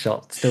second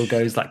shot still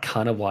goes like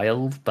kind of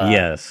wild, but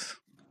yes,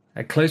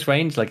 at close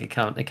range, like it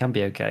can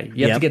be okay.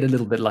 You have to yep, get a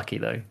little bit lucky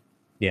though.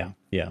 yeah,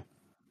 yeah.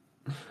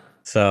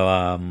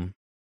 So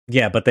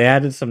yeah, but they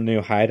added some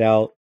new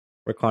hideout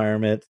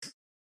requirements.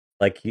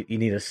 Like you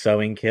need a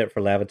sewing kit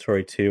for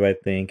Lavatory 2, I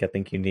think. I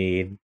think you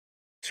need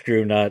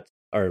screw nuts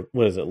or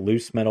what is it,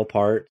 loose metal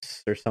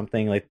parts or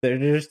something. Like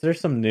there's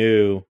some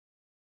new.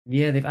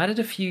 Yeah, they've added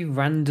a few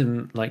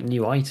random like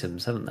new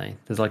items, haven't they?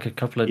 There's like a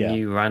couple of Yeah.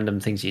 new random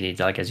things you need,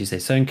 like as you say,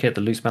 sewing kit,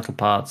 the loose metal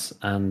parts,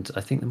 and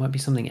I think there might be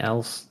something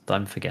else that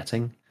I'm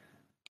forgetting.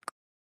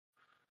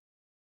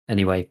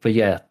 Anyway, but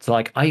yeah, it's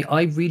like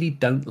I really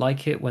don't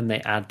like it when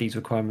they add these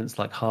requirements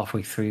like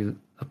halfway through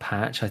a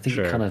patch. I think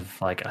it kind Sure.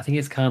 of like I think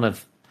it's kind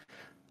of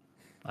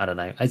I don't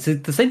know. It's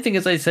the same thing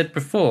as I said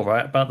before,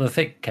 right? About the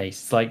thick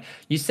case. It's like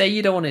you say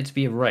you don't want it to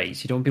be a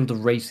race, you don't want people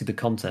to race through the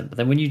content, but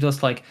then when you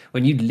just like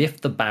when you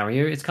lift the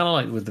barrier, it's kind of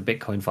like with the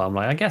Bitcoin farm.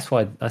 Like I guess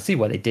why I see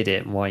why they did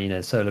it and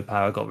why solar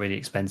power got really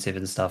expensive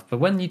and stuff. But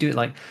when you do it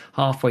like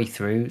halfway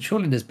through,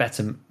 surely there's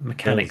better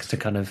mechanics Feels to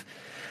kind of.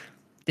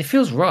 It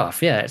feels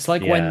rough, yeah. It's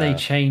like when they yeah.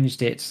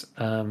 changed it.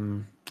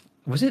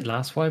 Was it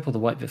last wipe or the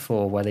wipe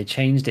before where they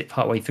changed it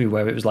partway through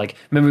where it was like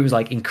remember it was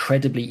like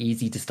incredibly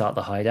easy to start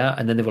the hideout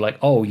and then they were like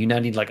oh you now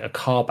need like a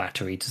car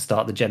battery to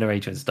start the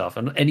generator and stuff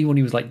and anyone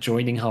who was like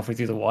joining halfway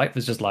through the wipe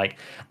was just like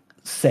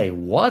say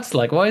what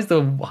like why is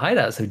the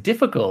hideout so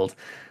difficult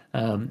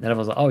and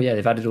everyone's like oh yeah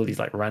they've added all these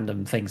like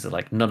random things that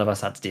like none of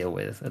us had to deal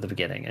with at the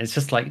beginning and it's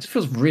just like it just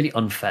feels really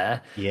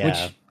unfair Yeah.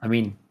 which I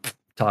mean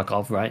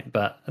Tarkov right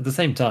but at the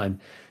same time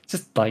it's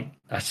just like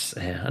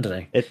yeah, I don't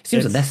know It it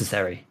seems it's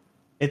unnecessary.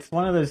 it's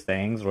one of those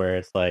things where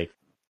it's like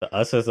to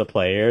us as the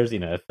players,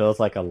 it feels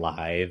like a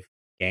live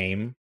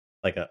game,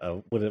 like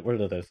a what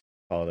are those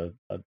called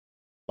a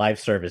live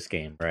service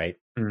game, right?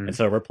 And Mm,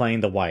 so we're playing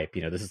the wipe.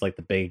 This is like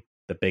the big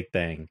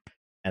thing,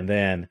 and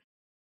then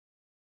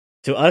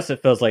to us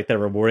it feels like they're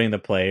rewarding the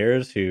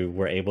players who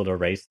were able to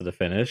race to the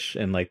finish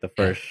in like the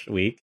yeah. first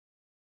week,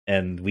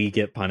 and we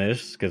get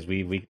punished because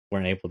we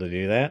weren't able to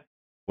do that.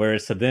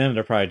 Whereas to them,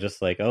 they're probably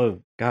just like,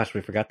 "Oh gosh,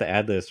 we forgot to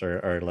add this,"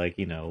 or like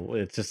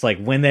it's just like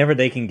whenever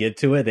they can get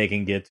to it, they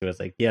can get to it. It's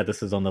like, yeah,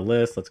 this is on the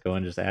list. Let's go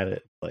and just add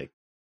it. Like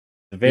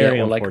a Yeah,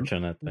 very or like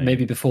unfortunate thing.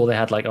 maybe before they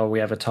had like, oh, we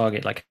have a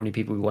target, like how many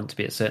people we want to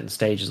be at certain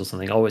stages or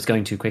something. Oh, it's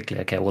going too quickly.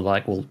 Okay, we'll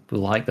hike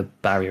the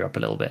barrier up a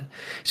little bit.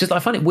 It's just I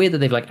find it weird that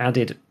they've like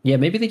added. Yeah,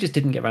 maybe they just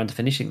didn't get around to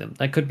finishing them.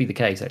 That could be the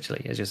case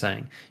actually, as you're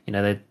saying.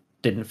 They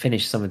didn't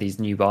finish some of these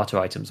new barter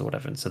items or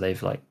whatever, and so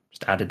they've like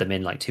just added them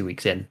in like 2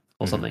 weeks in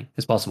or Mhm. something.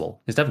 It's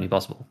possible. It's definitely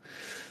possible.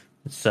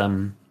 It's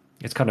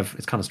kind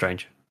of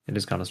strange. It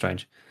is kind of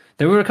strange.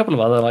 There were a couple of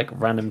other like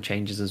random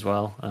changes as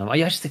well. I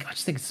just think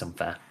it's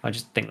unfair. I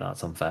just think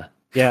that's unfair.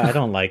 Yeah, I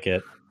don't like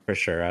it for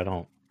sure. I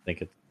don't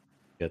think it's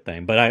a good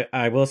thing, but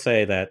I will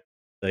say that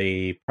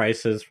the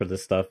prices for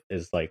this stuff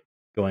is like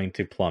going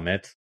to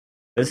plummet.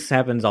 This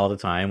happens all the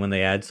time when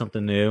they add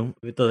something new.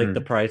 Like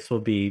the Mm. price will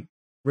be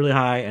really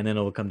high and then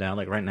it will come down.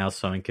 Like right now,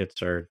 sewing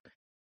kits are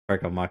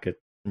Tarkov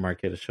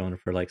market is showing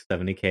for like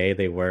 70K.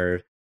 They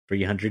were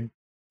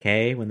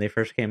 300K when they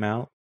first came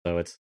out, so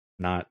it's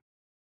not.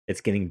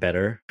 It's getting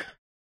better,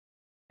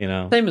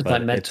 Same as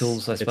like but med it's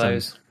tools, I it's un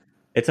suppose.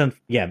 it's un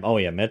yeah, oh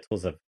yeah,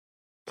 metals have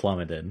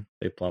plummeted.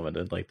 They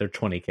plummeted. Like they're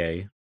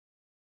 20K.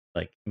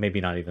 Like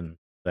maybe not even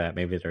that.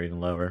 Maybe they're even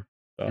lower.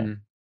 So Mm.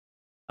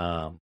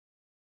 um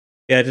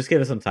yeah, just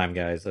give it some time,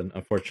 guys. And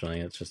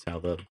unfortunately, it's just how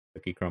the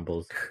cookie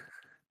crumbles.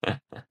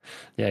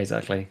 Yeah,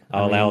 exactly. I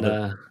I'll allow mean,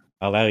 the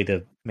I'll allow you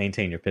to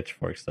maintain your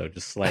pitchforks though,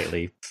 just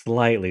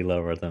slightly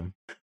lower them.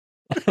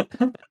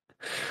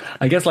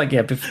 I guess like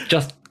yeah,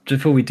 just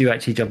before we do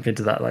actually jump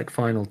into that like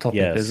final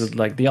topic, there's Yes.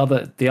 like the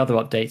other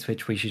updates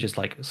which we should just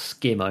like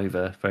skim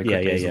over very Yeah,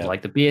 quickly. yeah, Is yeah.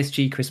 like the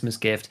BSG Christmas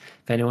gift.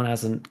 If anyone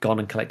hasn't gone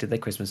and collected their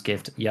Christmas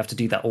gift, you have to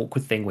do that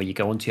awkward thing where you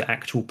go onto your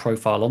actual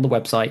profile on the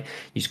website,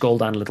 you scroll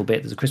down a little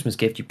bit, there's a Christmas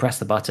gift, you press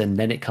the button,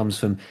 then it comes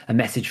from a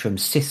message from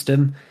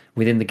system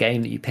within the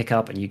game that you pick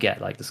up and you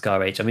get like the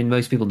Scar H. I mean,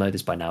 most people know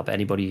this by now, but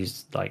anybody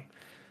who's like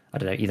I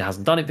don't know, either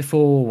hasn't done it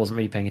before, wasn't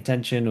really paying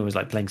attention, or was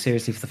like playing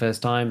seriously for the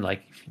first time.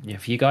 Like,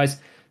 for you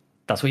guys,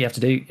 that's what you have to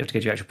do. You have to go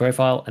to your actual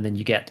profile, and then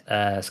you get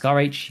Scar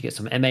H, you get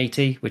some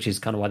M80, which is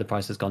kind of why the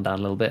price has gone down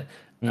a little bit.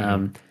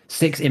 Hmm.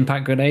 6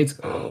 impact grenades,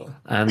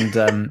 and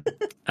an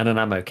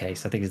ammo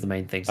case. I think is the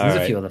main thing. So All there's a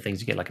right. few other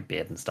things you get, like a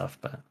beard and stuff.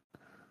 But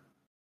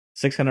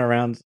 600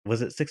 rounds.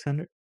 Was it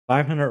 600?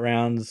 500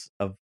 rounds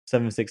of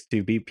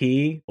 7.62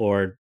 BP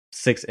or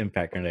 6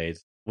 impact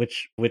grenades?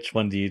 Which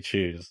one do you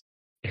choose?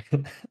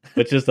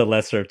 Which is the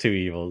lesser of two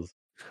evils?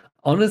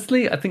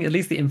 honestly, I think at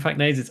least the impact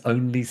nades it's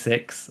only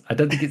 6. I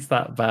don't think it's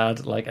that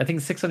bad. Like I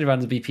think 600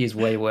 rounds of BP is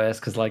way worse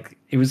because like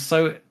it was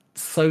so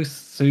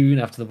soon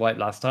after the wipe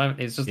last time.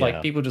 It's just like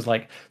Yeah, people just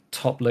like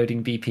top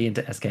loading BP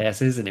into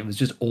SKSs and it was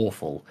just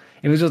awful.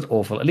 It was just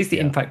awful. At least the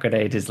yeah. impact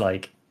grenade is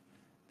like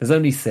there's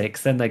only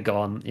 6, then they're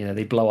gone.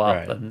 They blow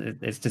up Right.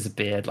 and it's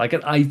disappeared. Like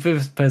I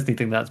personally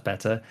think that's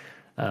better.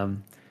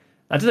 Um,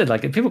 I don't know,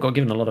 like people got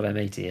given a lot of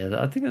M80.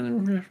 I think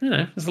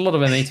there's a lot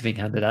of M80 being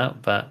handed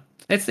out, but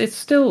it's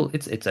still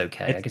it's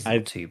okay. I It's guess it's not I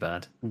too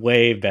bad.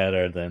 way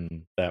better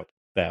than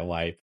that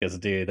wipe because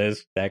dude,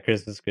 those that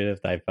Christmas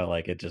gift, I felt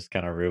like it just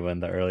kind of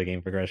ruined the early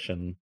game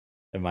progression,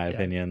 in my Yeah,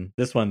 opinion.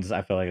 This one's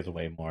I feel like it's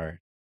way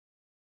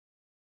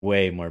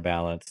more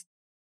balanced.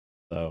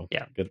 So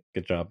yeah, good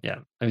job, yeah.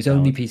 It was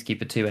only balance.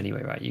 Peacekeeper 2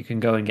 anyway, right? You can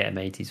go and get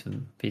M80s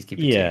from Peacekeeper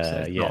 2, so Yeah,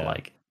 it's not yeah.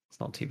 like it's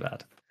not too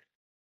bad.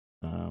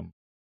 Um,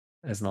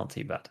 It's not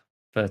too bad.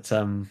 But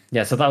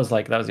yeah, so that was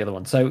the other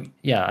one. So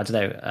yeah, I don't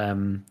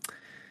know.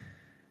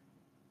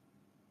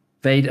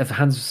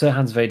 Sir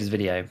Hans Vader's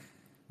video.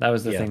 That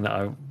was the yeah, thing that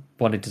I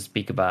wanted to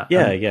speak about.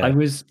 yeah, I yeah.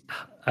 was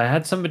I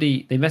had someone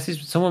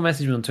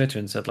messaged me on Twitter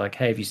and said like,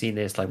 "Hey, have you seen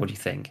this? Like, what do you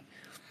think?"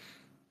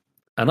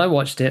 And I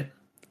watched it,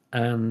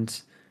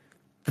 and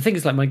the thing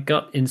is, like, my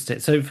gut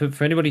instinct. So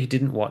for anybody who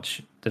didn't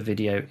watch the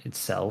video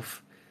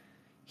itself,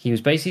 he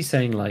was basically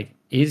saying like,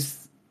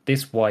 "Is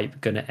this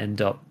wipe going to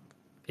end up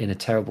in a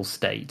terrible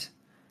state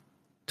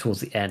towards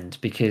the end?"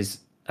 Because,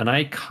 and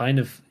I kind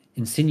of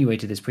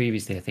insinuated this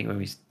previously, I think when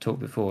we talked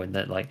before, in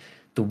that like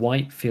the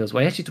wipe feels.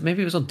 Well, actually,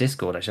 maybe it was on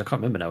Discord. Actually, I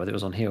can't remember now whether it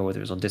was on here or whether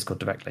it was on Discord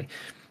directly.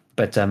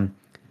 But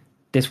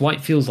this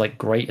wipe feels like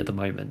great at the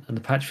moment, and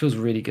the patch feels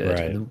really good,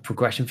 Right. and the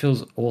progression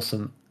feels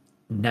awesome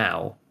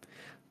now.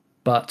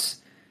 But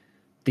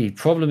the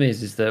problem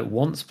is that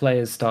once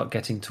players start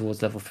getting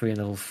towards level 3 and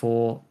level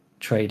 4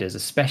 traders,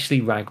 especially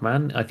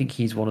Ragman, I think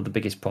he's one of the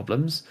biggest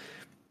problems.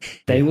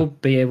 They Yeah. will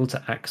be able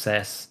to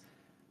access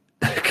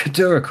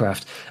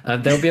Kaduracraft.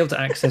 They'll be able to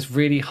access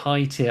really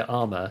high tier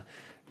armor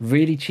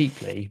really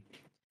cheaply.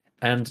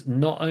 And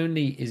not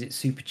only is it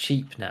super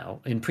cheap now,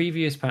 in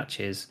previous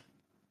patches,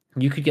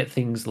 you could get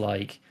things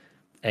like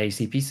a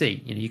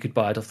CPC. You could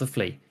buy it off the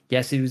flea.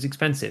 Yes, it was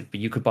expensive,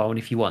 but you could buy one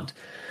if you want.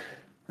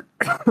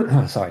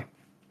 Sorry.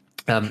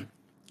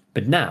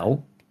 But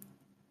now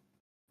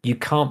you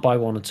can't buy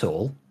one at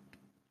all,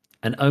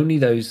 and only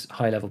those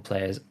high level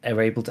players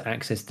are able to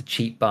access the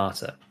cheap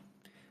barter.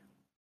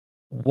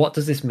 What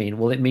does this mean?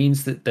 Well, it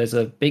means that there's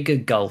a bigger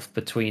gulf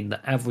between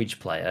the average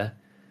player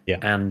Yeah.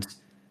 and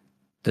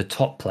the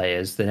top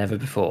players than ever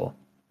before.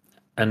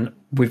 And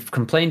we've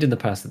complained in the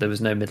past that there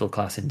was no middle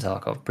class in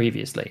Tarkov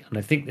previously, and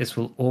I think this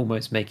will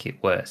almost make it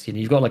worse.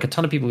 You've got like a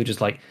ton of people who just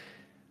like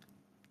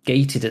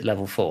gated at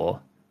level 4,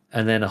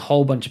 and then a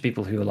whole bunch of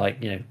people who are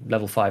like,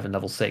 level 5 and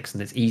level 6,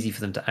 and it's easy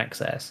for them to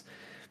access.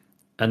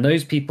 And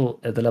those people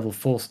at the level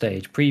 4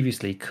 stage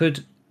previously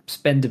could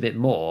spend a bit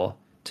more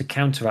to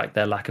counteract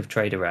their lack of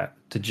trader rep,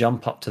 to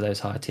jump up to those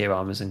higher tier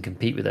armors and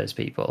compete with those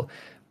people.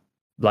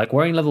 Like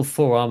wearing level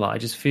 4 armor, I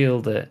just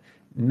feel that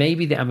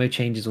maybe the ammo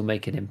changes will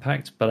make an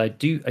impact, but I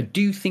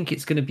do think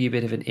it's going to be a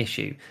bit of an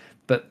issue,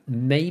 but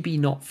maybe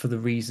not for the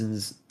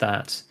reasons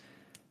that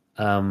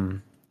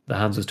the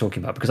Hans was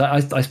talking about, because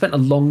I spent a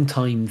long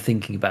time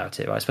thinking about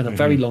it. Right? I spent a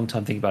very long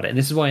time thinking about it, and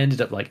this is why I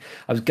ended up like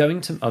I was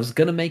going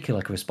to make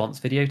like a response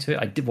video to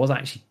it. Was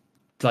actually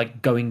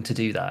like going to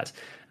do that,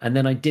 and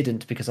then I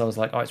didn't because I was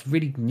like, oh, it's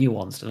really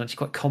nuanced and actually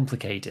quite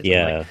complicated.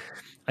 Yeah. Like,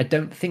 I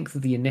don't think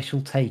that the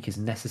initial take is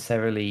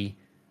necessarily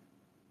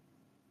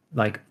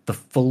like the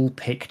full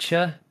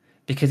picture,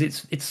 because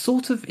it's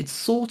sort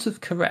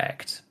of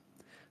correct.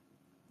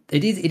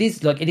 It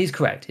is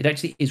correct. It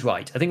actually is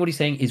right. I think what he's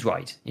saying is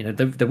right.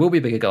 There will be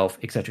a bigger gulf,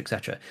 etc.,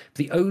 etc.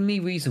 The only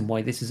reason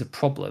why this is a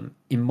problem,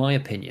 in my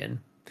opinion,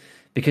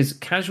 because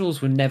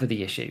casuals were never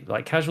the issue.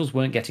 Like casuals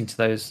weren't getting to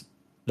those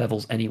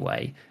levels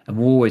anyway, and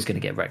we're always going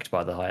to get wrecked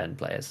by the high end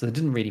players. So it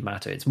didn't really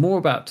matter. It's more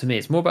about, to me,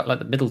 it's more about like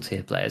the middle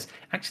tier players,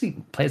 actually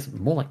players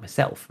more like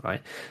myself,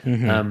 right?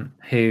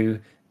 Who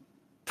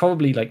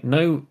probably like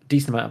know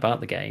decent amount about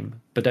the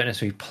game, but don't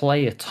necessarily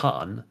play a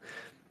ton.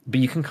 But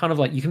you can kind of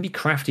like, you can be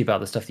crafty about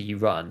the stuff that you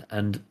run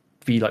and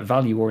be like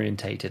value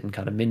orientated and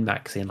kind of min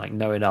maxing, like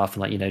know enough,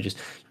 and like just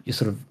you're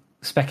sort of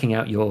specking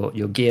out your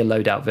gear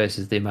loadout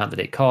versus the amount that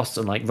it costs,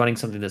 and like running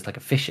something that's like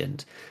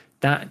efficient.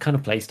 That kind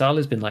of play style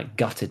has been like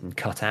gutted and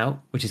cut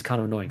out, which is kind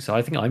of annoying. So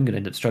I think I'm going to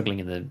end up struggling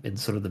in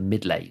sort of the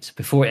mid late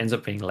before it ends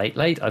up being late.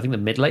 I think the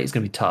mid late is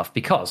going to be tough,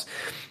 because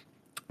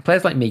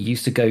players like me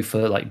used to go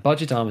for like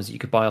budget armors that you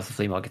could buy off the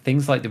flea market,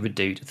 things like the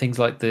Redoute, things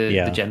like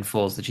the Gen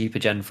 4s, the cheaper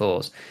Gen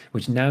 4s,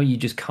 which now you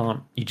just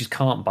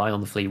can't buy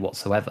on the flea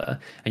whatsoever,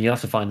 and you'll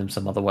have to find them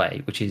some other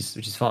way, which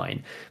is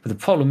fine. But the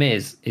problem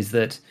is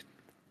that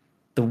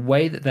the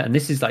way that and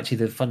this is actually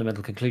the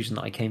fundamental conclusion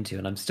that I came to,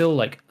 and I'm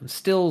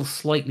still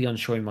slightly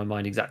unsure in my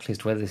mind exactly as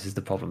to whether this is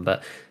the problem,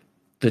 but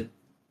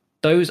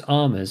those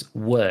armors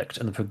worked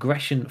and the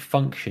progression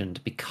functioned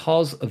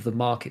because of the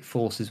market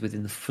forces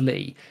within the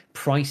flea,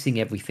 pricing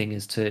everything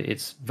as to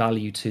its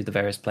value to the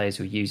various players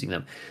who are using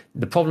them.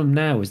 The problem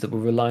now is that we're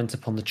reliant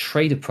upon the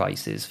trader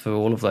prices for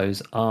all of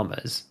those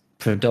armors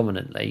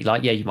predominantly.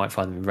 Like, yeah, you might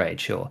find them in Raid,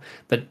 sure.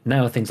 But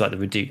now things like the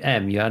Redoute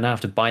M, you now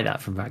have to buy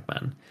that from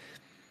Ragman.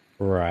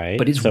 Right.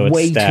 But it's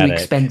way too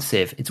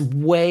expensive. It's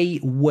way,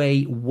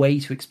 way, way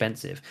too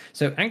expensive.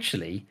 So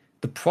actually,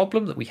 the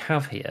problem that we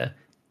have here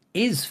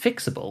is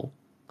fixable,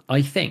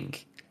 I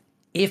think,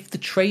 if the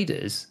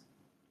traders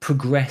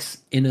progress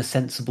in a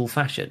sensible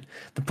fashion.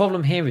 The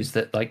problem here is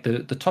that like the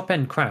top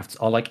end crafts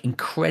are like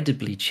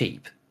incredibly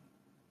cheap.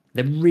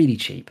 They're really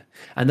cheap.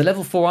 And the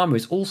level 4 armor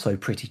is also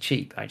pretty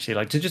cheap, actually.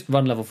 Like to just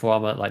run level 4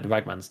 armor, like the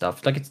Ragman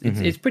stuff, like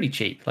it's pretty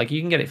cheap. Like you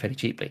can get it fairly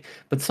cheaply.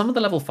 But some of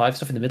the level 5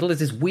 stuff in the middle is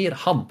this weird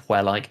hump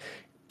where like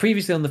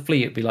previously on the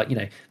flea it'd be like,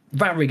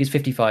 Rat Rig is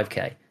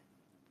 55k.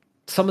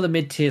 Some of the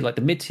mid-tier, like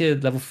the mid-tier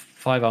level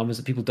 5 armors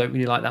that people don't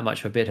really like that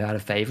much, for a bit out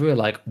of favor, are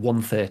like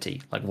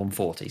 130, like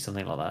 140,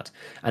 something like that.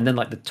 And then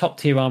like the top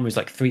tier armor is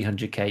like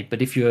 300k.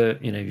 But if you're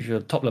a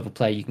top level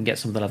player, you can get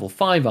some of the level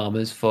 5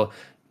 armors for,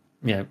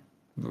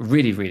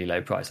 really, really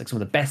low price. Like some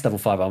of the best level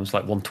 5 armors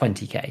like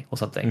 120k or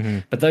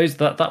something. But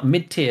that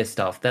mid-tier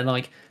stuff, they're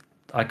like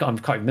I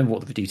can't remember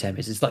what the Voodoo Tem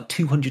is. It's like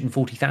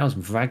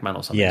 240,000 for Ragman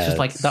or something. It's Yeah, just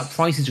like that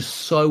price is just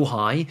so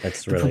high.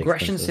 that's The really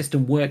progression expensive.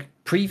 system worked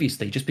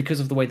previously just because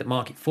of the way that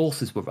market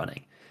forces were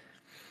running.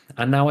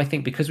 And now I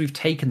think because we've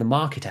taken the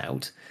market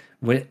out,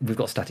 we've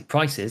got static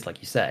prices, like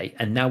you say,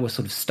 and now we're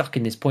sort of stuck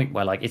in this point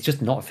where like it's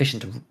just not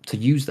efficient to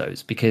use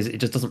those because it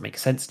just doesn't make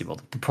sense anymore.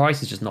 The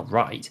price is just not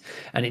right,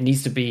 and it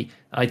needs to be.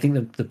 I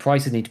think the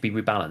prices need to be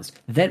rebalanced.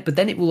 But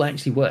then it will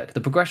actually work.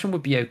 The progression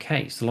would be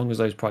okay so long as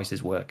those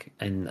prices work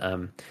in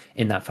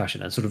that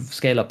fashion and sort of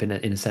scale up in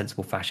a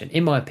sensible fashion,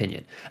 in my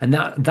opinion. And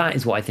that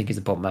is what I think is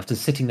the problem. After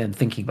sitting there and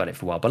thinking about it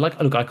for a while, but like,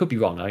 look, I could be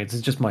wrong. This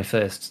is just my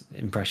first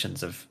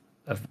impressions of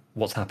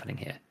what's happening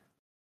here.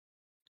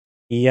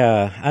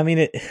 Yeah, I mean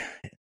it.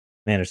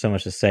 Man, there's so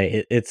much to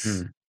say.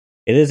 Mm.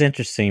 It is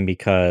interesting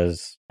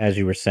because, as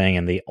you were saying,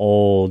 in the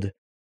old,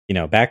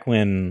 back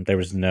when there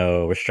was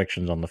no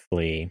restrictions on the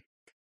flea,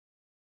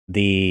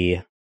 the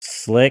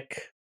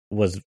slick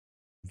was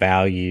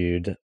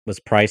was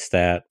priced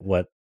at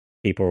what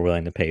people were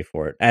willing to pay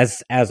for it,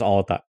 as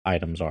all the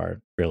items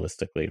are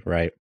realistically,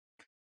 right?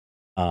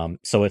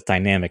 So it's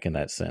dynamic in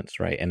that sense,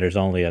 right? And there's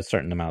only a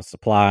certain amount of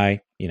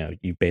supply.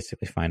 You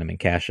basically find them in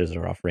caches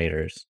or off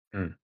raiders.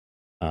 Mm.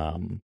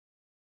 Um,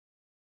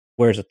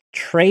 Whereas with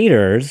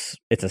traders,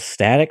 it's a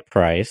static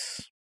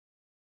price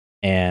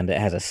and it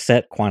has a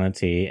set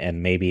quantity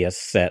and maybe a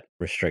set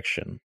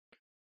restriction.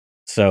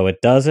 So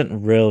it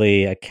doesn't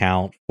really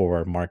account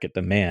for market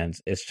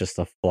demands. It's just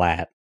a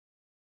flat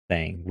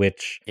thing,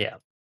 which Yeah.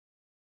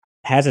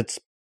 has its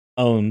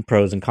own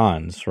pros and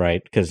cons,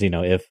 right? Because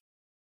if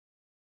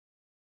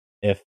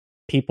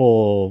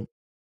people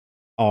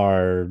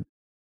are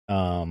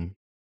um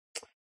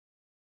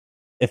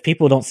if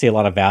people don't see a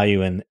lot of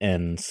value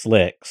in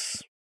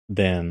slicks,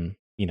 then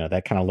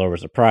that kind of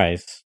lowers the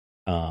price.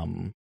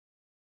 So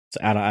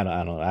I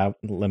don't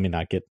let me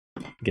not get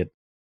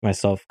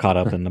myself caught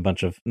up in a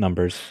bunch of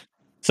numbers.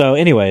 So,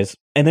 anyways,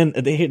 and then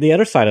the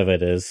other side of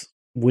it is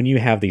when you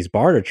have these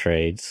barter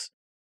trades,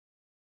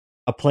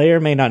 a player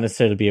may not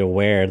necessarily be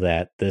aware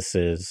that this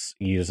is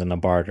using a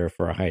barter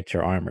for a high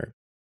tier armor.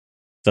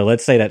 So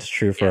let's say that's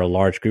true for Yeah. a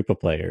large group of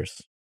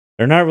players.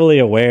 They're not really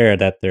aware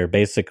that they're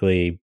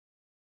basically,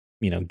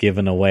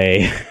 giving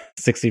away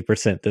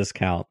 60%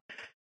 discount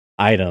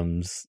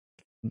items.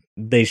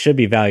 They should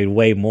be valued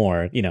way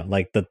more.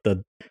 Like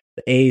the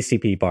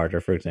AACP barter,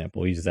 for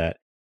example, use that.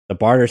 The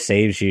barter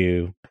saves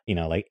you,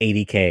 like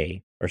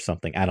 80K or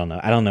something. I don't know.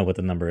 I don't know what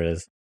the number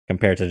is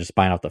compared to just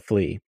buying off the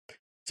flea.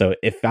 So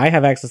if I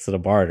have access to the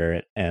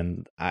barter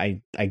and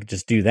I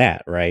just do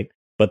that, right?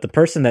 But the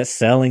person that's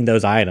selling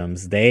those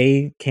items,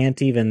 they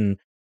can't even.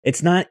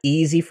 It's not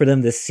easy for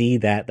them to see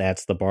that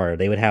that's the barter.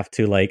 They would have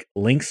to like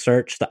link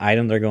search the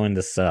item they're going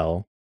to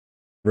sell,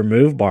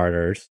 remove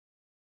barters,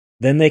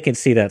 then they can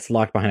see that's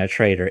locked behind a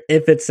trader.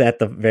 If it's at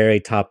the very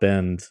top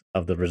end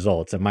of the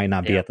results, it might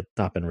not be Yeah. at the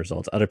top end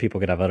results. Other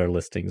people could have other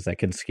listings that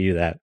can skew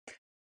that.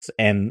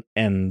 And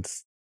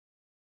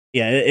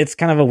yeah, it's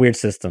kind of a weird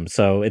system.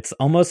 So it's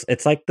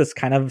like this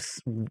kind of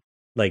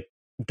like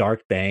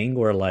dark bang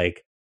where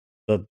like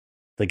the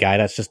the guy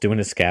that's just doing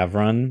a scav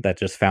run that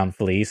just found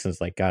fleece and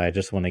is like, God, I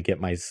just want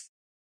to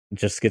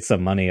just get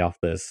some money off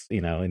this,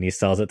 and he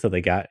sells it to the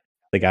guy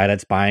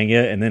that's buying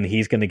it, and then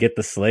he's gonna get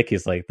the slick.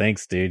 He's like,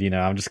 "Thanks, dude.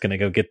 I'm just gonna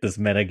go get this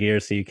meta gear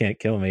so you can't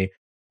kill me."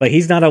 But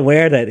he's not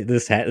aware that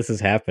this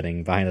is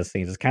happening behind the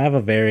scenes. It's kind of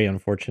a very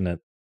unfortunate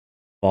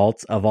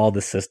fault of all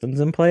the systems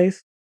in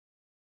place.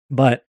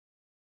 But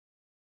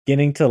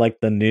getting to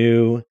like the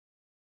new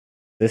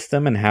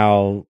system and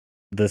how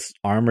this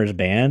armor's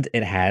banned,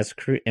 it has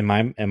in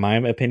my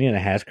opinion, it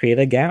has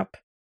created a gap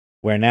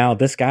where now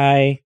this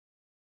guy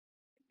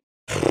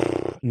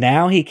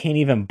now he can't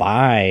even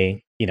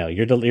buy.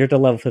 You're the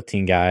level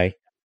 15 guy.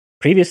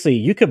 Previously,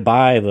 you could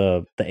buy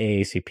the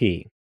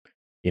AACP.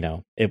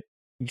 It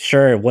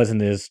sure it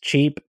wasn't as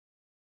cheap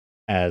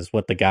as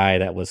what the guy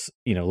that was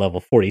level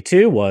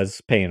 42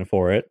 was paying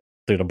for it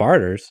through the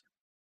barters,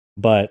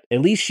 but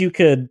at least you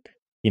could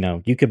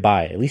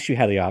buy it. At least you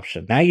had the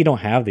option. Now you don't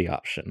have the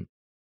option,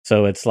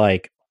 so it's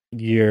like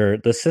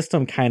the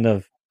system kind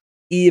of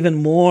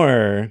even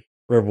more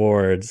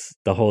rewards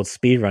the whole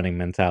speedrunning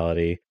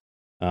mentality,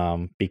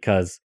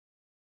 because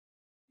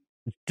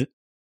d-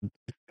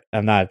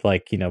 I'm not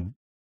like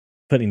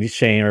putting any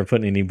shame or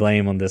putting any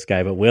blame on this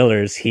guy, but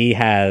Willers, he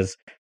has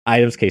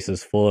items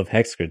cases full of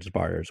Hexgrid's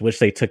barters, which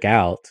they took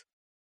out.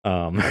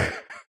 Um,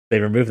 they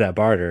removed that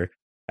barter,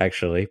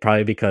 actually,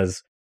 probably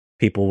because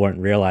people weren't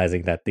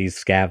realizing that these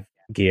scav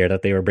gear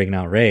that they were bringing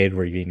out raid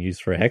were being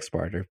used for a hex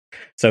barter.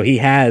 So he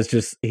has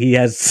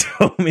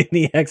so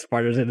many hex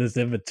barters in his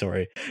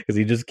inventory because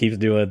he just keeps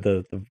doing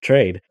the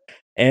trade.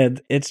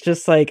 And it's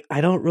just like, I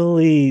don't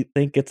really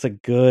think it's a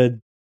good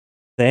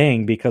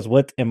thing because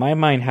what in my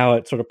mind how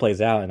it sort of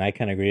plays out, and I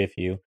kind of agree with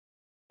you.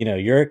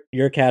 You're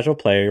a casual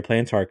player, you're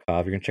playing Tarkov,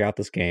 you're gonna check out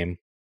this game, and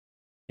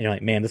you're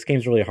like, man, this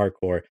game's really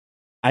hardcore.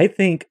 I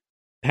think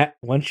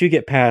once you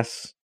get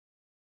past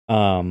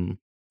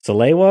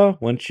Salewa,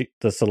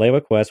 the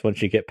Salewa quest,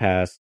 once you get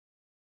past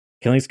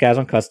killing scavs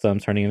on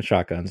customs, turning into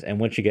shotguns, and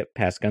once you get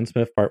past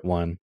Gunsmith Part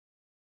 1,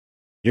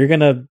 you're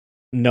gonna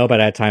know by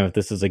that time if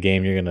this is a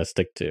game you're gonna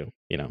stick to,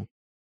 you know.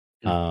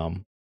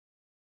 Mm.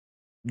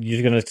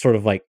 You're gonna sort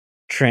of like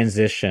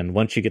transition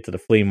once you get to the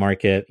flea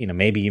market. You know,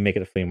 maybe you make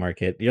it a flea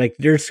market. You're like,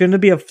 there's gonna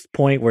be a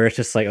point where it's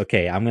just like,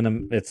 okay,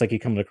 it's like you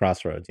come to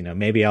crossroads. You know,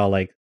 maybe I'll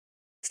like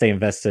stay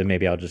invested.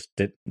 Maybe I'll just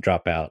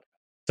drop out.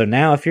 So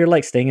now, if you're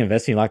like staying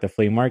invested, like the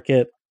flea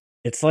market,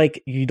 it's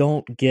like you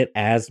don't get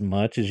as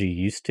much as you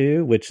used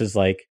to, which is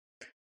like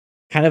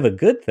kind of a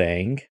good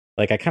thing.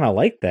 Like I kind of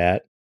like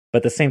that, but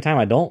at the same time,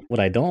 I don't. What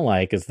I don't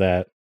like is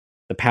that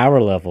the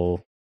power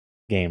level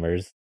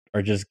gamers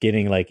are just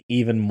getting like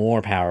even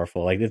more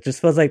powerful. Like it just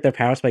feels like their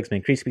power spikes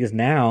increase because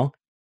now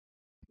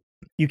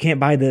you can't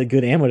buy the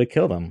good ammo to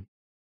kill them.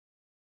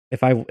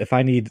 If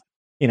I need,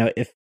 you know,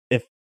 if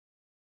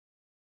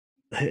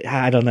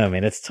I don't know,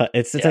 man, it's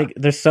like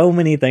there's so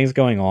many things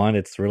going on.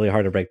 It's really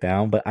hard to break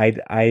down, but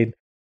I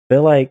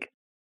feel like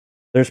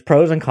there's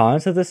pros and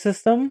cons to the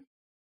system.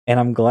 And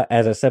I'm glad,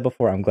 as I said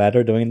before, I'm glad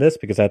they're doing this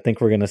because I think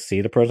we're going to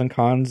see the pros and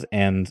cons.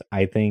 And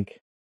I think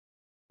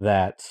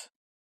that,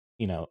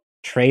 you know,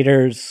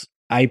 traders,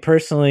 I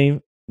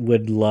personally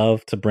would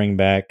love to bring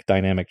back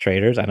dynamic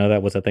traders. I know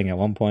that was a thing at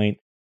one point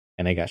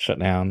and they got shut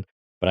down,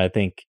 but I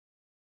think,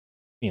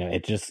 you know,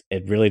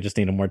 it really just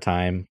needed more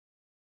time.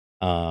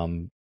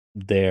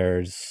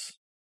 There's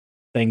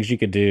things you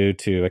could do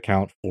to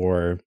account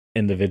for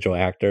individual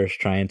actors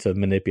trying to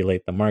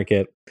manipulate the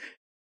market.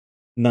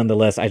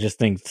 Nonetheless, I just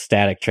think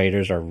static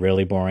traders are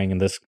really boring, and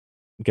this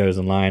goes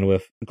in line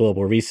with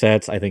global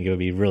resets. I think it would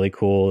be really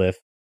cool if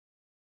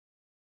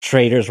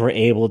traders were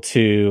able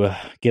to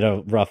get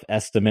a rough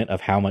estimate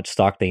of how much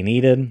stock they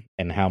needed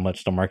and how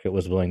much the market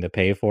was willing to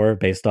pay for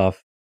based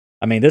off.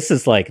 I mean, this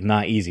is like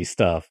not easy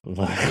stuff.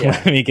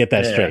 Let me get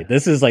that straight.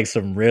 This is like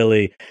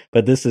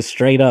but this is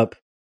straight up,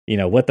 you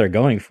know, what they're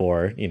going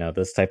for, you know,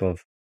 this type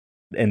of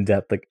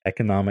in-depth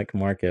economic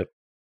market.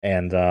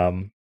 And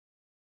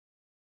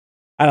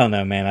I don't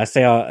know, man. I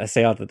say all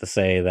that to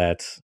say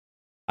that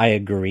I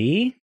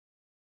agree.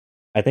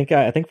 I think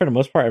for the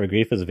most part, I agree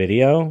with his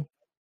video.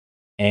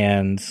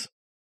 And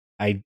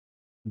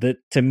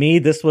to me,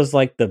 this was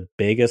like the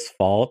biggest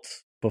fault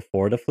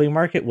before the flea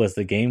market was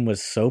the game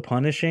was so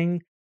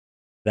punishing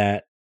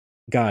that,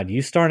 God,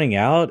 you starting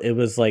out, it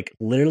was like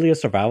literally a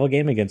survival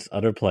game against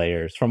other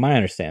players, from my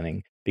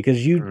understanding,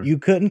 because you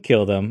couldn't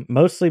kill them,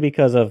 mostly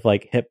because of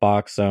like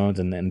hitbox zones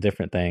and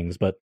different things,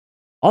 but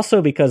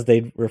also because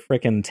they were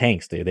freaking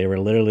tanks, dude. They were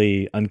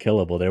literally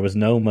unkillable. There was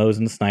no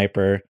Mosin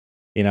sniper.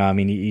 You know, I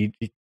mean, you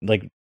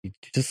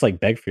just like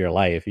beg for your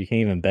life. You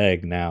can't even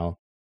beg now,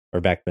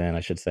 or back then, I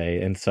should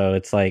say. And so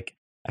it's like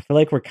I feel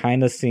like we're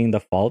kind of seeing the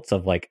faults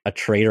of like a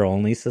trader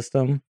only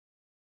system,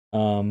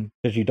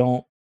 because you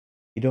don't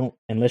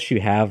unless you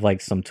have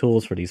like some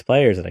tools for these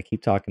players that I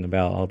keep talking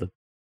about all the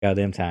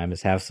goddamn time,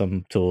 is have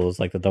some tools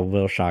like the double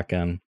barrel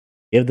shotgun.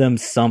 Give them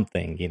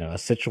something, you know, a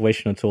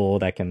situational tool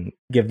that can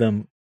give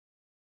them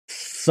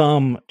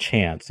some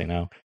chance, you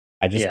know.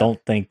 I just don't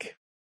think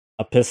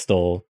a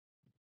pistol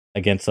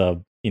against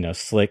a, you know,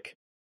 slick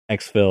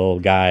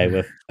exfil guy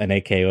with an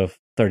AK with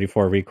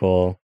 34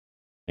 recoil,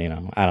 you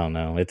know, I don't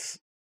know.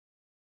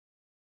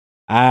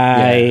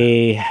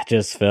 I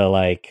just feel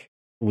like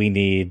we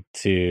need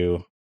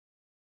to,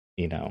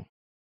 you know,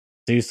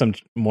 do some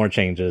more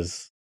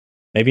changes.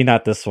 Maybe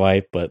not this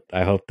swipe, but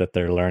I hope that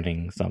they're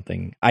learning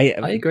something. I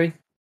agree.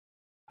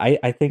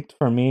 I think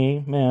for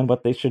me, man,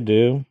 what they should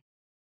do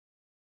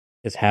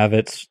is have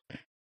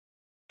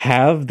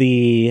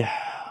the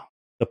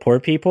poor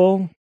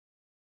people,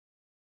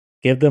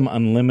 give them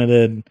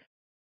unlimited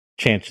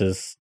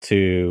chances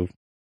to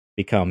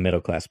become middle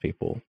class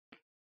people.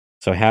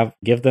 So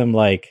give them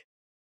like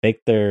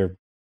make their,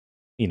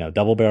 you know,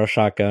 double barrel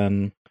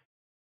shotgun,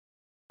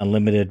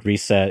 unlimited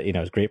reset, you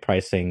know, it's great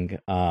pricing.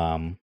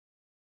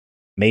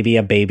 Maybe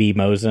a baby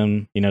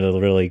Mosin, you know, the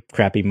really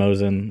crappy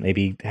Mosin,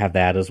 maybe have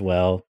that as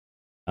well.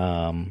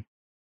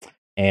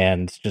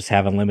 And just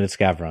have unlimited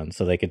scav runs,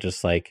 so they could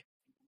just like,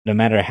 no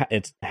matter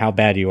how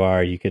bad you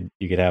are, you could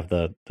have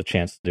the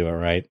chance to do it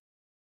right.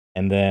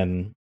 And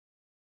then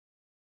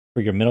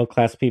for your middle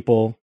class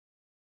people,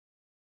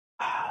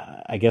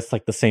 I guess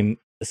like the same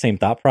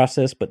thought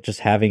process, but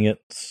just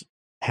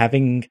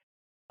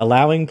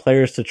allowing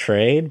players to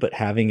trade, but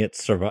having it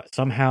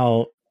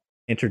somehow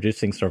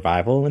introducing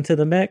survival into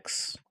the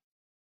mix,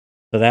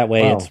 so that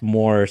way it's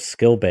more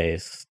skill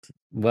based.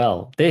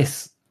 Well,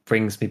 this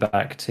brings me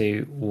back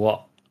to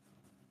what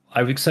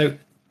I would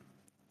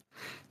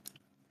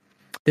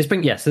this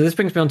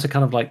brings me on to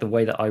kind of like the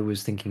way that I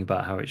was thinking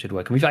about how it should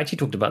work, and we've actually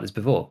talked about this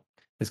before.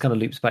 This kind of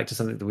loops back to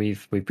something that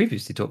we've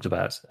previously talked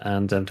about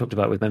and talked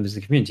about with members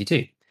of the community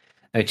too,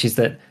 which is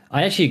that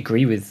I actually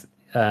agree with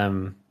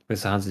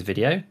Sahans's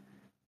video,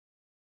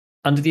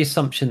 under the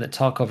assumption that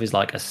Tarkov is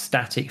like a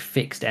static,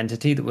 fixed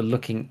entity that we're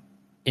looking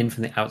in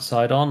from the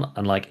outside on,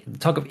 and like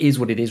Tarkov is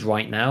what it is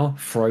right now,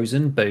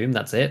 frozen, boom,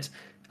 that's it.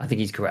 I think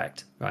he's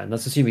correct, right? And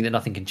that's assuming that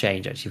nothing can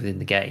change actually within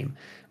the game,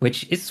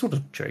 which is sort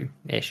of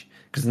true-ish,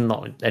 because there's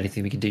not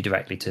anything we can do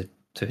directly to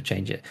to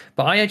change it.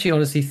 But I actually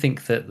honestly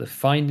think that the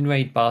find and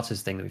raid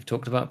barters thing that we've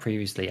talked about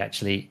previously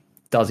actually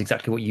does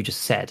exactly what you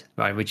just said,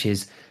 right? Which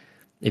is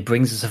it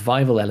brings a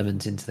survival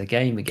element into the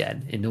game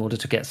again in order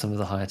to get some of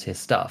the higher tier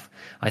stuff.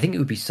 I think it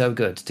would be so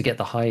good to get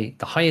the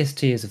highest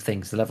tiers of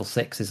things, the level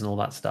sixes and all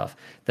that stuff,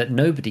 that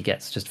nobody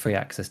gets just free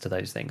access to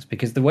those things.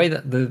 Because the way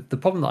that the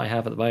problem that I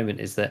have at the moment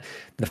is that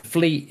the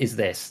fleet is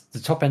this, the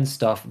top end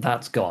stuff,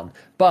 that's gone.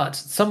 But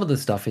some of the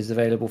stuff is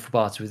available for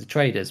barter with the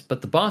traders,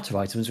 but the barter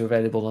items are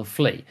available on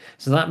fleet.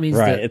 So that means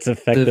Right. that It's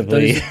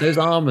effectively those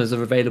armors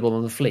are available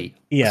on the fleet,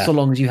 so yeah,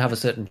 long as you have a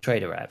certain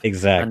trader rep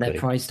and they're exactly.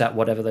 priced at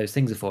whatever those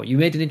things are for. You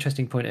made an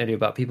interesting point earlier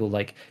about people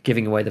like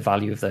giving away the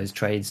value of those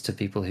trades to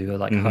people who are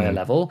like higher Hmm.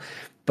 level,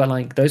 but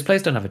like those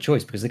players don't have a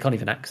choice because they can't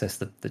even access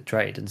the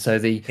trade, and so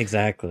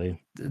Exactly.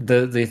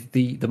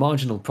 the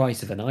marginal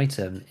price of an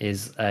item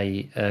is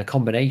a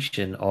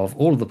combination of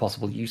all of the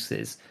possible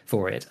uses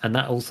for it, and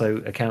that also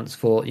accounts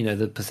for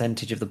the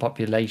percentage of the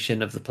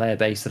population of the player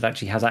base that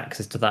actually has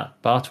access to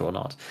that barter or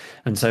not.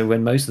 And so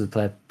when most of the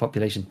player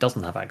population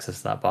doesn't have access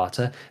to that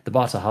barter, the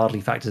barter hardly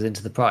factors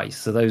into the price.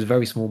 So those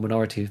very small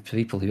minority of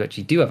people who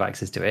actually do have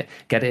access to it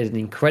get it at an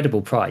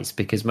incredible price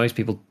because most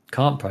people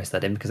can't price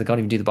that in because they can't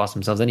even do the barter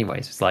themselves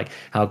anyways. It's like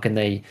how can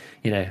they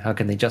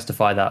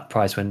justify that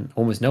price when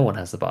almost no one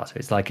has the barter?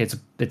 It's like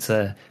it's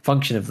a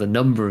function of the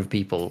number of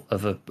people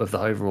of the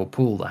overall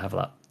pool that have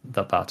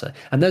that barter,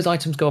 and those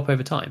items go up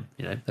over time.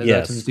 Those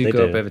items Yes, do they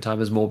go up do. over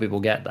time as more people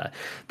get there.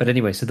 But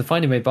anyway, so the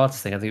finding made barter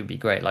thing I think would be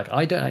great. Like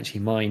I don't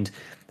actually mind.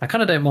 I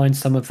kind of don't mind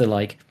some of the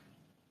like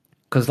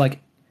because like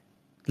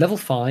level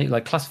 5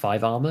 like class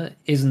 5 armor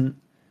isn't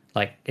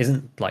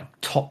like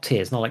top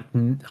tier. It's not like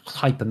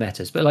hyper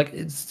metas, but like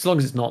it's, as long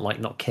as it's not like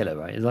not killer,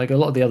 right? Like a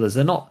lot of the others,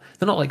 they're not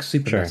like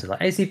super Sure. meta.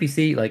 Like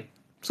ACPC like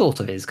sort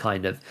of is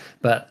kind of,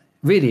 but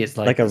really it's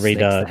Like like a the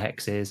slicks, the redux.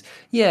 hexes,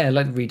 yeah,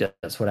 like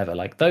redux, whatever.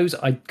 Like those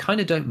I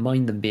kind of don't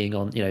mind them being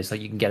on, it's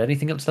like you can get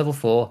anything up to level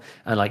 4,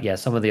 and like yeah,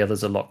 some of the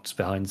others are locked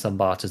behind some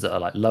barters that are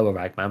like lower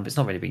ragman, but it's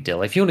not really a big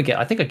deal. If you want to get,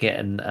 I think I get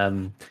I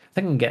think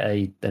I can get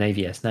an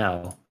AVS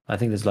now. I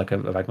think there's like a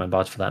Ragman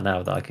barge for that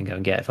now that I can go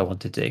and get if I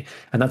wanted to,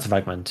 and that's a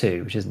Ragman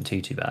 2, which isn't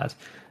too bad.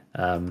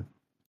 Um,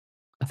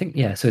 I think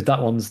yeah. So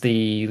that one's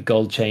the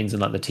gold chains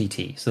and like the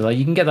TT. So like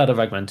you can get that at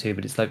Ragman 2,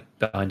 but it's like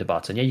behind a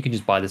button. Yeah, you can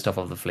just buy the stuff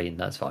off the fleet, and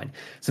that's fine.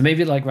 So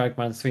maybe like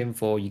Ragman 3 and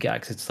 4, you get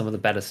access to some of the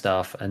better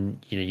stuff,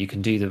 and you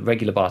can do the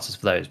regular barters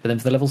for those. But then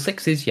for the level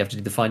sixes, you have to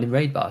do the find and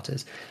raid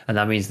barters, and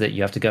that means that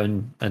you have to go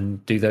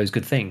and do those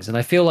good things. And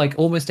I feel like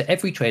almost at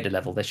every trader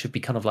level, there should be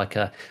kind of like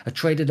a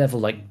trader level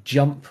like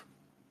jump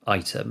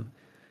item.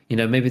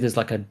 Maybe there's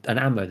like an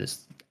ammo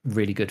that's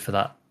really good for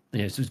that. So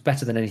it's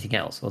better than anything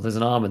else, or there's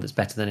an armor that's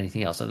better than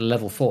anything else. At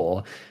level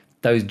 4,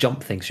 those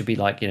jump things should be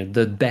like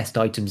the best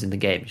items in the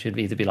game. It should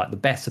either be like the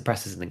best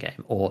suppressors in the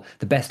game or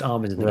the best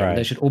armors in the game. And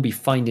they Right. should all be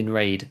find in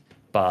raid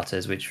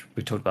barters, which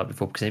we talked about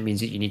before, because it means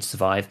that you need to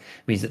survive.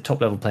 It means that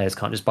top level players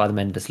can't just buy them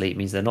endlessly. It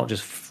means they're not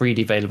just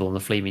freely available on the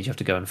fleet. It means you have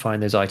to go and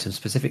find those items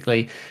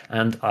specifically.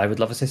 And I would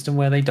love a system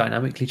where they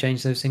dynamically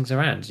change those things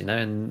around,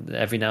 and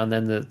every now and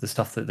then the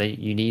stuff that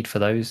you need for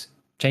those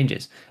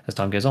changes as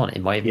time goes on.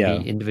 It might even Yeah.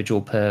 be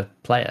individual per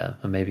player,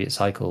 and maybe it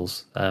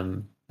cycles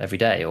every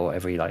day or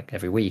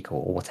every week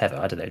or whatever.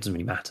 I don't know. It doesn't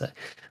really matter.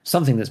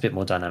 Something that's a bit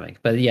more dynamic.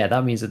 But yeah,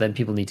 that means that then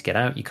people need to get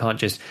out. You can't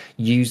just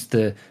use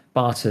the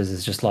barters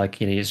as just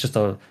like it's just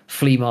a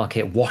flea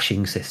market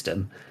washing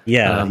system.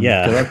 Yeah. Because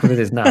Yeah. that's what it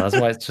is now. That's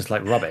why it's just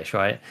like rubbish,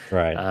 right?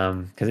 Right.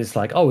 Because it's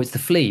like, oh, it's the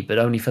flea, but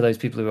only for those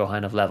people who are high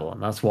enough level,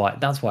 and that's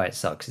why it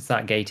sucks. It's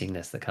that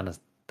gatingness that kind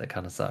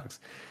of sucks.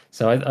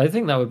 So I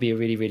think that would be a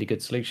really, really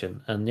good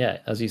solution. And yeah,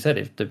 as you said,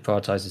 if it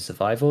prioritizes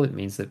survival, it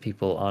means that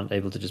people aren't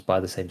able to just buy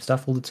the same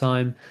stuff all the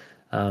time.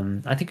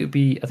 I think it'd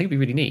be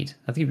really neat.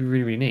 I think it'd be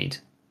really, really neat.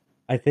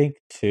 I think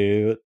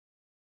too,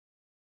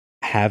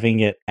 having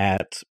it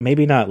at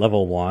maybe not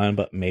level 1,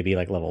 but maybe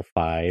like level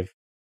 5,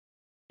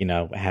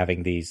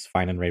 having these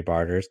find and raid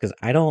barters, because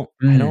I don't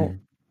Mm.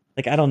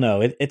 like, I don't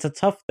know. It's a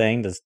tough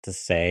thing to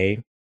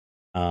say.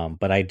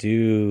 But I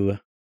do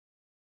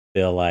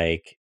feel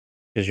like,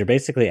 because you're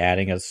basically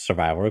adding a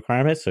survival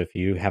requirement. So if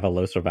you have a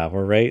low survival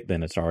rate,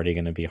 then it's already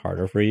going to be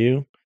harder for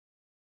you.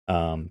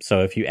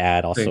 So if you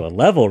add True. also a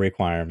level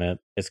requirement,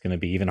 it's going to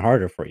be even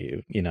harder for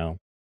you.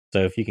 So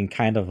if you can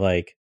kind of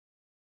like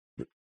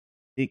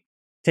y-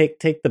 take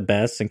the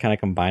best and kind of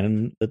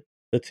combine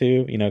the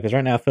two, because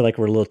right now I feel like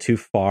we're a little too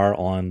far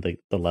on the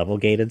level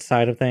gated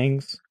side of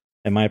things,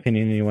 in my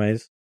opinion,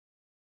 anyways.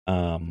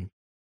 Um,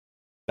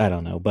 I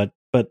don't know, but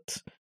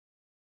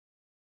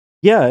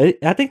yeah,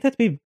 I think that'd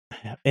be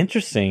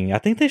interesting. I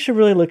think they should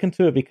really look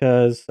into it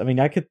because I mean,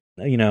 I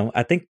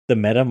think the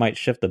meta might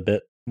shift a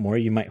bit more.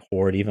 You might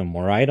hoard even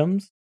more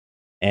items,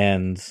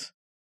 and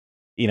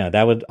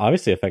that would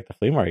obviously affect the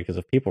flea market because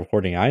if people are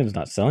hoarding items,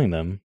 not selling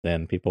them,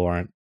 then people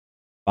aren't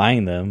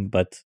buying them.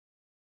 But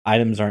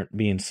items aren't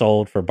being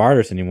sold for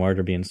barters anymore;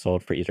 they're being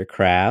sold for either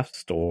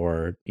crafts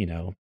or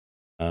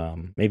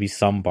maybe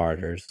some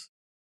barters.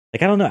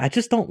 Like I don't know, I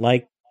just don't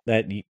like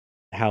that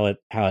how it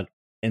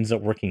ends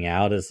up working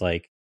out is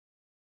like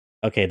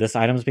okay, this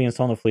item's being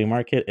sold on the flea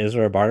market. Is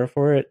there a barter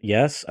for it?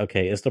 Yes.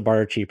 Okay, is the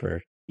barter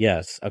cheaper?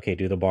 Yes. Okay,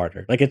 do the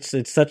barter. Like it's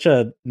such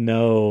a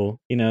no,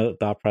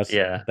 thought process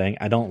Yeah, thing.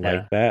 I don't like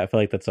yeah. that. I feel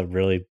like that's a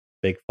really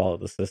big fault of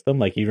the system.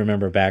 Like you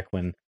remember back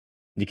when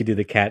you could do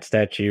the cat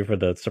statue for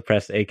the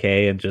suppressed AK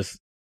and just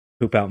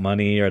poop out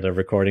money, or the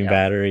recording Yeah.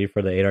 battery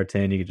for the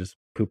 8R10, you could just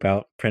poop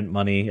out print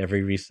money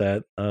every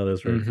reset. Oh,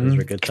 those were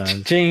good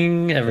times.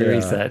 Ching every Yeah.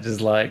 reset,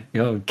 just like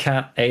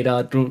cat 8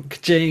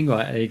 ching.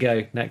 Right, there you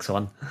go. Next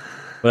one.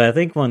 But I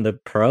think one of the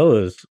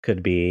pros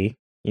could be,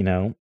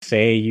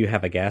 say you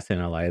have a gas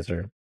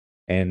analyzer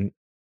and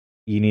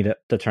you need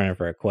to turn it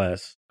for a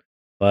quest,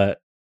 but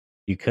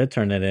you could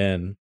turn it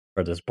in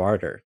for this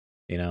barter,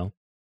 you know?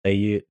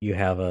 Say you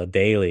have a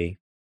daily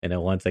and it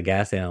wants a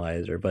gas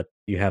analyzer, but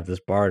you have this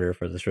barter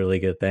for this really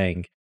good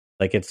thing.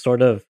 Like it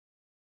sort of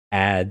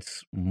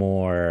adds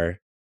more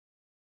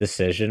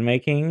decision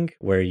making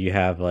where you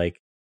have like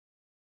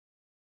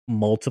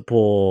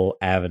multiple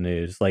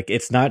avenues. Like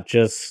it's not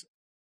just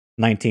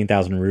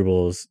 19,000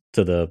 rubles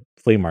to the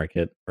flea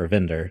market or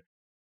vendor.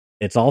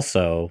 It's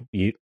also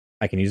you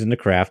I can use it in the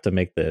craft to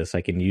make this.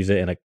 I can use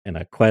it in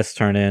a quest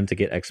turn in to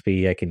get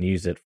XP. I can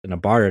use it in a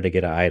barter to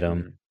get an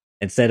item. Mm.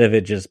 Instead of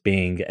it just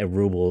being a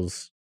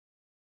rubles,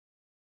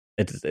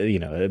 it's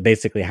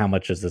basically how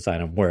much is this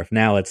item worth.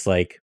 Now it's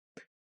like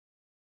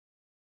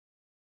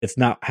it's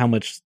not how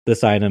much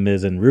this item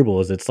is in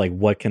rubles, it's like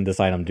what can this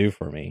item do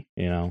for me,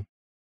 you know?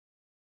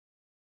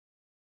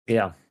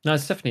 Yeah, no,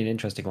 it's definitely an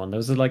interesting one. There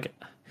was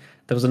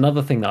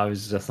another thing that I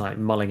was just like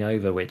mulling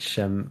over, which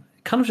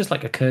kind of just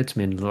like occurred to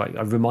me and like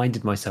I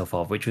reminded myself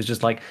of, which was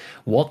just like,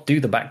 what do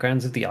the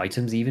backgrounds of the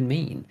items even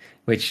mean?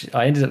 Which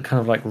I ended up kind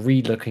of like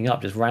re-looking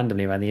up just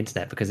randomly around the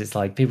internet because it's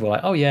like people are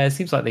like, oh yeah, it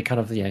seems like they kind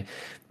of you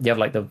have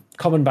like the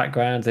common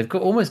backgrounds. They've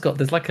got almost got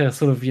there's like a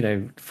sort of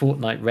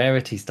Fortnite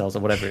rarity styles or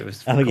whatever it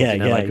was Oh called, yeah,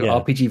 yeah, like yeah.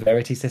 RPG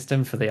rarity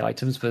system for the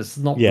items, but it's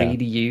not Yeah.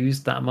 really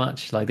used that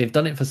much. Like they've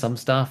done it for some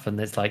stuff, and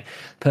there's like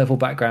purple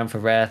background for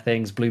rare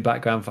things, blue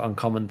background for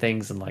uncommon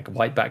things, and like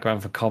white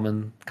background for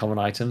common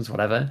items,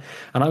 whatever.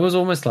 And I was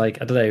almost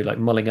like, I don't know, like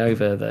mulling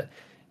over that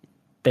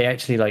they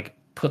actually like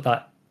put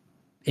that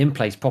in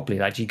place properly,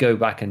 like you go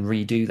back and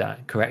redo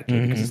that correctly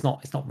because Mhm.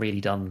 it's not really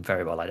done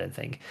very well, I don't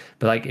think.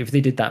 But like if they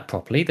did that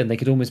properly, then they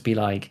could almost be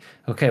like,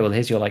 okay, well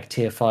here's your like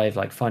tier 5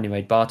 like finding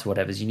raid barter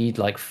whatever's. You need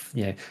like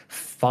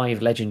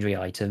 5 legendary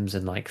items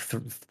and like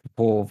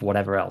 4 of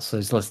whatever else. So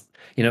it's less,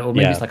 or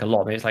maybe it's Yeah. like a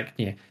lot. Maybe it's like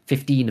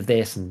 15 of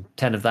this and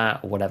 10 of that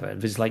or whatever.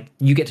 It's like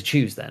you get to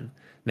choose then.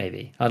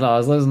 Maybe I don't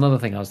know. There's another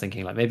thing I was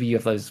thinking. Like maybe you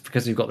have those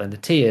because you've got then the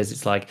tiers.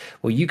 It's like,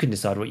 well, you can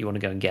decide what you want to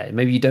go and get.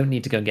 Maybe you don't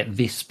need to go and get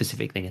this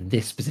specific thing and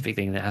this specific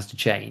thing that has to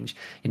change.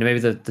 Maybe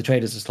the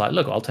trader's just like,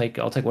 look, I'll take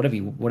whatever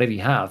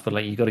you have, but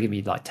like you got to give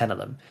me like 10 of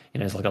them.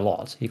 It's like a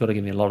lot. You got to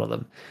give me a lot of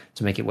them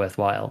to make it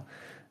worthwhile.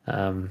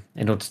 In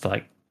order to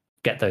like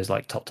get those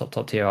like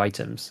top tier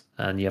items,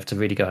 and you have to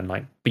really go and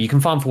like, but you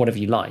can farm for whatever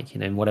you like,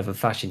 in whatever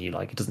fashion you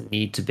like. It doesn't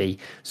need to be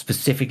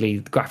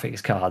specifically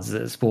graphics cards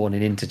that spawn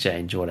in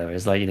interchange or whatever.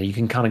 It's like, you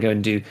can kind of go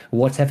and do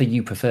whatever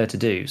you prefer to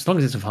do, as long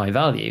as it's of high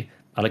value.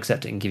 I'll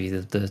accept it and give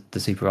you the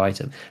super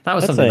item. That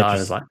was That's something an that I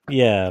was interest like,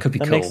 yeah, could be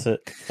that makes cool.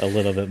 it a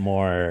little bit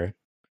more.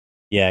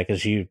 Yeah,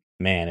 because if you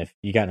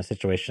got in a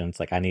situation, it's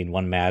like I need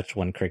one match,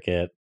 one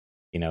cricket,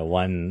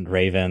 one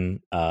raven,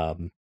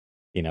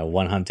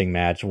 one hunting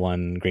match,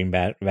 one green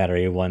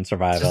battery, one It's just a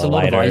survival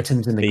lot of lighter.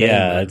 items in the But game,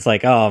 yeah, man. it's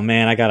like, oh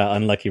man, I got an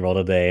unlucky roll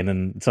today, and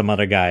then some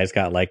other guys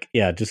got like,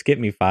 yeah, just get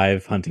me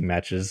 5 hunting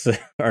matches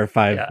or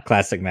 5 Yeah.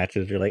 classic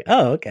matches. You're like,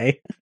 oh okay,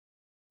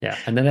 Yeah,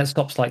 and then that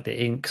stops like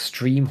the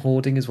extreme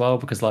hoarding as well,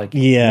 because like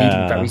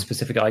needing very yeah,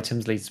 specific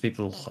items leads to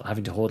people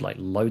having to hoard like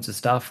loads of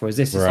stuff. Whereas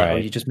this is like, oh,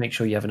 right. you just make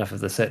sure you have enough of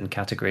the certain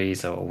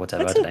categories or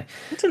whatever. I That's don't a know.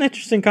 that's an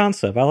interesting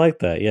concept. I like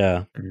that.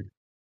 Yeah. Mm.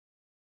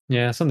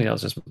 Yeah, something I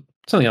was just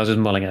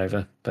mulling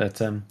over. But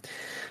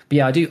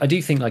yeah, I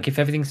do think like if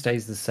everything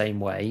stays the same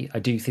way, I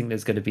do think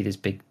there's going to be this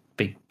big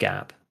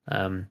gap.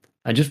 And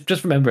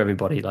just remember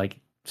everybody, like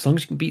as long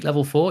as you can beat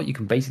level 4, you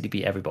can basically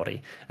beat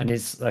everybody. And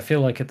I feel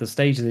like at the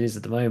stage that it is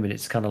at the moment,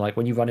 it's kind of like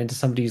when you run into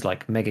somebody who's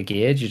like mega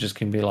geared, you're just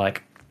gonna be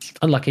like,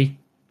 unlucky,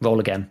 roll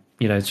again.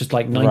 It's just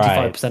like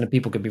Right. 95% of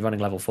people could be running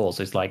level 4.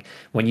 So it's like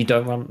when you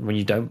don't,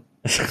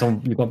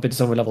 you bump into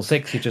someone with level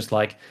 6, you're just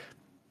like,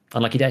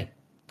 unlucky day.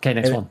 Okay,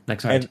 next and one,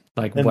 next raid, and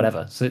like and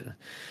whatever. So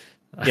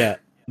yeah,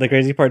 the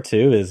crazy part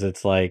too is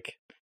it's like,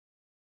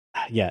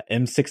 yeah,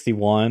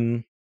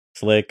 M61,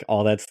 slick,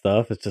 all that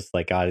stuff. It's just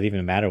like, God, it didn't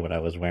even matter what I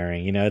was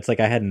wearing. It's like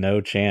I had no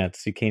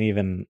chance. You can't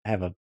even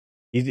have a.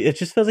 It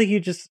just feels like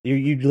you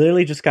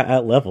literally just got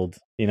out leveled.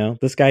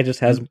 This guy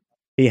just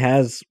he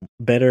has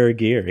better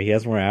gear. He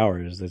has more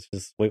hours. It's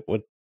just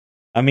what.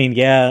 I mean,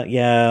 yeah,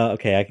 yeah,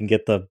 okay. I can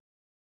get the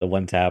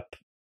one tap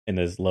in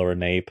his lower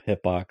nape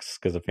hitbox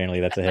because apparently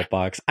that's a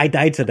hitbox. I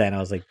died to that. And I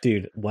was like,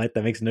 dude, what?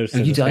 That makes no oh,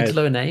 sense. you This died to guy's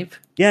lower nave?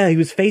 yeah, he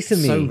was facing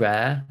So me.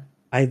 rare.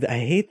 I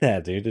hate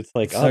that, dude. It's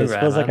like, It's oh, so this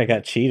rare, feels like I man.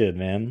 got cheated,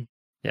 man.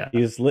 Yeah, He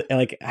was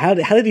like, how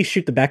did he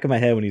shoot the back of my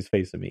head when he was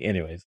facing me?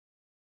 Anyways,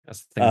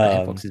 that's the thing. That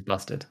um, hitbox is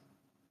busted.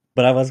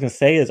 but I was gonna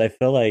say is I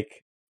feel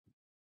like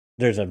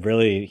there's a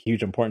really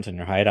huge importance in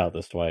your hideout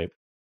this wipe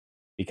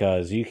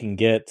because you can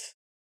get,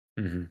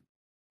 Hmm.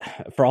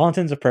 for all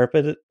intents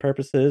and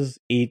purposes,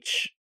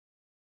 each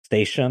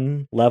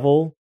station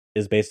level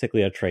is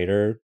basically a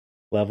trader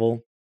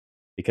level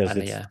because And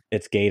it's yeah,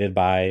 it's gated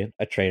by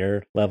a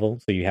trader level.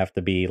 So you have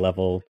to be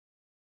level,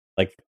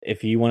 like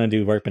if you want to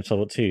do workbench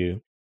level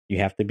 2, you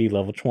have to be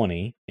level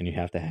 20 and you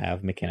have to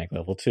have mechanic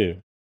level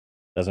 2.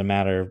 Doesn't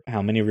matter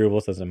how many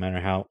rubles, doesn't matter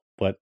how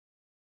what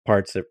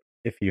parts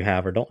if you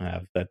have or don't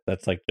have.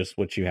 That's like just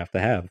what you have to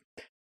have.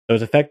 So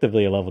it's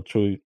effectively a level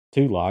two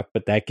lock,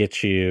 but that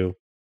gets you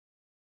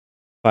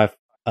five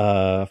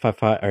five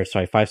or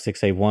sorry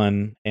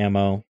 5.6A1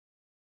 ammo.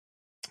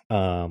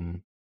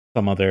 Um,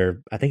 some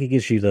other, I think it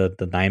gives you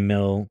the 9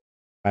 mil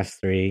class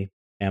 3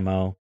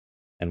 ammo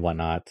and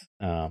whatnot.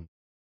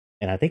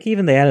 And I think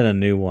even they added a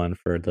new one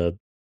for the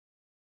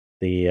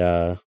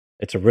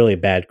it's a really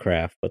bad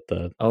craft, but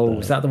oh,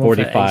 was the that the one for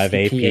 45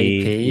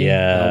 ACP? AP,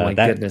 Oh yeah, my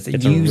that goodness. It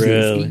it's a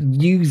uses really,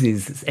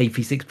 AP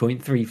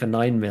 6.3 for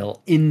 9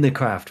 mil in the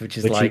craft, which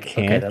is which you like,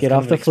 okay, can't that's get kind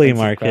off of an the flea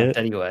expensive craft market.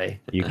 anyway.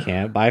 You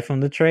can't buy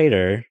from the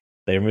trader.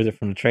 They removed it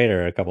from the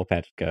trader a couple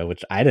patches ago,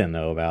 which I didn't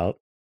know about.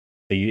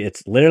 So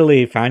it's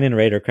literally finding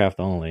Raider craft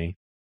only.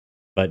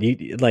 But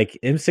you like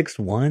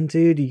M61,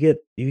 dude. You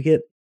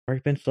get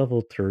workbench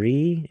level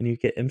 3, and you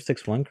get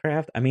M61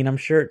 craft. I mean, I'm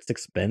sure it's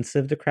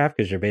expensive to craft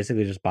because you're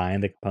basically just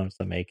buying the components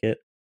to make it.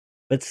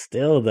 But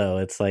still, though,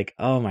 it's like,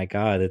 oh my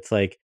god, it's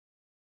like,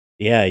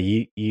 yeah,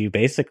 you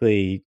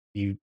basically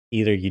you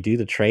either you do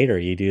the trade or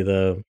you do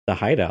the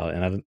hideout,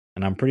 and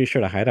I'm pretty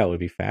sure the hideout would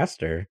be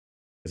faster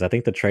because I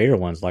think the trader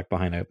one's locked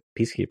behind a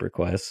peacekeeper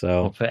quest.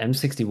 Well, So for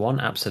M61,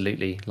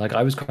 absolutely. Like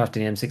I was crafting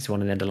the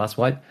M61 in the end of last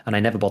wipe, and I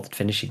never bothered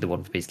finishing the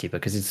one for Peacekeeper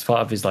because it's part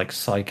of his like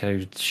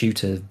psycho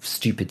shooter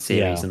stupid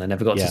series, yeah, and I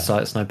never got to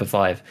yeah. Sniper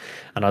 5,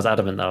 and I was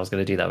adamant that I was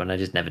going to do that, and I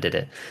just never did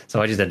it.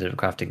 So I just ended up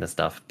crafting the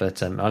stuff.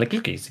 But I like,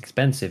 look, it's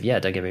expensive, yeah.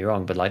 Don't get me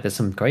wrong, but like there's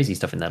some crazy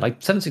stuff in there. Like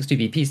 762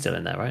 VP still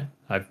in there, right?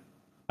 I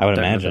I would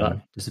don't remember that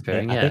imagine.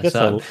 disappearing. I Yeah, think it's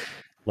so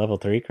a level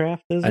 3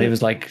 craft, is and it it?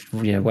 was like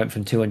went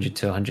from 200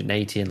 to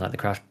 180, and like the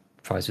craft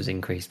price was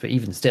increased, but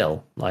even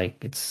still, like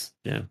it's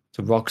a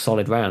rock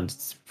solid round.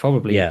 It's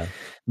probably Yeah,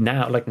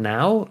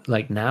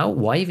 now,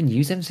 why even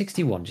use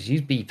M61? Just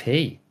use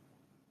BP.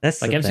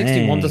 that's Like the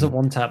M61 doesn't thing.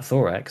 one tap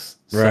Thorax,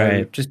 so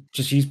Right.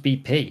 just use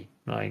BP.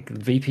 Like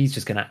VP is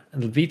just gonna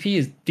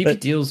VP But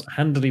deals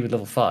handily with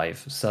level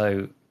 5,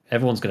 so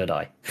everyone's gonna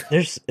die.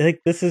 there's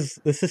like this is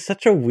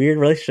such a weird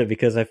relationship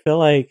because I feel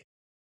like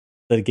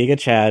the Giga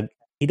Chad,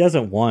 he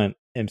doesn't want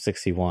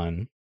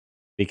M61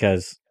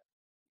 because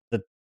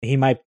the he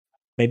might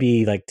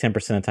maybe like 10%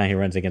 of the time he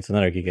runs against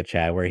another Giga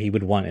Chad where he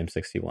would want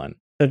M61.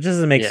 So it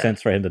doesn't make Yeah.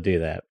 sense for him to do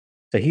that.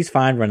 So he's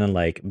fine running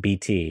like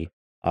BT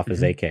off his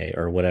Hmm. AK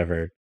or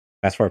whatever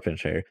fast forward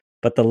pincher.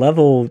 But the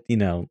level,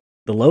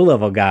 the low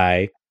level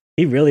guy,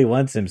 he really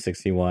wants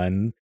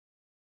M61.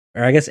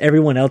 Or I guess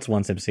everyone else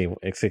wants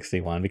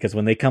M61 because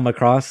when they come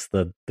across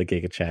the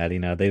Giga Chad,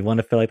 they want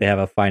to feel like they have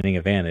a fighting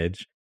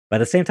advantage. But at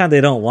the same time,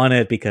 they don't want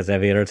it because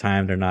every other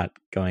time they're not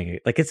going.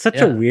 Like it's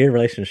such a Yeah. weird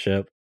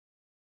relationship.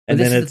 But And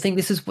then this is the it's thing.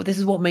 This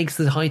is what makes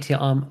the high tier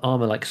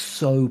armor like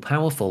so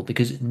powerful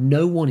because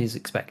no one is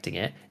expecting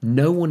it,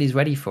 no one is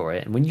ready for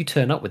it, and when you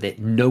turn up with it,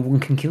 no one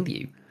can kill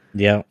you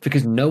yeah,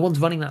 because no one's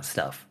running that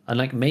stuff. And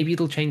like maybe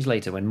it'll change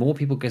later when more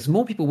people, because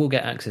more people will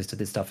get access to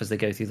this stuff as they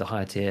go through the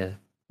higher tier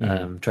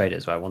mhm.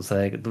 traders, right? Once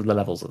the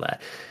levels are there.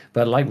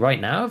 But like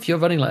right now, if you're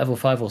running like level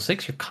 5 or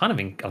 6, you're kind of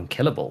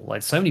unkillable.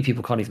 Like so many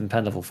people can't even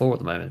pen level 4 at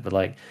the moment. But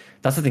like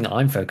that's the thing that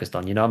I'm focused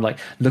on. I'm like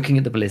looking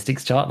at the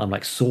ballistics chart and I'm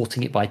like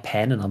sorting it by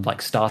pen, and I'm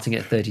like starting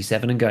at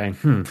 37 and going,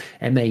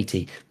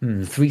 M80,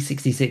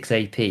 366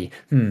 AP,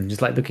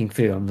 just like looking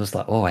through. I'm just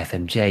like, oh,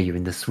 FMJ, you're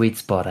in the sweet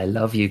spot. I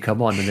love you.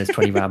 Come on. And there's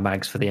 20 round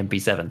mags for the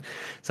MP7.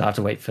 So I have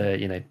to wait for,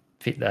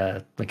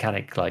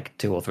 mechanic like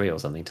 2 or 3 or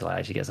something till I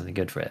actually get something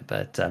good for it.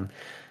 But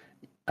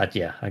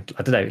yeah, I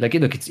don't know. Like,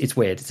 look, it's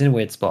weird. It's in a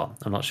weird spot.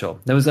 I'm not sure.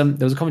 There was a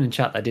comment in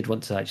chat that I did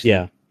want to actually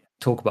Yeah,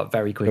 talk about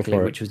very go quickly,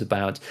 for it. which was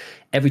about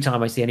every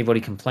time I see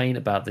anybody complain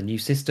about the new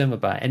system,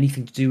 about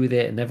anything to do with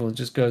it, and everyone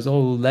just goes, "Oh,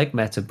 leg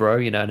meta, bro,"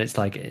 and it's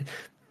like.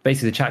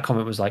 Basically, the chat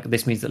comment was like,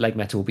 "This means that leg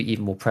meta will be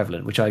even more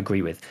prevalent," which I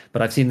agree with.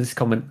 But I've seen this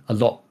comment a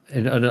lot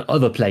in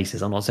other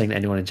places. I'm not saying that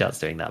anyone in chat's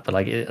doing that, but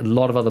like a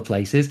lot of other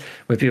places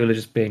where people are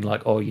just being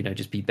like, "Oh,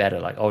 just be better,"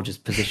 like, "Oh,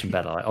 just position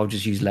better," like, "Oh,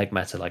 just use leg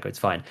meta," like, "It's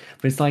fine."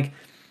 But it's like,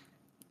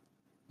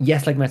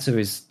 yes, leg meta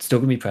is still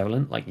going to be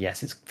prevalent. Like,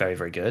 yes, it's very,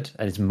 very good.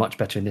 And it's much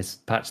better in this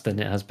patch than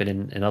it has been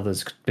in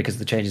others because of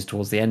the changes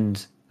towards the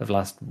end of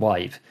last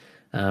wipe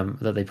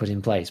that they put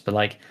in place. But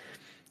like,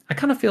 I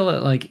kind of feel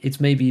that like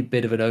it's maybe a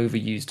bit of an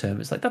overused term.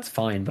 It's like, that's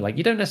fine. But like,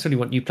 you don't necessarily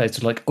want new players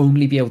to like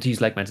only be able to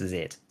use leg meta as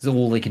it. It's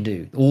all they can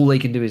do. All they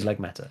can do is leg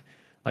meta.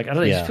 Like, I don't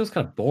know, it just Yeah. feels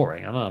kind of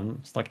boring. I don't know.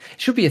 It's like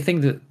it should be a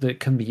thing that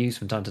can be used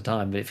from time to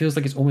time, but it feels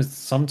like it's almost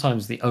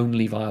sometimes the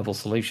only viable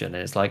solution.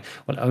 And it's like,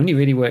 well, it only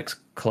really works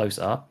close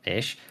up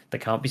ish. They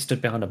can't be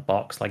stood behind a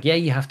box. Like, yeah,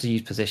 you have to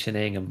use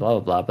positioning and blah blah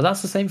blah. But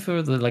that's the same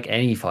for like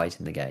any fight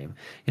in the game.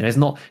 It's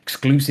not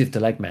exclusive to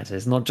leg meta.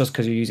 It's not just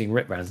because you're using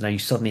rip rounds. Now you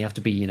suddenly have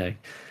to be,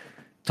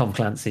 Tom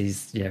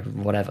Clancy's,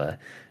 whatever.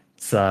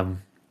 It's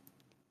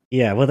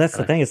Yeah, well, that's I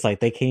the don't know. thing. It's like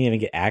they can't even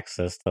get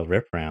access to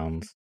rip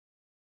rounds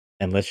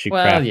unless you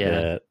Well, craft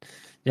yeah. it.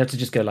 You have to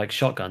just go like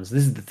shotguns.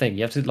 This is the thing.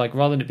 You have to like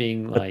rather than it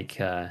being But like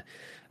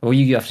well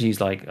you have to use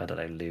like I don't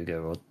know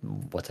Luger or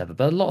whatever.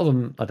 But a lot of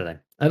them I don't know.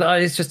 And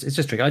it's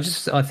just tricky.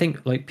 I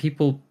think like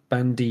people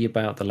bandy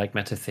about the leg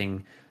meta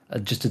thing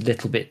just a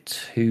little bit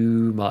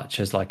too much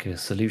as like a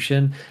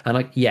solution. And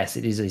like yes,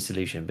 it is a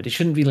solution, but it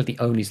shouldn't be like the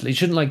only solution. It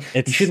shouldn't like you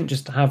it's shouldn't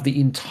just have the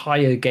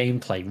entire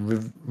gameplay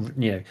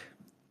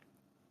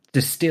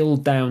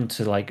distilled down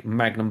to like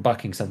Magnum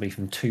bucking somebody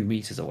from 2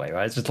 meters away,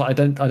 right? It's just like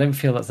I don't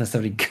feel that's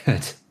necessarily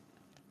good.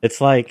 it's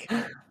like,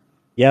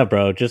 yeah,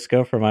 bro, just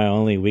go for my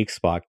only weak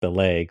spot, the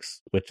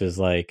legs, which is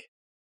like,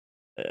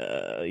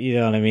 you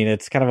know what I mean?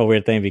 It's kind of a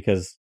weird thing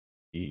because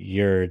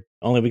your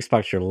only weak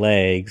spot's your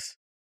legs.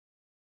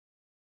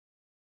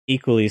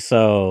 Equally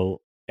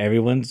so,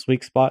 everyone's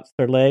weak spot's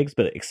their legs,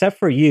 but except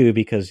for you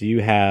because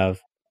you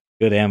have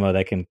good ammo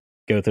that can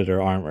go through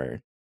their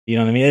armor. You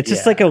know what I mean? It's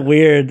just like Yeah.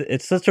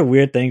 it's such a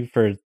weird thing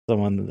for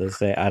someone to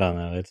say. I don't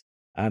know.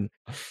 I'm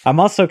I'm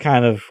also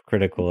kind of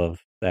critical of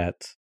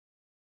that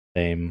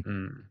same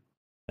Mm.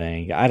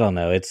 thing. I don't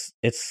know.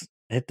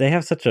 They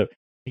have such a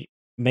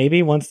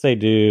maybe once they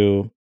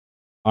do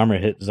armor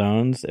hit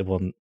zones, it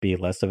will be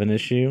less of an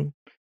issue.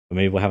 But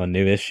maybe we'll have a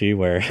new issue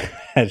where,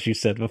 as you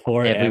said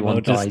before,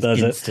 Everyone dies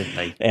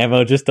instantly.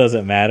 ammo just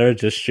doesn't matter.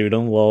 Just shoot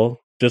them. Lol.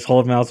 Just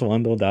hold mouse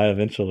one. They'll die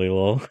eventually.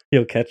 Lol.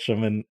 You'll catch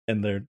them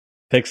in their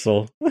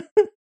pixel.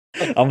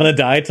 I'm gonna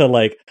die to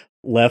like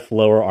left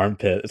lower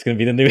armpit. It's gonna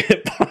be the new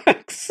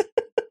hitbox.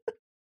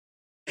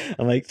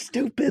 I'm like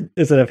stupid.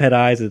 Instead of head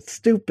eyes, it's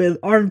stupid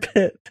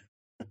armpit.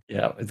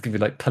 Yeah, it's gonna be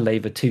like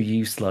Palaver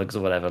 2U slugs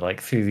or whatever,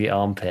 like through the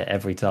armpit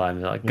every time.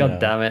 You're like, God Yeah.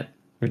 damn it.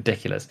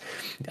 Ridiculous.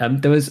 I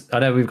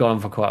know we've gone on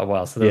for quite a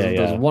while, so Yeah.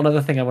 there was Yeah. one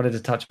other thing I wanted to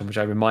touch on, which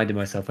I reminded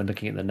myself when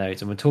looking at the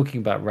notes, and we're talking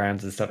about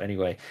rounds and stuff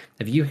anyway.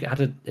 Have you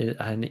had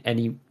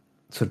any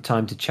sort of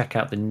time to check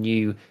out the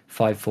new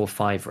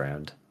 545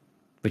 round?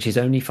 Which is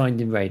only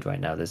found in raid right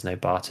now. There's no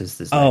barters,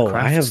 there's no Oh, I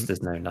crafts, have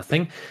there's no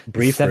nothing. The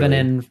briefly.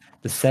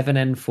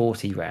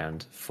 7N40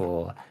 round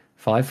for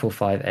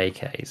 545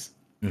 AKs.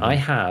 I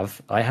Hmm.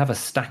 have a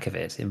stack of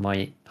it in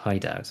my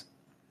hideout,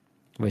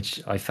 which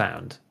I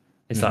found.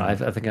 It's like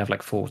Hmm. I think I have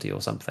like 40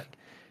 or something.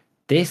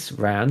 This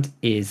round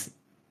is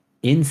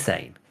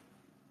insane.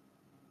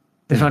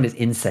 This round is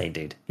insane,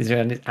 dude. This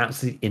round is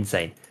absolutely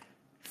insane.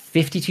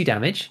 52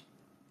 damage,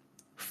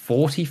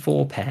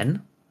 44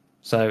 pen.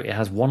 So it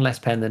has one less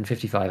pen than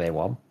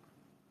 55A1.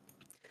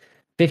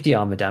 50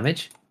 armor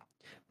damage,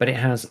 but it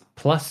has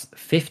plus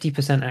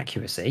 50%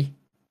 accuracy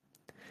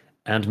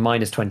and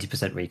minus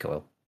 20%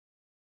 recoil.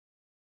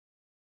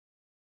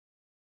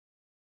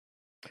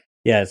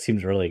 Yeah, it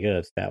seems really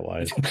good stat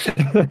wise.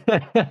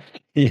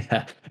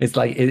 Yeah, it's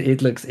like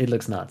it looks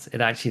nuts.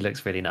 It actually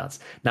looks really nuts.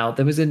 Now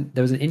there was an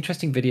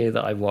interesting video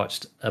that I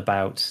watched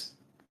about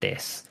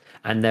this,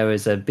 and there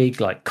was a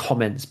big like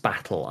comments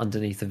battle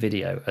underneath the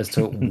video as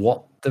to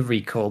what the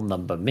recoil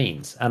number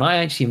means. And I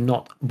actually am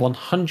not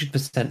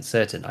 100%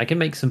 certain. I can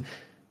make some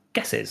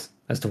guesses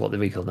as to what the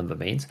recoil number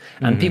means,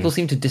 and Hmm. people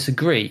seem to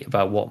disagree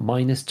about what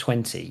minus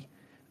 20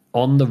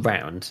 on the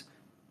round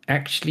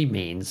actually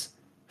means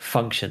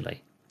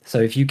functionally. So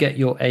if you get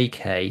your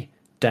AK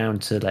down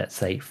to, let's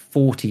say,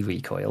 40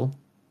 recoil,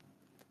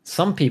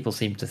 some people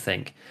seem to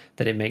think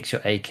that it makes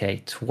your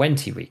AK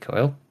 20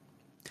 recoil.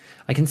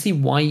 I can see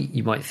why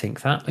you might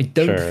think that. I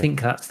don't Sure.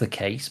 think that's the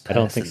case I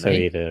don't think so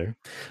personally. either.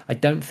 I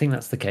don't think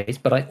that's the case,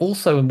 but I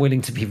also am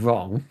willing to be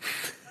wrong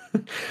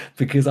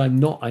because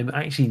I'm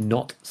actually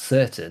not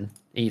certain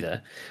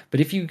either. But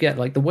if you get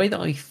like the way that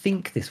I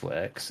think this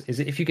works is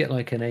that if you get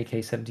like an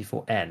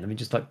AK-74N, let me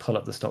just like pull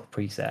up the stock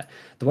preset.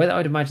 The way that I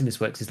would imagine this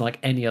works is like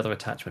any other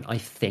attachment. I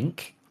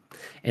think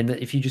in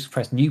that if you just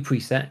press new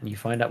preset and you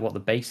find out what the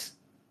base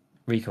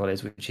recoil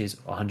is, which is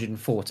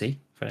 140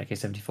 for an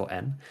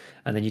AK-74N,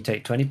 and then you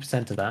take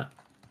 20% of that,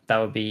 that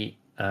would be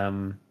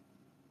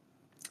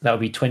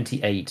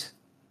 28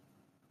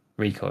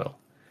 recoil,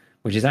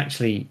 which is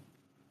actually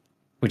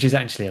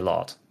a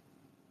lot.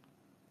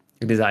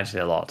 It is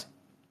actually a lot.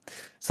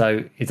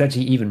 So it's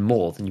actually even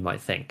more than you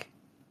might think.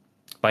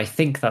 But I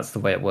think that's the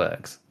way it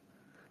works.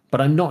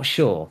 But I'm not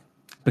sure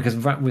because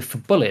with for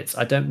bullets,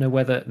 I don't know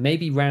whether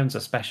maybe rounds are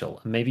special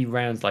and maybe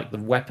rounds like the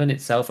weapon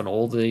itself and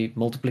all the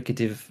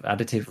multiplicative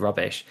additive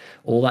rubbish,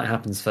 all that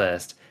happens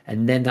first,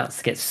 and then that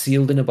gets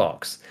sealed in a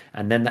box,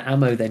 and then the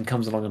ammo then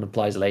comes along and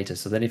applies later.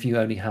 So then if you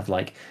only have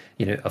like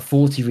a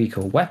 40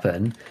 recoil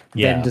weapon,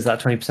 then Yeah. does that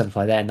 20%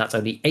 apply there? And that's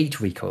only 8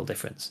 recoil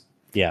difference.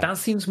 Yeah. That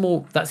seems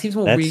more. That's That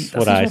what seems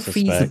I more suspect.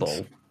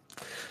 feasible.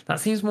 That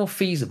seems more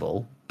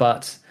feasible,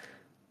 but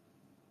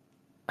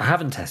I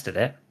haven't tested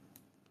it.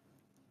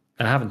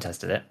 I haven't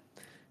tested it,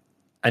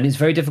 and it's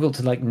very difficult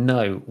to like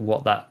know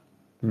what that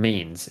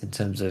means in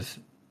terms of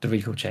the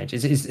recoil change.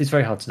 It's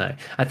very hard to know.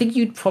 I think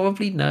you'd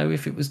probably know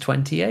if it was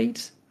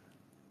 28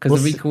 because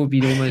We'll the see. recoil would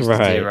be almost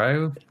Right.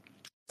 zero.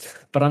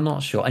 But I'm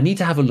not sure. I need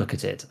to have a look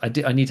at it.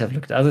 I need to have a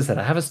look at it. As I said,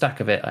 I have a stack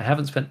of it. I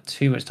haven't spent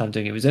too much time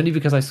doing it. It was only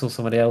because I saw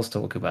somebody else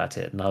talk about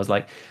it, and I was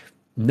like,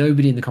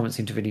 nobody in the comments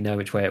seemed to really know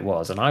which way it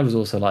was. And I was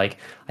also like,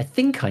 I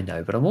think I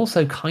know, but I'm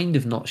also kind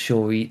of not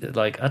sure either.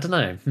 Like, I don't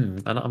know.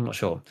 And I'm not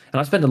sure. And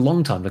I spent a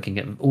long time looking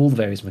at all the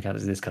various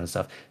mechanics of this kind of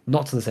stuff.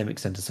 Not to the same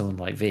extent as someone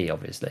like V,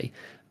 obviously.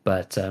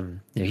 But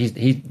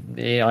you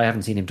know, I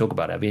haven't seen him talk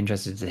about it. I'd be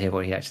interested to hear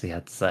what he actually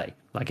had to say.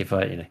 Like if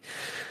I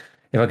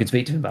could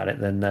speak to him about it,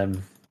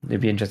 then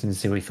it'd be interesting to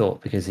see what he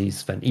thought because he's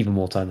spent even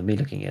more time than me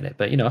looking at it.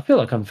 But I feel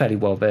like I'm fairly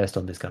well versed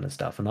on this kind of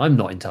stuff, and I'm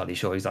not entirely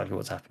sure exactly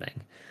what's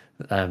happening.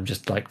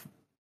 Just like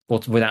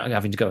without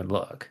having to go and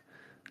look.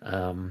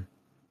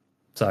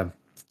 So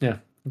yeah, I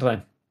don't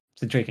know.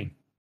 It's intriguing.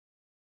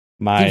 Seems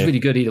My really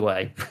good either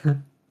way.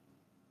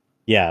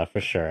 Yeah,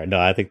 for sure. No,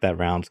 I think that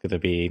round's going to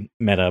be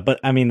meta. But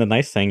I mean, the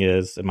nice thing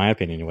is, in my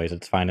opinion, anyways,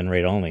 it's find and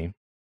raid only.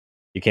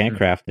 You can't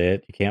craft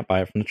it. You can't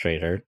buy it from the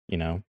trader.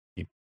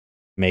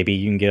 Maybe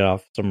you can get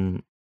off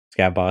some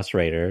Scab Boss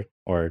Raider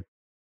or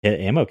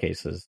hit ammo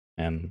cases.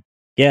 And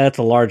yeah, it's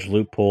a large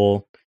loot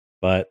pool,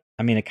 but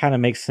I mean, it kind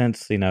of makes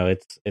sense.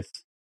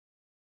 It's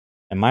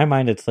in my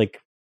mind, it's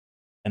like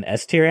an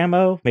S tier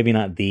ammo. Maybe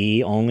not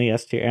the only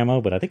S tier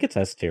ammo, but I think it's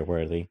S tier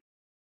worthy.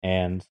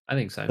 And I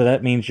think so. so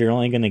that means you're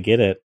only going to get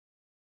it.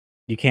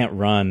 You can't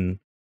run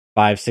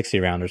 5 60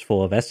 rounders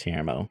full of S tier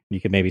ammo. You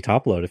could maybe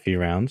top load a few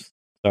rounds.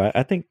 So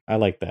I think I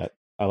like that.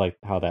 I like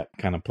how that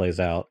kind of plays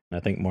out. And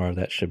I think more of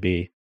that should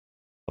be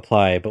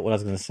applied. But what I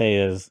was going to say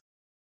is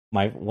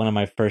one of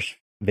my first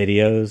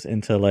videos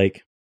into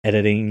like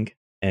editing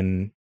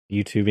and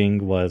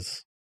YouTubing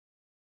was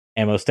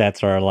ammo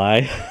stats are a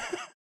lie.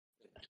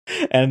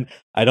 And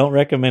I don't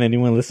recommend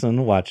anyone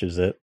listening watches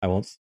it. I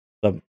won't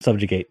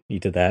subjugate you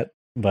to that,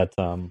 but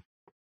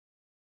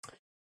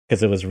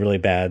because it was a really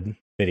bad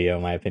video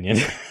in my opinion,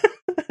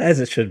 as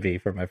it should be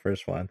for my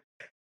first one,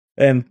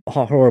 and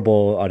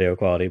horrible audio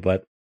quality.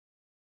 But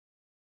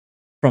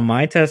from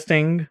my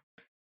testing,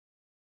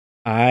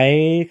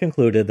 I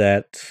concluded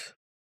that.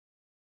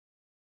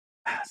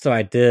 So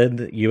I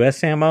did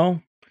US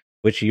ammo,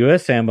 which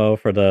US ammo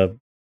for the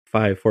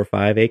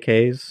 545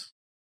 AKs,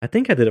 I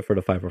think I did it for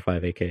the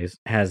 545 AKs,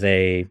 has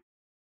a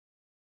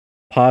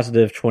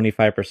positive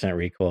 25%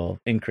 recoil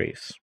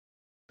increase.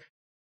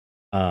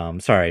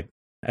 Sorry,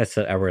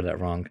 I worded that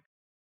wrong.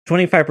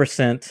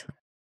 25%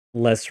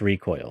 less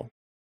recoil.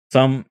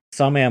 Some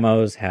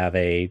ammos have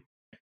a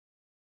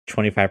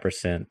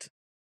 25%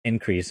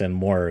 increase and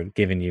more,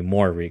 giving you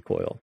more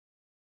recoil.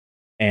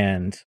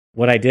 And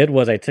what I did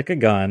was I took a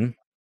gun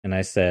and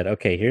I said,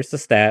 okay, here's the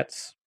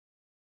stats.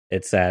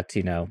 It's at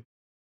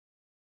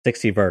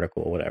 60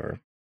 vertical, whatever.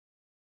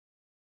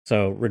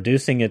 So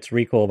reducing its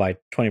recoil by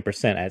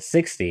 20% at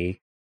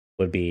 60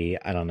 would be,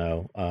 I don't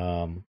know,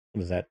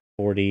 what is that,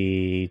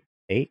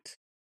 48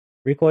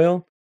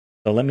 recoil?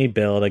 So let me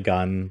build a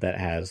gun that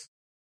has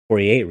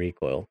 48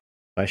 recoil.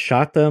 So I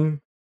shot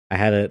them. I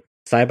had a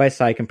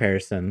side-by-side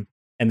comparison,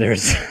 and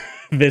there's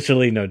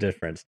visually no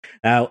difference.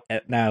 Now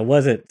it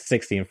wasn't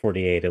 60 and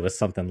 48. It was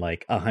something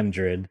like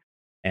 100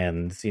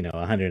 and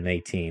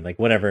 118, like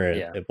whatever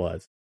it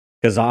was.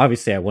 Because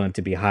obviously I wanted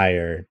to be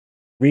higher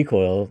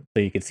recoil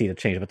so you could see the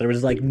change, but there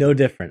was like no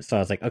difference. So I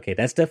was like, okay,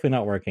 that's definitely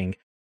not working.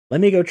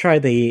 Let me go try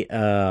the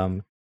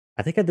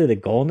I think I did a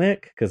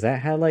Golnik because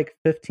that had like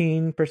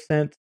 15%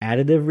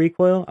 additive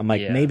recoil. I'm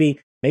like, maybe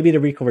the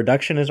recoil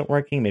reduction isn't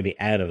working, maybe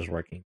additive is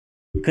working.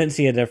 Couldn't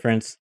see a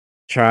difference.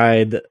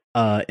 Tried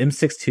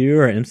M62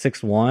 or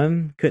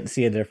M61, couldn't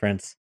see a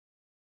difference.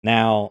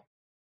 Now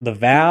the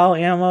Val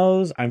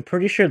ammos, I'm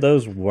pretty sure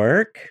those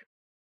work.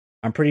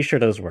 I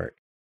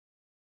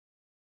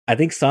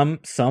think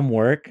some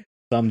work,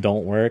 some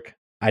don't work.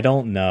 I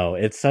don't know.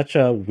 It's such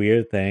a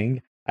weird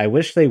thing. I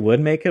wish they would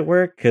make it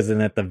work, because then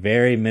at the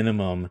very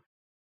minimum,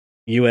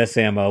 US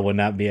ammo would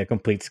not be a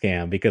complete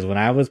scam. Because when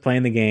I was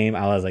playing the game,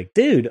 I was like,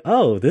 dude,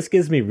 this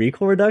gives me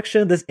recoil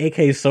reduction. This AK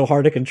is so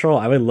hard to control.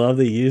 I would love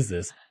to use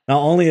this.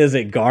 Not only is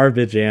it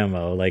garbage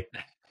ammo, like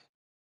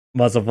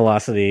muzzle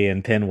velocity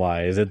and pin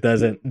wise, it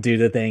doesn't do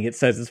the thing it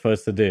says it's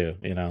supposed to do,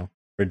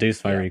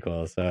 reduce my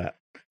recoil. So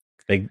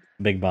big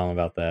bumm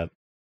about that.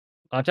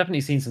 I've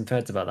definitely seen some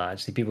threads about that.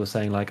 Actually, people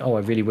saying like, "Oh, I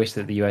really wish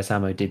that the US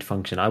ammo did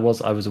function." I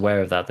was aware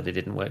of that it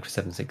didn't work for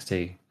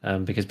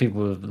 7.62, because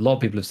a lot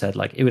of people have said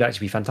like it would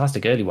actually be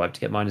fantastic early wipe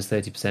to get minus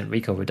 30%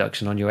 recoil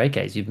reduction on your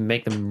AKs. You'd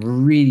make them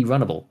really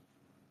runnable.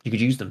 You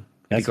could use them.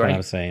 That's what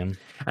I'm saying.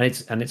 And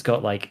it's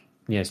got like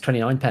it's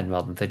 29 pen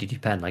rather than 32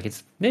 pen. Like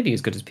it's maybe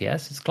as good as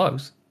PS. It's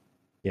close.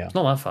 Yeah, it's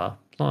not that far.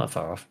 It's not that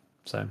far off.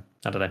 So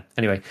I don't know.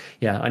 Anyway,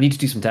 yeah, I need to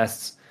do some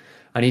tests.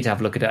 I need to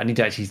have a look at it. I need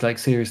to actually like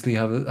seriously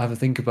have a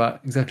think about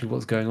exactly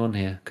what's going on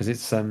here, because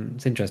it's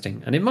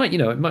interesting, and it might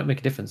make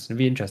a difference. It'd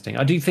be interesting.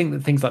 I do think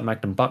that things like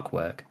Magnum Buck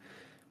work.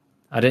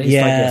 I don't.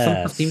 It's like, yeah, some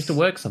stuff seems to Yes.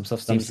 work, some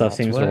stuff Some seems stuff not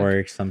to seems to work.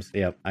 work.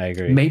 Yep, I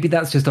agree. Maybe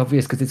that's just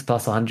obvious because it's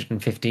plus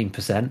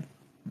 115%.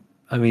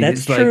 I mean,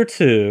 That's it's like true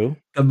too.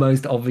 the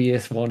most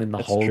obvious one in the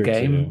That's whole true too.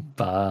 game.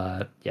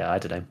 But yeah, I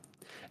don't know.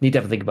 Need to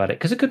have a think about it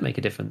because it could make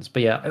a difference.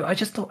 But yeah, I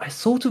just thought I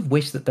sort of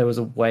wish that there was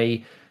a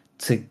way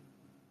to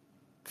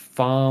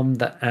farm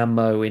the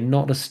ammo in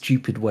not a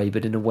stupid way,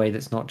 but in a way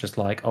that's not just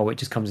like, oh, it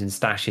just comes in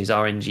stashes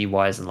RNG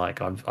wise, and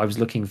like I was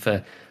looking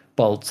for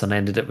bolts and I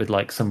ended up with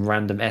like some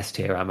random S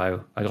tier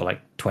ammo. I got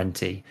like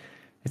 20.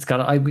 It's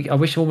kind of I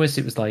wish almost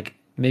it was like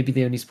maybe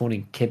they only spawn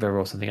in Kibber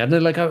or something. I don't know,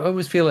 like I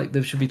almost feel like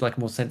there should be like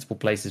more sensible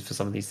places for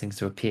some of these things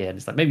to appear. And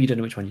it's like maybe you don't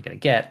know which one you're gonna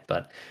get,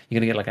 but you're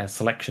gonna get like a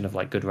selection of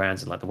like good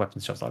rounds and like the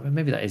weapons shops. Like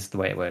maybe that is the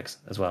way it works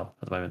as well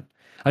at the moment.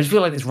 I just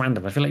feel like it's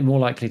random. I feel like you're more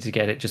likely to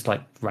get it just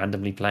like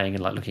randomly playing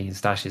and like looking in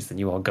stashes than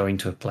you are going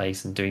to a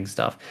place and doing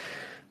stuff.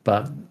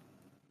 But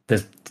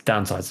there's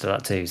downsides to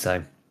that too.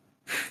 So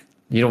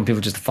you don't want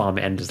people just to farm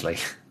it endlessly.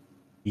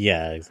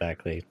 Yeah,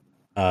 exactly.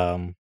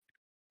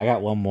 I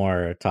got one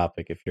more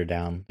topic if you're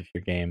down, if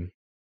you're game.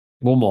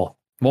 One more,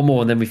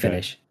 and then we Okay.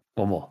 finish.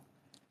 One more.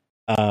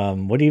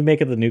 What do you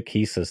make of the new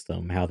key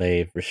system? How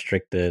they've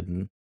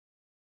restricted,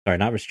 sorry,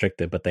 not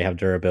restricted, but they have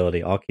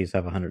durability. All keys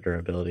have 100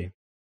 durability.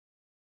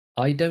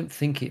 I don't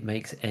think it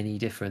makes any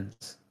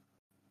difference,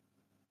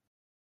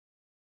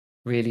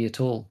 really, at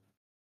all.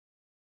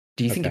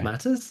 Do you think it Okay.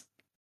 matters?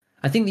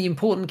 I think the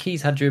important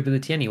keys had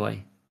durability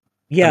anyway,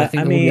 and I Yeah,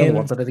 think I all the other mean,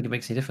 ones, I don't think it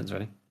makes any difference,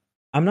 really.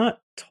 I'm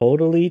not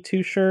totally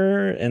too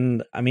sure,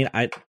 and I mean,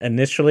 I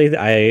initially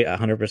I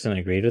 100%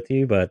 agreed with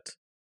you, but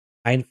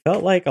I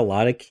felt like a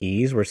lot of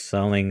keys were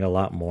selling a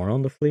lot more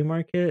on the flea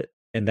market,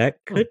 and that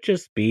Hmm, could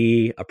just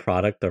be a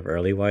product of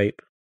early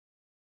wipe.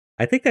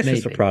 I think that's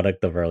just a maybe.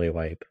 product of early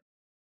wipe.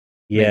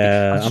 Maybe. I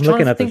Yeah, was I'm just trying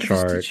looking to at the think of a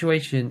chart.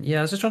 situation. Yeah,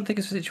 I was just trying to think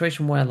of a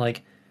situation where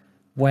like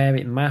where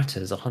it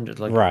matters 100,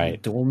 like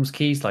Right. dorms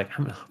keys, like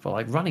how many, for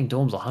like running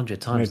dorms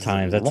 100 times 100 is a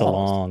times, that's a lot.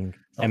 long.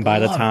 It's a And by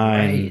the lot of time,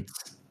 raids.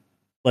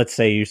 let's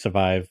say you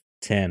survive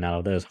 10 out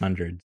of those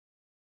 100,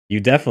 you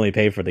definitely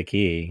pay for the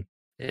key.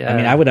 I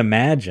mean, I Yeah. would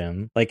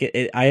imagine, like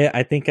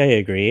I think I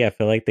agree. I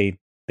feel like they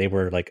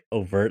were like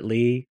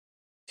overtly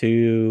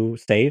too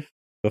safe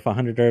with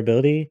 100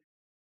 durability.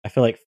 I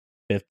feel like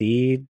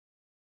 50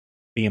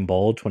 being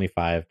bold,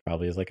 25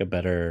 probably is like a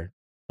better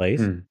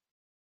place. Hmm.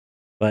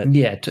 But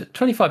Yeah,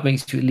 25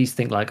 makes you at least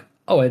think like,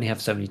 oh, I only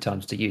have so many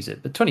times to use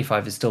it, but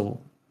 25 is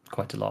still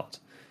quite a lot.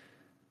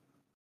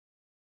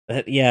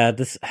 yeah,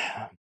 this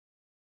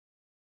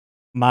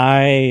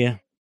my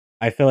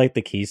I feel like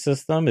the key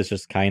system is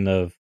just kind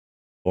of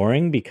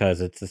boring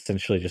because it's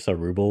essentially just a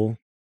ruble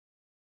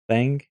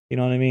thing. You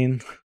know what I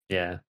mean?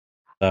 Yeah.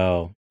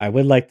 So I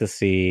would like to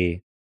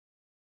see,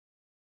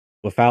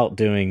 without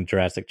doing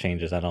drastic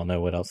changes, I don't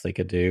know what else they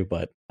could do,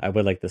 but I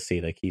would like to see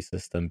the key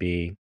system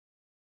be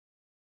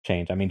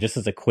changed. I mean, just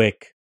as a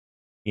quick,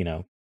 you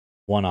know,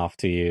 one off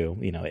to you,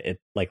 it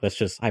like let's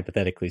just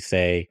hypothetically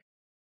say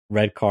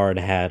red card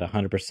had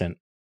 100%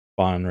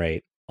 spawn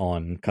rate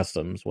on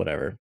customs,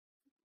 whatever,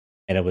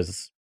 and it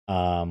was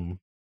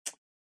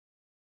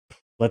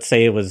let's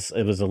say it was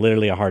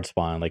literally a hard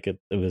spawn, like it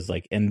was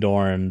like in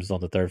dorms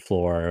on the third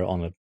floor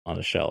on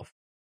a shelf.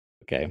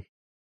 Okay.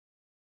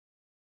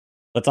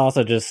 Let's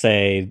also just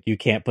say you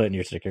can't put in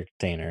your secret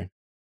container.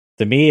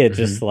 To me, it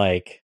just Hmm.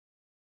 like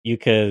you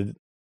could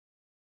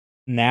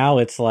now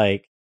it's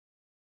like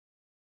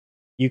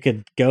you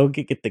could go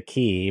get the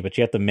key, but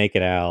you have to make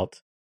it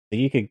out. So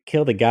you could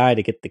kill the guy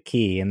to get the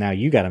key, and now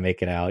you got to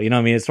make it out. You know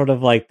what I mean? It's sort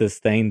of like this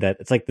thing that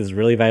it's like this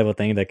really valuable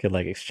thing that could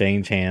like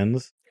exchange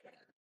hands.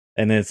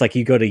 And then it's like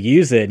you go to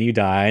use it and you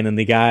die, and then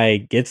the guy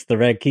gets the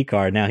red key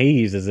card. Now he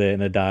uses it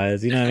and it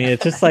dies. You know what I mean?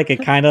 It's just like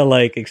it kind of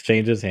like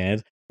exchanges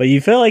hands, but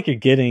you feel like you're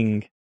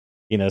getting,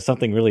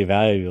 something really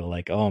valuable.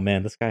 Like, oh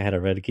man, this guy had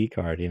a red key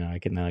card. I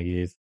can now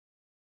use.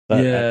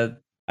 But Yeah.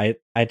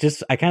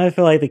 I kind of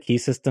feel like the key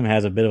system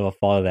has a bit of a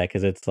flaw to that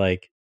because it's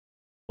like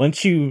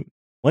once you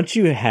once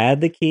you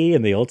had the key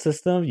in the old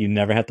system, you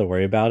never have to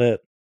worry about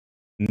it.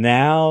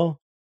 Now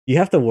you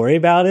have to worry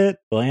about it,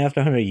 but only after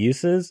 100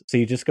 uses, so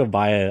you just go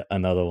buy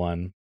another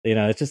one.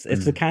 It's a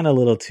Mm. kind of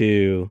little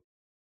too.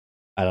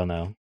 I don't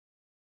know.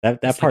 That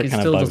It's like part it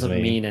kind of still bugs doesn't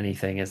me. mean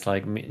anything. It's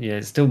like yeah,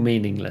 it's still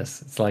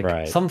meaningless. It's like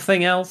Right.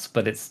 something else,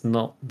 but it's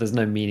not. There's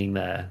no meaning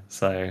there.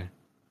 So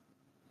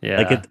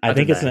Like yeah, I I don't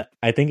think it's know.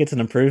 an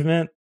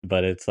improvement,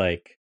 but it's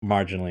like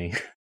marginally.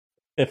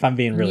 If I'm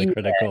being really Yeah,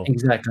 critical.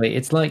 exactly.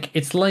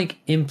 It's like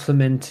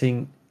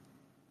implementing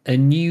a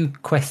new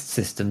quest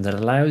system that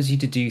allows you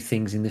to do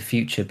things in the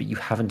future, but you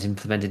haven't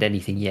implemented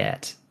anything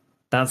yet.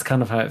 That's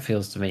kind of how it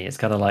feels to me. It's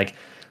kind of like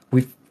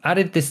we've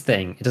added this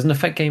thing. It doesn't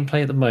affect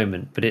gameplay at the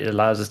moment, but it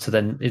allows us to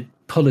then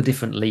pull a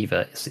different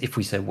lever if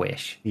we so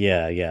wish.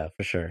 Yeah, yeah,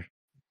 for sure.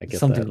 I get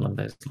Something that. along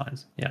those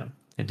lines. Yeah,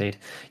 indeed.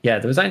 Yeah,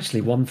 there was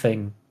actually one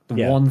thing, the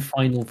Yeah. one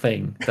final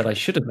thing that I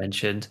should have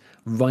mentioned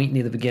right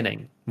near the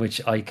beginning, which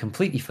I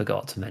completely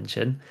forgot to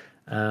mention,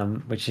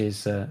 which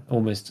is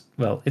almost,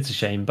 well, it's a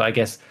shame, but I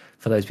guess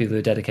for those people who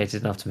are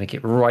dedicated enough to make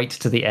it right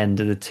to the end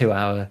of the 2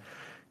 hour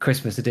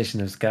Christmas edition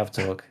of Scav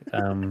Talk,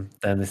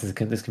 then this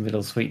can be a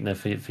little sweetener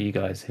for you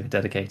guys who are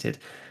dedicated.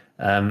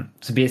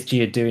 So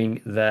BSG are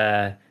doing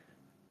their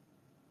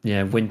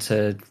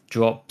winter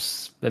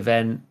drops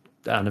event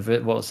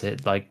and what's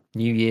it like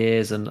New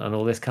Year's and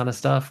all this kind of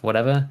stuff,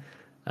 whatever.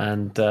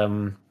 And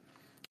I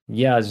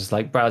was just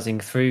like browsing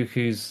through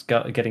who's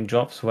getting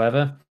drops,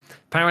 whatever.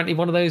 Apparently,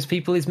 one of those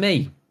people is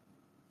me.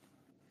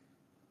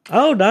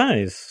 Oh,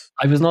 nice.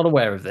 I was not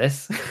aware of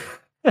this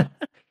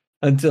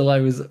until I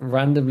was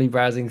randomly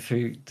browsing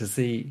through to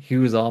see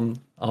who was on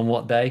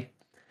what day.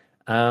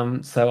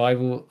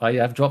 So I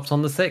have drops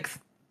on the 6th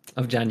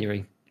of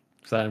January.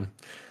 So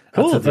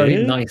Cool, that's a very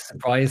dude. nice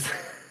surprise.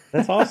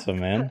 That's awesome,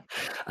 man.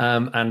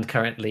 And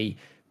currently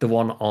the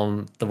one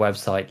on the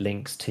website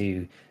links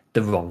to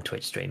the wrong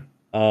Twitch stream.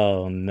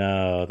 Oh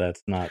no,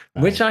 that's not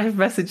nice. Which I have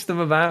messaged them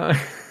about.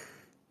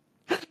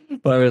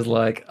 But I was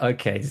like,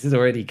 okay, this is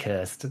already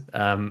cursed.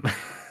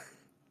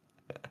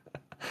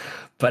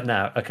 But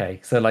now, okay,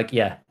 so like,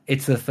 yeah,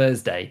 it's a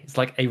Thursday. It's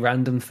like a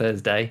random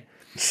Thursday.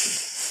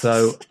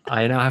 So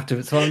I now have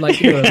to. So I'm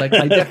like,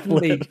 I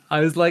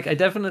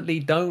definitely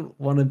don't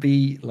want to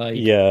be like,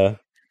 yeah.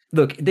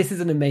 Look, this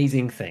is an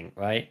amazing thing,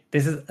 right?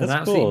 This is an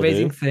absolutely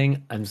amazing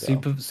thing. I'm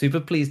super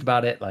pleased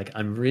about it. Like,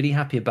 I'm really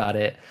happy about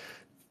it.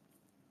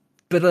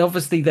 But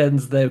obviously, then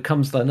there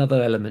comes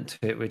another element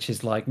to it, which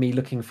is like me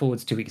looking forward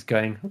to 2 weeks,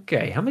 going,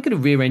 okay, how am I going to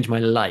rearrange my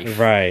life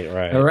right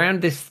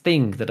around this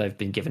thing that I've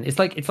been given? It's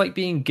like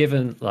being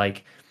given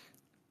like,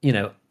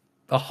 a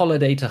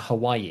holiday to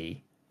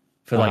Hawaii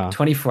for like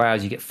 24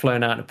 hours. You get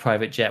flown out in a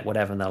private jet,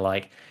 whatever, and they're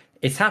like,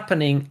 it's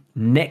happening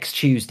next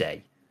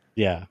Tuesday.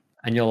 Yeah,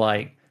 and you're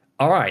like,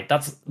 all right,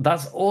 that's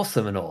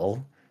awesome and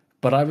all,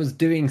 but I was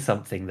doing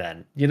something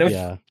then,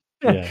 Yeah.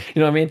 Yeah. You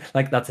know what I mean?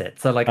 Like, that's it.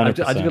 So like, I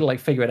just 100%. gotta like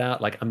figure it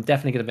out. Like, I'm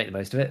definitely gonna make the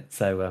most of it.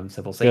 So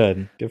we'll see.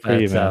 Good for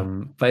you,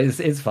 man. But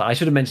it's fun. I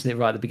should have mentioned it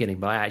right at the beginning,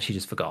 but I actually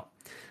just forgot.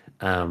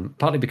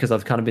 Partly because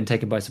I've kind of been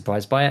taken by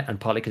surprise by it, and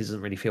partly because it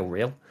doesn't really feel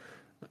real.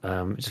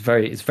 It's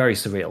very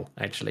surreal,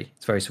 actually.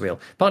 It's very surreal.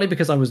 Partly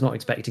because I was not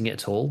expecting it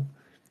at all.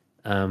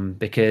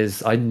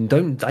 Because I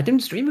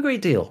don't stream a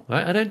great deal,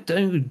 right? I don't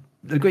do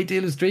a great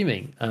deal of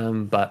streaming.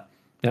 But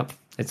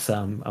it's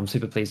I'm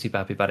super pleased, super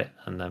happy about it,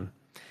 and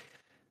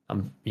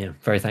I'm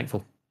very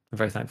thankful. I'm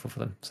very thankful for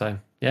them. So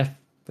yeah,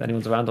 if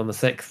anyone's around on the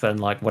 6th, and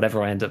like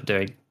whatever I end up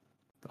doing,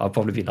 I'll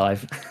probably be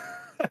live.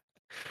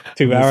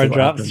 2-hour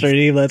drop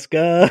stream, let's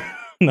go.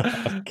 No,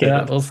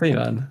 yeah, we'll see,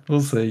 man.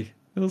 We'll see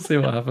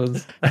what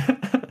happens.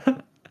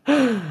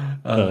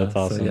 That's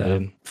awesome,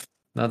 dude.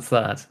 That's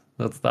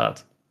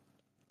that.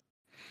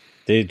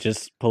 Dude,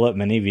 just pull up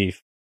Mini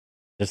Beef.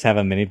 Just have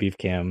a Mini Beef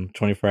cam,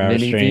 24-hour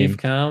stream. Mini Beef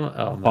cam?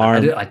 Oh,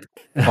 man.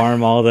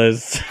 Farm all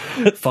those.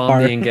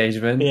 Farm the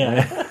engagement.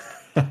 Yeah.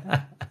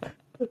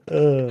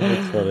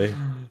 That's funny.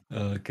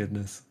 Oh,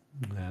 goodness.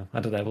 Yeah, I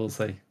don't know.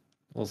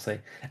 We'll see.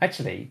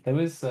 Actually, there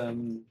was... Oh,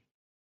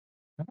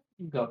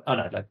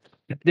 no.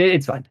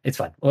 It's fine.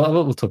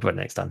 We'll talk about it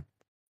next time.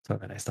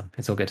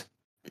 It's all good.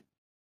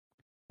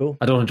 Cool.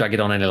 I don't want to drag it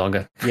on any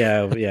longer.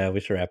 Yeah, we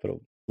should wrap it up.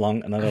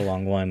 Another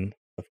long one.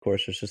 Of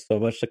course, there's just so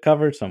much to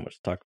cover, so much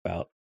to talk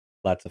about.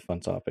 Lots of fun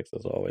topics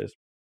as always.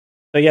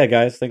 So yeah,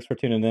 guys, thanks for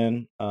tuning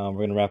in. We're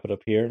gonna wrap it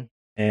up here,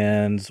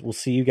 and we'll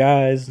see you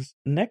guys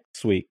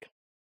next week.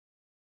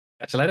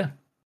 Catch you later.